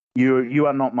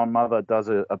Are Not My Mother does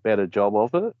a better job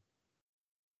of it.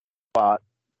 But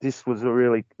this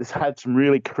had some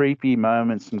really creepy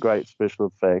moments, some great special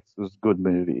effects. It was a good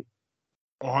movie.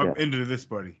 Oh, I'm into this,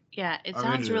 buddy. Yeah, it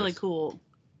sounds really cool.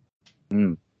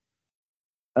 Yep,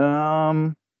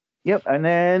 and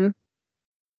then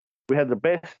we had the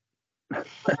best.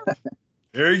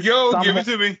 There you go. Give it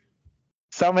to me.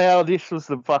 Somehow this was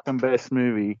the fucking best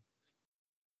movie.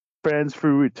 Friends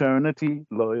through eternity,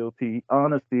 loyalty,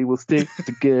 honesty will stick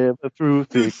together through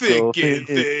thick or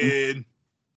thin.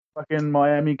 Fucking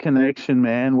Miami Connection,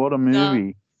 man. What a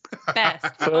movie.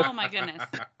 Best. Oh my goodness.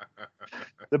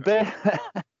 The best.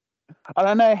 I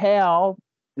don't know how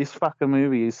this fucking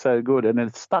movie is so good, and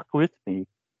it stuck with me.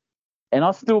 And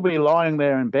I'll still be lying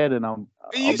there in bed, and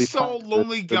You saw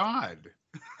Lonely God.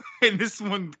 And this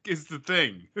one is the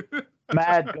thing.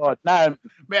 Mad God. No.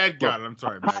 Mad God. I'm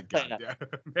sorry. Mad God. Yeah.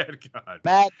 Mad God.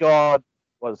 Mad God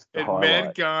was the and highlight.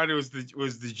 Mad God was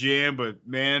the jam, but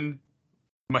man,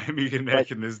 Miami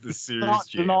Connection is the serious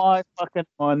jam. Deny fucking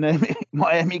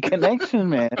Miami Connection,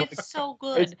 man. It's so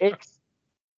good. It's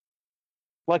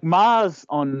like Mars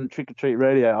on Trick or Treat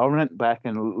Radio. I went back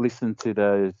and listened to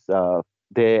those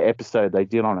their episode they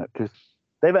did on it because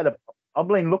they've had I've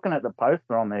been looking at the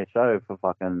poster on their show for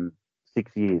fucking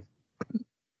 6 years.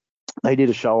 They did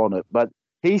a show on it, but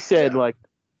he said like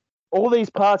all these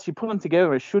parts you put them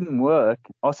together, it shouldn't work.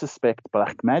 I suspect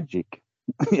black magic,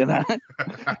 you know.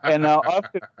 And I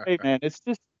agree, man. It's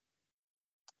just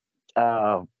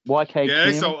YK.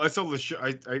 Yeah, Kim. I saw the show.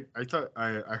 I thought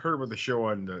I heard about the show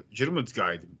on the Gentleman's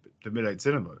Guide to Midnight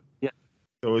Cinema. Yeah.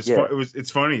 So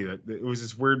it's funny that it was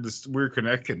this weird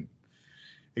connection.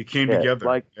 It came Yeah, together,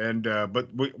 like- and but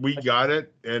we got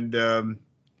it, and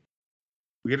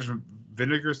we got it from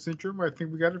Vinegar Syndrome. I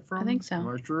think we got it from. I think so. I'm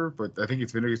not sure, but I think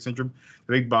it's Vinegar Syndrome.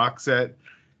 The big box set,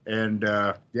 and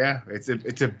yeah, it's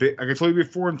a big. I can tell you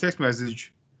before in text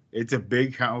message, it's a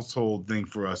big household thing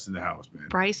for us in the house, man.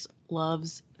 Bryce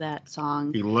loves that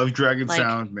song. He loves Dragon Like,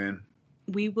 Sound, man.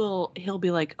 He'll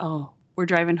be like, oh, we're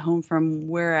driving home from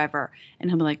wherever. And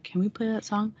he'll be like, can we play that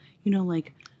song? You know,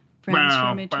 like Friends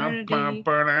from Eternity.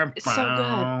 It's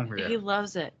so good. Yeah. He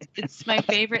loves it. It's my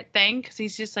favorite thing because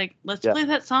he's just like, let's Yeah. play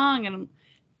that song. And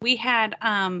we had,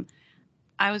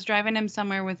 I was driving him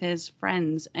somewhere with his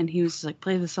friends and he was just like,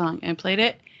 play the song. And I played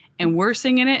it and we're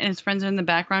singing it and his friends are in the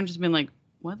background just being like,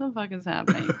 what the fuck is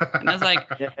happening? And I was like,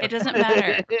 it doesn't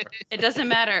matter. It doesn't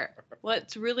matter.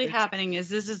 What's really happening is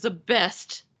this is the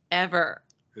best ever.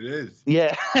 It is.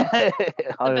 Yeah. The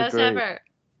best ever.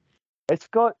 It's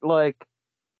got like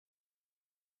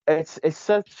it's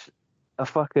such a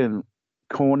fucking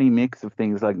corny mix of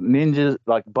things like ninjas,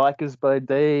 like bikers by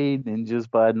day, ninjas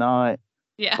by night.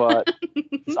 Yeah. But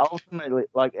it's ultimately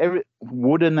like every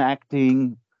wooden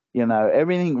acting, you know,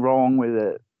 everything wrong with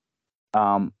it.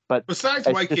 But Besides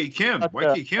it's YK just Kim, such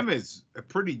YK Kim is a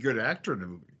pretty good actor in the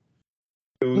movie.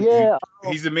 So Yeah.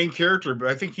 he's the main character, but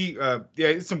I think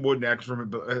it's some wooden acting from it.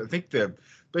 But I think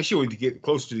especially when you get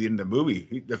close to the end of the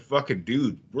movie, the fucking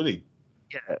dude really,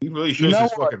 he really shows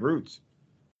his fucking roots.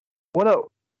 What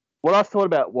I thought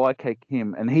about YK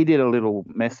Kim, and he did a little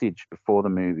message before the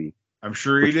movie. I'm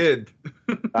sure he did.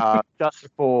 Just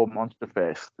before Monster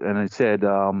Fest, and he said,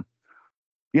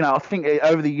 you know, I think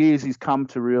over the years he's come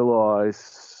to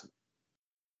realize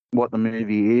what the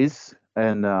movie is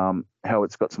and how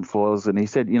it's got some flaws. And he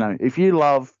said, you know, he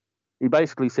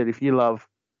basically said, if you love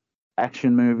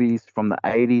action movies from the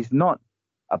 80s, not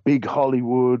a big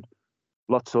Hollywood,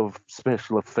 lots of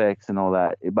special effects and all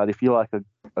that, but if you like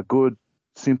a good,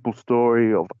 simple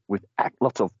story with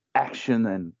lots of action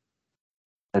and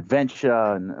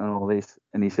adventure and all this,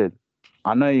 and he said,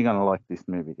 I know you're going to like this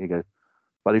movie. He goes,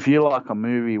 but if you like a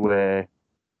movie where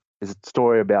there's a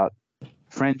story about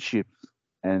friendships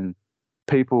and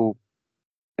people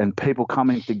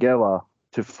coming together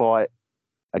to fight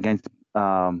against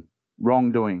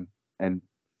wrongdoing and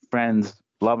friends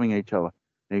loving each other,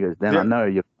 and he goes, then I know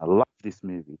you're going to love this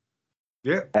movie.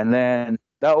 Yeah. And then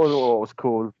that was what was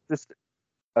cool. Just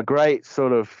a great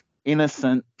sort of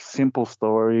innocent, simple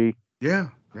story. Yeah.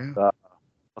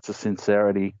 Lots of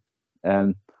sincerity.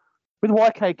 And with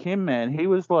YK Kim, man, he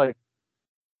was like,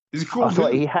 he's a cool dude.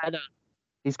 Like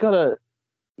he's got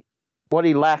what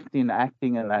he lacked in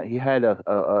acting and that, he had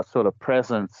a sort of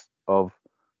presence of,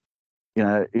 you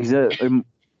know, he's a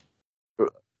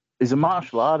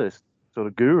martial artist sort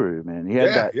of guru, man. He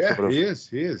had that sort of he is,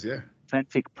 yeah.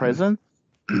 authentic presence,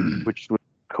 which was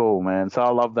cool, man. So I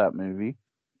love that movie.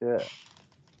 Yeah.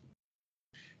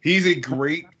 He's a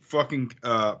great fucking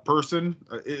person.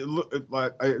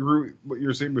 Like I agree with what you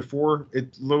were saying before.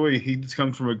 It literally, he just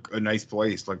comes from a nice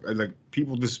place. Like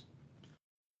people just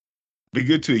be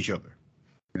good to each other.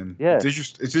 And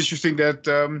it's interesting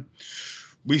that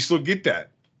we still get that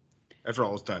after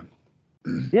all this time.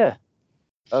 Yeah,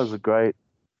 that was a great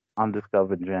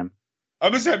undiscovered gem.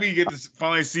 I'm just happy you get to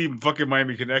finally see fucking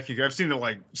Miami Connection. I've seen it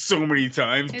like so many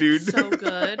times, dude. It's so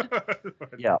good.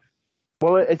 Yeah.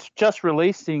 Well, it's just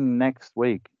releasing next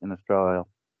week in Australia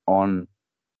on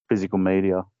physical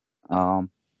media. It's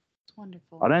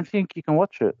wonderful. I don't think you can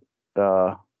watch it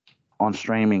on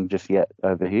streaming just yet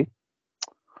over here.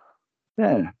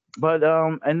 Yeah, but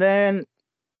and then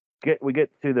we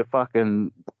get to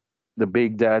the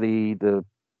Big Daddy, the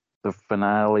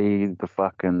finale, the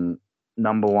fucking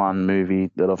number one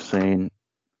movie that I've seen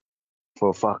for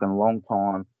a fucking long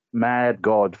time. Mad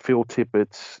God, Phil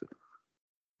Tippett's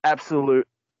absolute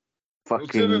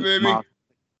fucking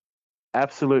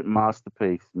absolute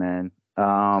masterpiece, man.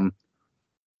 And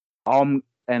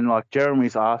like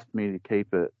Jeremy's asked me to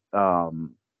keep it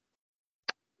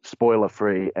spoiler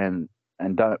free and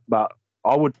don't, but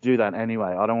I would do that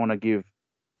anyway. I don't want to give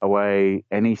away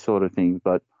any sort of thing,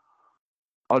 but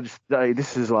I'll just say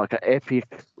this is like an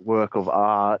epic work of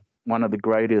art, one of the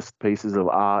greatest pieces of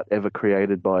art ever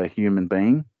created by a human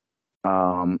being.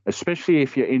 Especially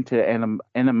if you're into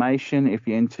animation, if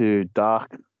you're into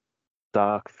dark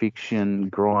fiction,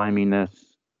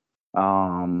 griminess,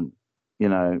 and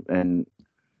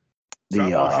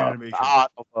the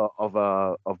art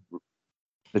of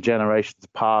the generations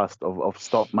past of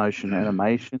stop motion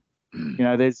animation.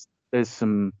 There's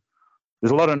a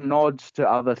lot of nods to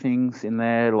other things in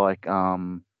there, like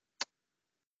some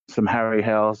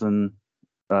Harryhausen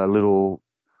little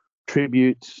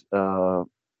tributes.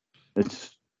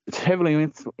 It's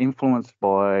heavily influenced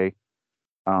by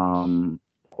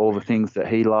all the things that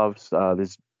he loves.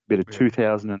 There's a bit of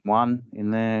 2001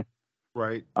 in there.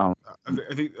 Right. I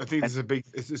think it's a big.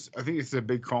 I think it's a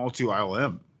big call to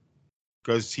ILM,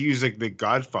 because he was like the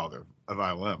godfather of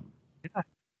ILM. Yeah.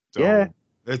 So yeah.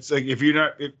 It's like if you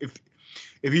don't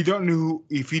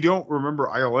remember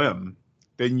ILM,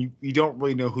 then you don't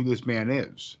really know who this man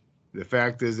is. The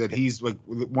fact is that he's like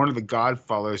one of the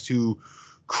godfathers who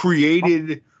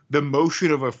created the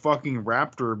motion of a fucking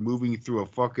raptor moving through a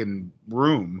fucking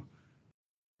room,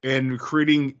 and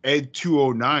creating Ed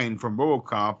 209 from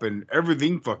RoboCop and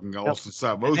everything fucking else in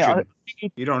stop motion. Yeah,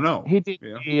 you don't know. He did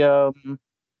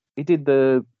he did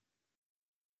the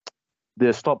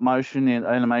stop motion in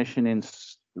animation in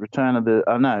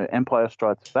Empire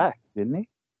Strikes Back, didn't he?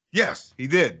 Yes, he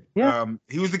did. Yeah.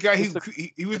 He was the guy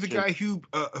who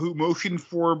motioned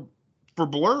for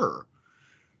Blur.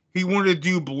 He wanted to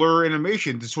do blur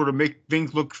animation to sort of make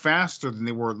things look faster than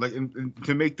they were, like, and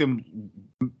to make them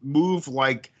move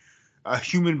like a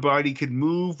human body could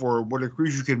move, or what a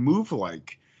creature could move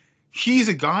like. He's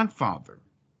a godfather.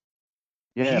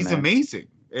 Yeah, he's amazing,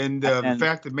 and the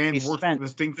fact that man worked on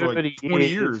this thing for like 20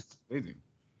 years, amazing.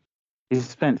 He's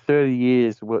spent 30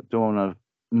 years doing a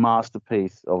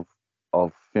masterpiece of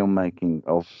filmmaking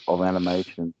of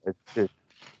animation. It's just,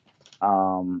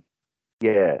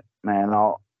 yeah,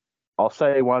 man. I'll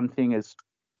say one thing is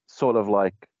sort of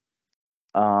like,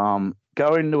 go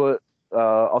into it.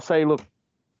 I'll say, look,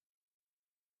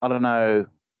 I don't know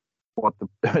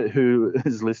who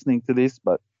is listening to this,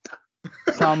 but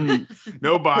some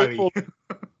nobody. People,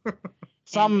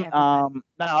 I'm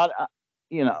not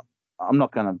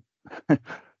gonna.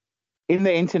 In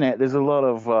the internet, there's a lot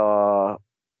of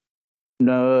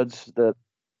movie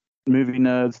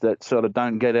nerds that sort of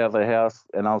don't get out of the house,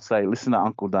 and I'll say, listen to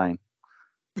Uncle Dane.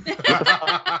 Get out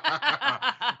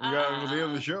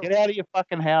of your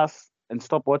fucking house and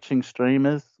stop watching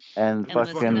streamers and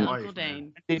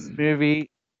fucking this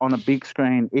movie on a big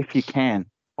screen if you can.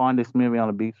 Find this movie on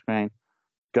a big screen.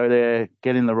 Go there,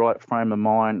 get in the right frame of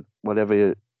mind,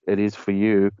 whatever it is for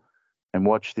you, and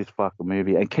watch this fucking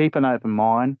movie. And keep an open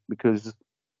mind, because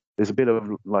there's a bit of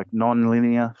like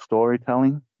non-linear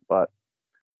storytelling. But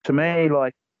to me,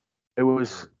 like,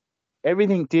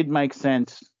 everything did make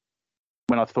sense.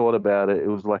 When I thought about it, it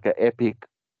was like an epic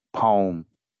poem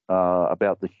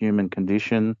about the human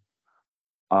condition.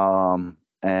 And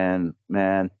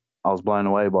man, I was blown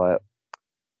away by it.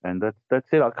 And that's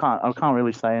it. I can't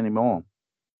really say any more.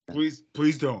 Please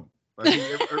don't. I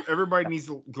think everybody needs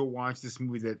to go watch this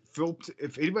movie.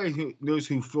 If anybody knows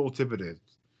who Phil Tippett is,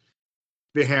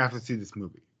 they have to see this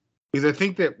movie, because I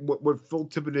think that what Phil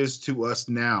Tippett is to us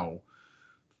now,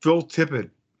 Phil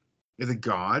Tippett is a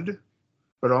god.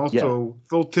 But also,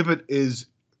 Phil Tippett is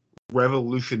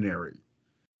revolutionary.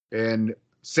 And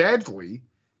sadly,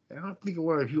 I don't think a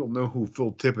lot of people know who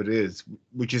Phil Tippett is,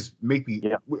 which is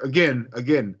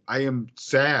again, I am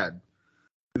sad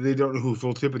that they don't know who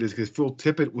Phil Tippett is, because Phil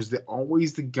Tippett was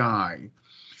always the guy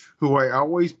who I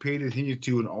always paid attention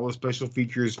to in all the special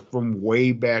features from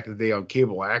way back in the day on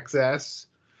cable access,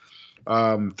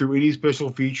 through any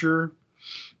special feature.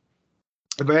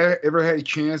 If I ever had a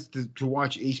chance to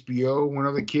watch HBO when I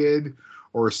was a kid,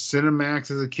 or Cinemax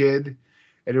as a kid,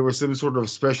 and there was some sort of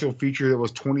special feature that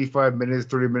was 25 minutes,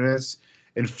 30 minutes,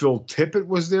 and Phil Tippett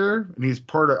was there, and he's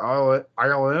part of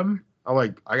ILM,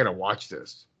 I gotta watch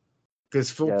this.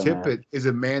 Because Phil Tippett is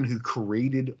a man who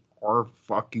created our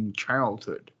fucking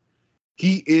childhood.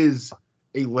 He is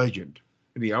a legend,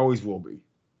 and he always will be.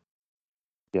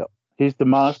 Yeah, he's the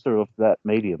master of that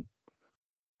medium.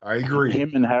 I agree.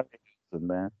 Him and Harry.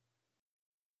 Man,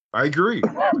 I agree.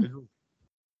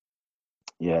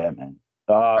 Yeah, man.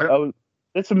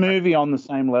 It's a movie on the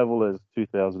same level as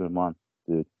 2001,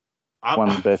 dude. one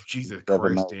of the best. Jesus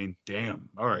ever Christ, made. Dane. Damn.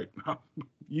 All right.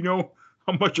 You know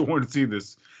how much I want to see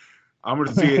this. I'm going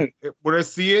to see it. When I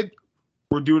see it,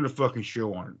 we're doing a fucking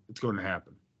show on it. It's going to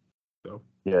happen. So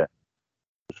yeah,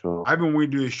 for sure. I've been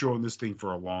waiting to do a show on this thing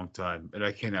for a long time, and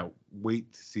I cannot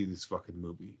wait to see this fucking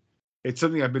movie. It's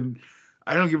something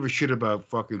I don't give a shit about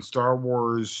fucking Star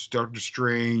Wars, Doctor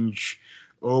Strange,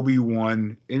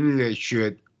 Obi-Wan, any of that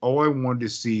shit. All I wanted to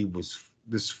see was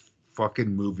this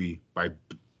fucking movie by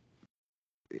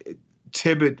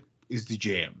Tibbet is the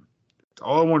jam.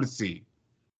 All I want to see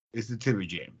is the Tibbet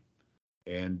jam.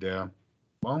 And,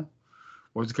 well,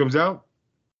 once it comes out,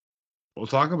 we'll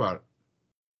talk about it.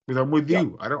 Because I'm with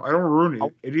you. I don't ruin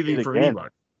anything for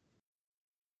anybody.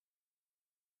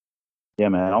 Yeah,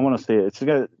 man, I want to see it. It's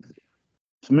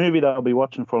a movie that I'll be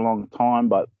watching for a long time,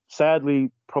 but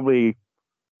sadly, probably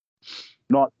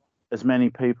not as many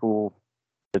people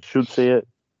that should see it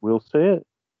will see it.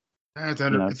 It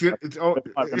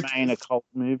might remain a cult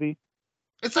movie.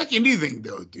 It's like anything,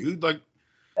 though, dude. Like,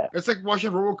 it's like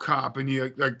watching RoboCop, and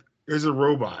you like there's a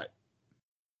robot.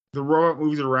 The robot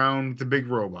moves around. The big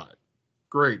robot.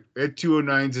 Great. Ed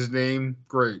 209's his name.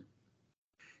 Great.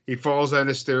 He falls down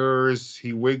the stairs.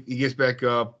 He gets back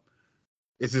up.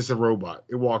 It's just a robot.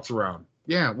 It walks around.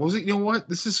 Yeah. You know what?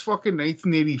 This is fucking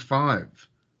 1985.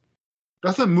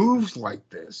 Nothing moves like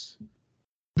this.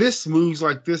 This moves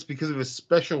like this because of a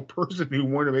special person who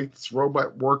wanted to make this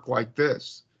robot work like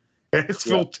this. And it's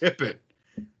Phil Tippett.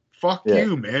 Fuck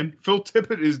you, man. Phil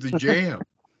Tippett is the jam.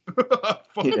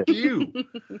 Fuck you.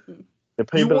 The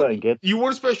people don't get. You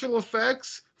want special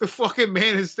effects? The fucking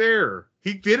man is there.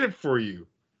 He did it for you.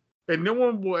 And no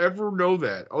one will ever know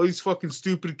that. All these fucking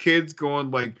stupid kids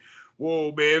going like,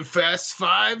 whoa, man, Fast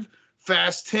 5,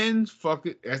 Fast 10, fuck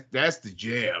it. That's the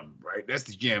jam, right? That's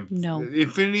the jam. No.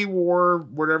 Infinity War,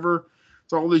 whatever,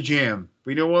 it's all the jam.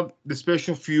 But you know what? The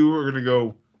special few are going to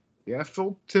go, yeah,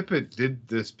 Phil Tippett did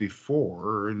this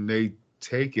before, and they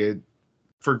take it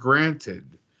for granted.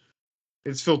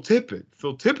 It's Phil Tippett.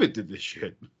 Phil Tippett did this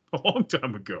shit a long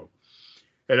time ago.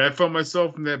 And I found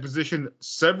myself in that position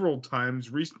several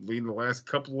times recently in the last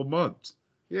couple of months.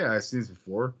 Yeah, I've seen this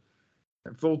before.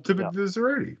 And Phil Tippett did this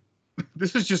already.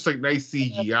 This is just like nice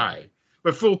CGI.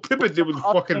 But Phil Tippett did with the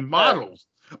fucking models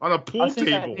on a pool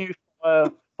table. That new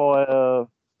fire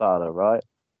starter, right?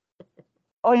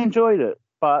 I enjoyed it,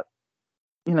 but,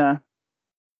 you know,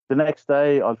 the next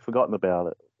day I'd forgotten about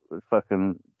it. It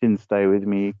fucking didn't stay with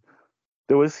me.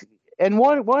 And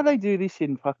why they do this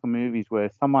in fucking movies where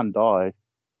someone died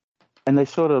and they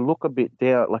sort of look a bit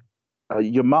down, like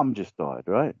your mum just died,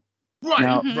 right? Right,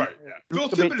 now, right. Yeah. Phil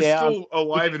Tippett is still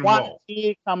alive and well. One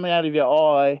tear coming out of your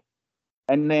eye,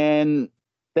 and then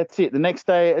that's it. The next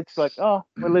day, it's like, oh,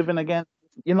 we're living again.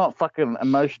 You're not fucking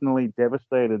emotionally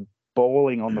devastated,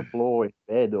 bawling on the floor in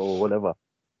bed or whatever.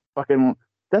 Fucking,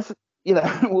 that's, you know,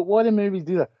 why do movies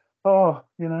do that? Oh,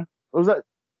 you know, it was that.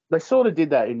 They sort of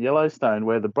did that in Yellowstone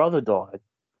where the brother died,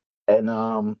 and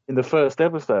in the first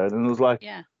episode, and it was like,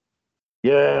 yeah,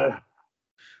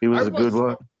 he was a good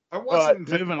one. I wasn't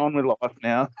moving on with life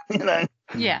now, you know.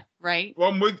 Yeah, right.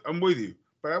 Well, I'm with you,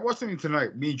 but I watched something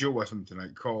tonight. Me and Joe watched something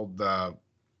tonight called The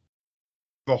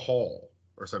Hall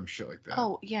or some shit like that.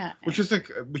 Oh yeah, which is a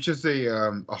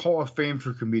Hall of Fame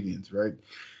for comedians, right?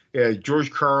 Yeah,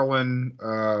 George Carlin.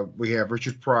 We have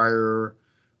Richard Pryor.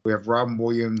 We have Robin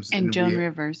Williams and Joan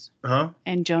Rivers. Huh?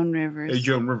 And Joan Rivers. And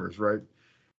Joan Rivers, right?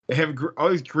 They have all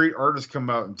these great artists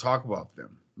come out and talk about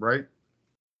them, right?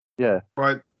 Yeah.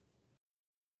 But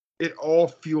it all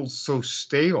feels so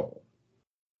stale.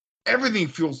 Everything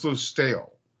feels so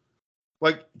stale.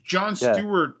 Like Jon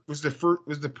Stewart was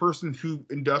the person who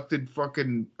inducted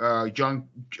fucking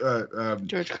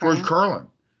George Carlin,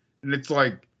 and it's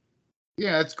like,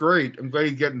 yeah, that's great. I'm glad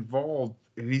he got involved.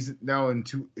 And he's now an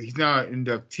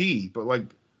inductee, but like,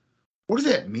 what does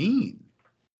that mean?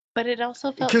 But it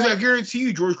also felt because I guarantee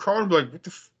you, George Carlin would be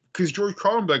like, because George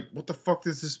Carlin would be like, what the fuck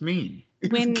does this mean? He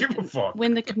doesn't give a fuck.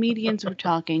 When the comedians were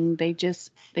talking, they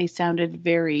sounded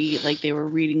very like they were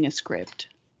reading a script.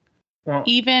 Well,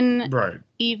 even my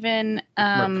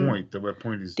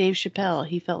point is Dave Chappelle.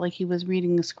 He felt like he was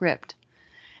reading a script.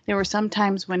 There were some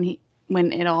times when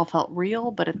it all felt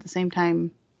real, but at the same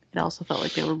time, it also felt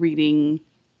like they were reading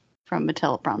from a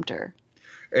teleprompter.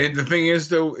 And the thing is,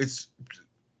 though, it's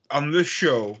on this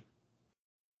show,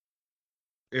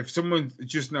 if someone's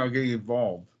just now getting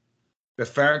involved, the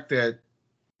fact that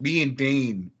me and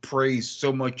Dane praise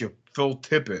so much of Phil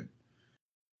Tippett,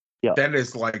 that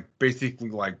is like basically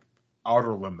like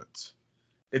outer limits.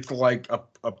 It's like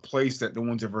a place that no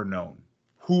one's ever known.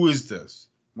 Who is this?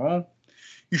 Well,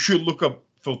 you should look up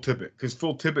Phil Tippett, because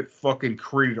Phil Tippett fucking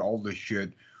created all this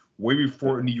shit way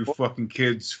before any of your fucking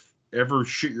kids ever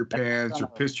shit your pants or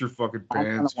pissed your fucking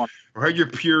pants or had your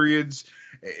periods.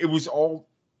 It was all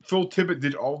Phil Tippett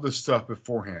did all this stuff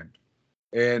beforehand,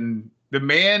 and the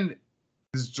man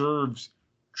deserves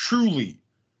truly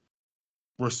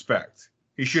respect.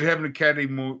 He should have an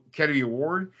Academy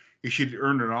Award. He should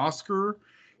earn an Oscar.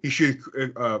 He should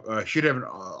have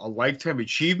a lifetime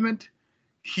achievement.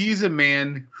 He's a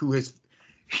man who has.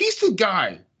 He's the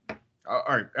guy. All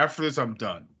right. After this, I'm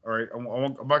done. All right. I'm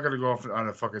not going to go off on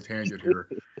a fucking tangent here,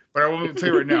 but I want to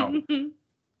tell you right now.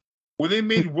 When they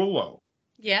made Willow.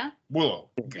 Yeah. Willow.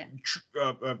 Yeah.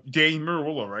 Dan, you remember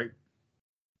Willow, right?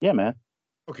 Yeah, man.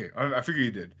 Okay, I figured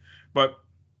you did, but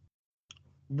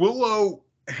Willow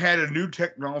had a new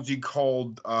technology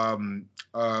called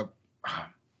what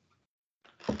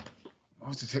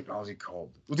was the technology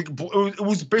called? It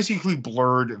was basically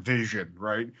blurred vision,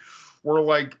 right? Where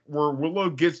Willow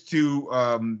gets to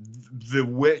the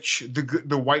witch,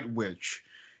 the white witch,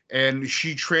 and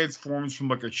she transforms from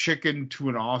like a chicken to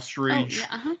an ostrich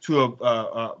to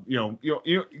a you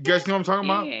guys know what I'm talking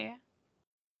about? Yeah.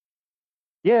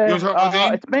 Yeah, You know what I'm talking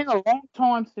about, it's been a long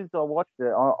time since I watched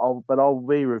it. But I'll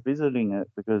be revisiting it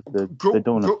because they're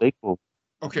doing a sequel.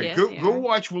 Okay, Yes, go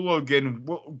watch Willow again.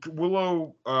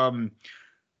 Willow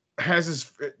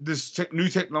has this new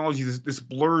technology, this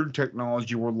blurred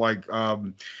technology where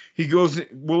Willow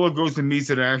goes and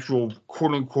meets an actual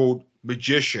quote unquote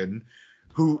magician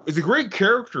who is a great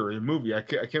character in the movie. I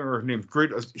can't remember her name.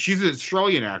 Great, she's an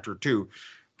Australian actor too.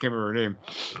 Can't remember her name,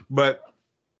 but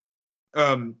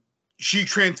she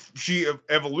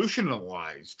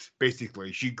evolutionalized,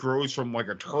 basically. She grows from like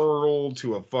a turtle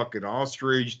to a fucking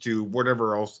ostrich to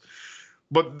whatever else.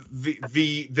 But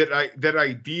that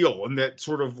ideal and that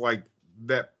sort of like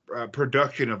that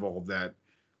production of all that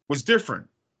was different.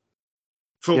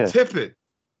 Phil Tippett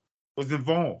was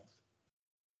involved.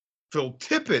 Phil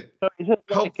Tippett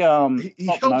helped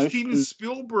Steven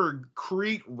Spielberg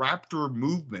create Raptor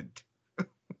movement.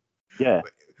 Yeah.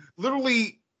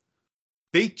 Literally,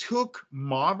 they took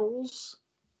models,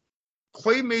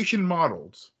 claymation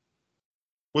models,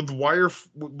 with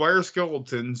wire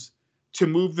skeletons to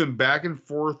move them back and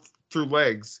forth through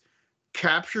legs,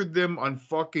 captured them on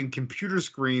fucking computer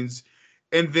screens,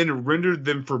 and then rendered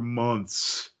them for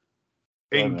months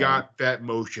and got that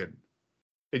motion.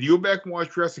 And you go back and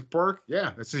watch Jurassic Park,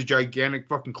 yeah, that's a gigantic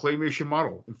fucking claymation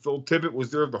model. And Phil Tippett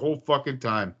was there the whole fucking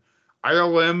time.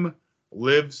 ILM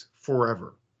lives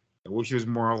forever. I wish there was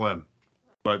more ILM.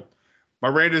 But my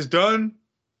rant is done.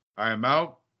 I am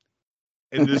out.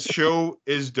 And this show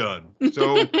is done.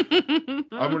 So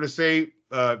I'm going to say,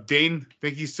 Dane,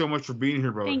 thank you so much for being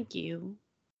here, brother. Thank you.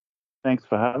 Thanks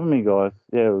for having me, guys.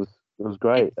 Yeah, it was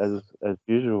great as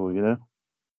usual, you know.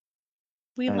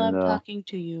 We love talking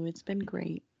to you. It's been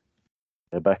great.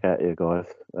 Yeah, back at you, guys.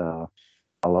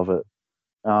 I love it.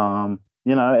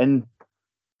 You know, and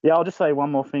yeah, I'll just say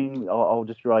one more thing. I'll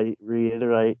just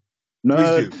reiterate.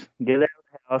 Nerds, get out of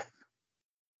the house.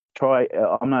 Try.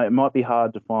 I know it might be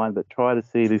hard to find, but try to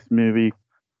see this movie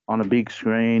on a big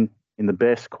screen in the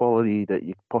best quality that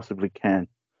you possibly can.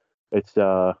 It's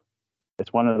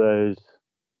one of those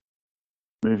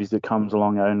movies that comes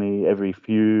along only every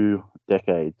few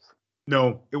decades.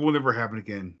 No, it will never happen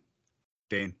again,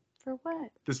 Dane. For what?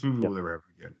 This movie will never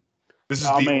happen again. This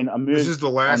is the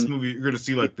last movie you're going to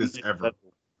see like this ever.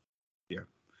 Yeah,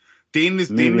 Dane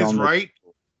is right,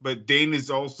 but Dane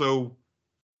is also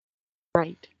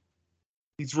right.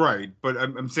 He's right, but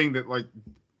I'm saying that like.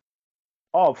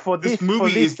 Oh, for this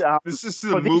movie this is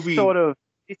the movie.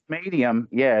 This medium,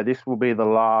 yeah, this will be the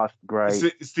last great.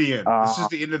 It's the end. This is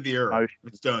the end of the era.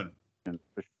 It's done.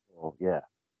 For sure, yeah.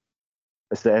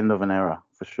 It's the end of an era,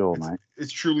 for sure, mate. It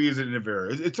truly is an end of an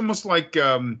era. It's almost like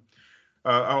I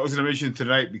was going to mention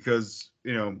tonight because,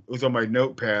 you know, it was on my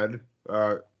notepad,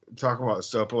 talking about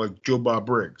stuff, but like Joe Bob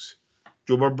Briggs.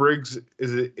 Joe Bob Briggs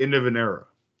is the end of an era.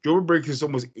 Joe Bob Briggs is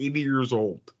almost 80 years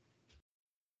old.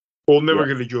 We'll never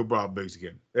get a Joe Bob Briggs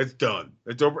again. It's done.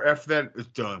 It's over. After that, it's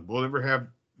done. We'll never have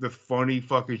the funny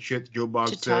fucking shit that Joe Bob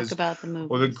says, talk about the movies.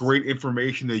 Or the great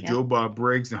information that Joe Bob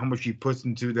Briggs and how much he puts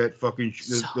into that fucking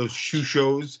those shoe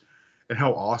shows, and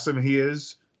how awesome he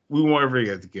is. We won't ever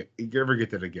get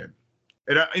that again.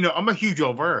 And I'm a huge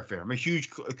Elvira fan. I'm a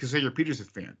huge Cassandra Peterson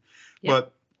fan.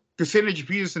 But Cassandra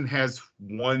Peterson has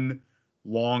one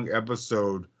long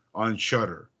episode on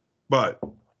Shudder, but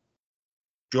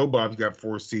Joe Bob's got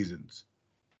 4 seasons.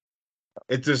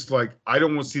 It's just like I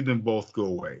don't want to see them both go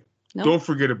away. Nope. Don't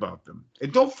forget about them.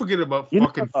 And don't forget about Phil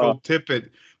Tippett,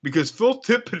 because Phil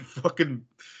Tippett fucking.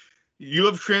 You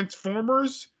love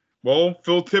Transformers? Well,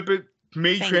 Phil Tippett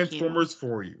made Transformers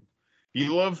for you.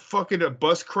 You love fucking a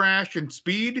bus crash and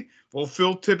Speed? Well,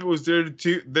 Phil Tippett was there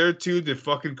to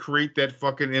fucking create that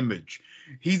fucking image.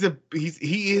 He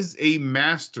is a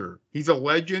master. He's a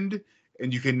legend,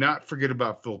 and you cannot forget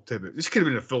about Phil Tippett. This could have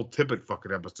been a Phil Tippett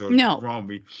fucking episode. No. Wrong with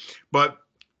me. But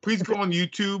please go on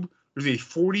YouTube. There's a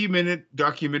 40-minute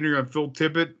documentary on Phil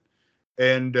Tippett,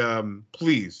 and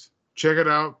please check it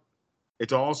out.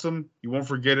 It's awesome. You won't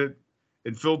forget it.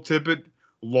 And Phil Tippett,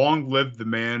 long live the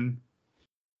man.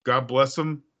 God bless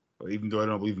him, even though I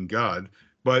don't believe in God,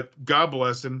 but God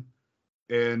bless him.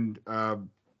 And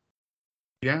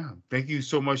yeah, thank you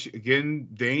so much again,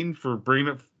 Dane, for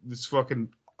bringing up this fucking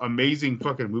amazing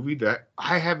fucking movie that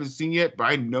I haven't seen yet, but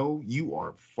I know you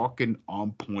are fucking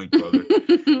on point, brother.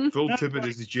 Phil Tippett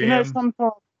is a jam.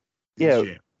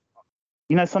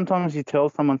 You know, sometimes you tell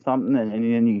someone something and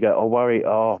then you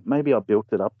go, maybe I built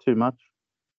it up too much.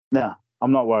 Nah,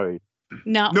 I'm not worried.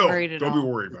 Not worried at all. Don't be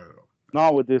worried about it.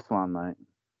 Not with this one, mate.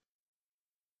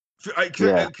 I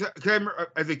remember,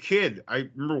 as a kid, I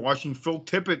remember watching Phil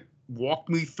Tippett walk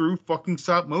me through fucking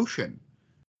stop motion.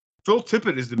 Phil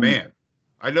Tippett is the man.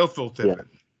 I know Phil Tippett.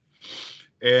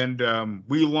 Yeah. And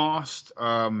we lost,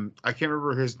 I can't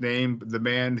remember his name, but the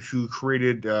man who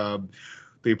created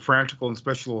the practical and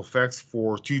special effects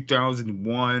for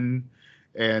 2001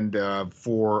 and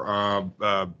for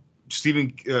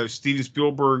Steven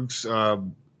Spielberg's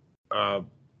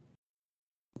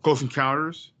Close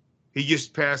Encounters. He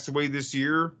just passed away this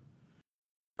year.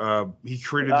 He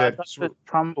created that.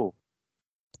 Trumbull.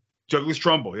 Douglas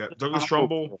Trumbull, yeah. Douglas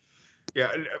Trumbull.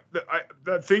 Yeah,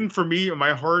 that thing for me in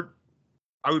my heart,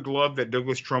 I would love that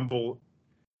Douglas Trumbull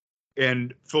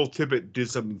and Phil Tippett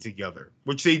did something together,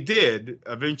 which they did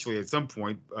eventually at some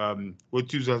point with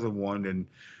 2001 and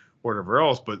whatever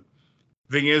else. But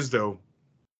the thing is, though,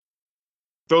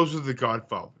 those are the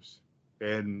Godfathers.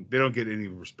 And they don't get any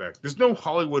respect. There's no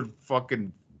Hollywood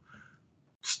fucking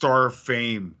star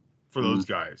fame for those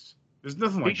guys. There's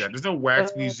nothing like that. There's no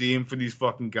wax museum for these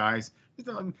fucking guys.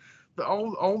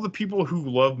 All the people who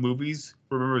love movies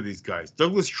remember these guys.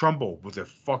 Douglas Trumbull was a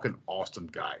fucking awesome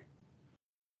guy.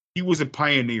 He was a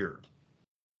pioneer.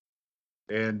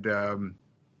 And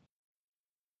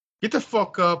get the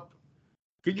fuck up.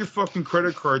 Get your fucking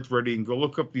credit cards ready and go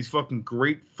look up these fucking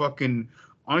great fucking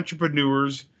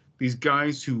entrepreneurs. These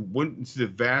guys who went into the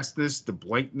vastness, the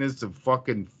blankness of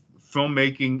fucking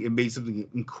filmmaking and made something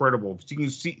incredible.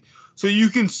 So you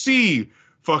can see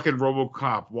fucking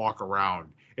RoboCop walk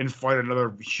around and fight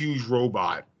another huge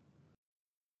robot.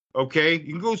 Okay,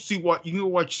 you can go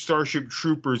watch Starship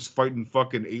Troopers fighting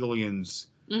fucking aliens.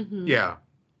 Mm-hmm. Yeah,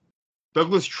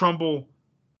 Douglas Trumbull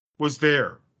was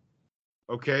there.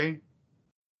 Okay,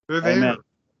 they're there. Amen.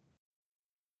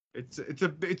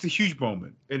 It's a huge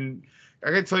moment, and I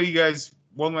gotta tell you guys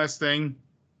one last thing.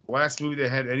 The last movie that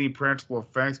had any practical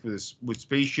effects with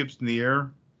spaceships in the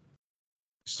air,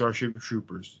 Starship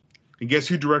Troopers. And guess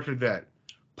who directed that?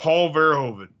 Paul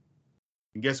Verhoeven.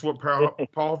 And guess what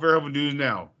Paul Verhoeven does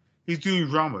now? He's doing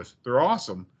dramas. They're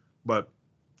awesome, but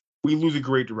we lose a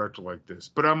great director like this.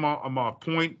 But I'm off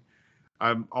point.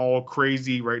 I'm all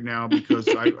crazy right now because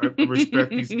I respect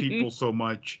these people so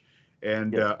much.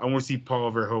 And I want to see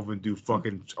Paul Verhoeven do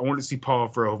fucking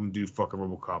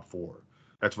RoboCop 4.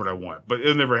 That's what I want. But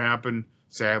it'll never happen,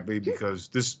 sadly, because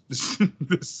this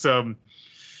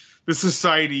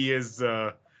society is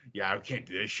I can't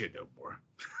do this shit no more.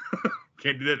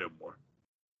 Can't do that no more.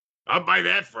 I'll buy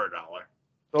that for $1.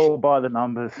 All by the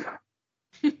numbers.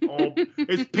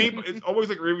 It's always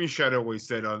like Raven Shadow always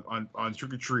said on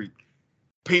Trick or Treat.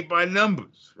 Paint by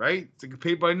numbers, right? It's like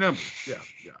paint by numbers. Yeah,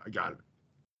 I got it.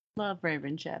 Love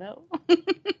Raven Shadow.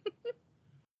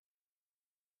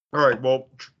 All right. Well,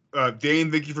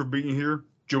 Dane, thank you for being here.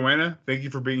 Joanna, thank you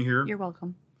for being here. You're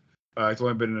welcome. It's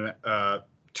only been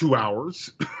 2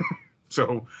 hours,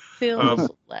 so feels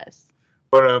less.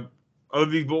 But I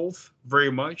love you both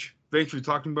very much. Thanks for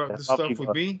talking about this stuff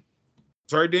with me.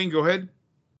 Sorry, Dane. Go ahead.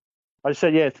 I just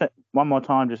said one more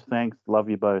time. Just thanks. Love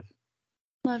you both.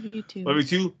 Love you too. Love you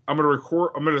too. I'm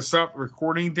gonna stop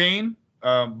recording, Dane.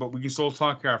 But we can still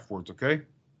talk afterwards, okay?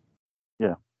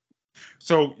 Yeah.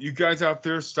 So you guys out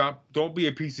there, don't be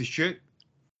a piece of shit.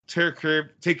 Take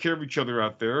care of each other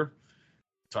out there.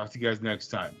 Talk to you guys next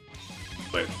time.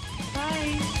 Later.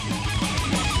 Bye.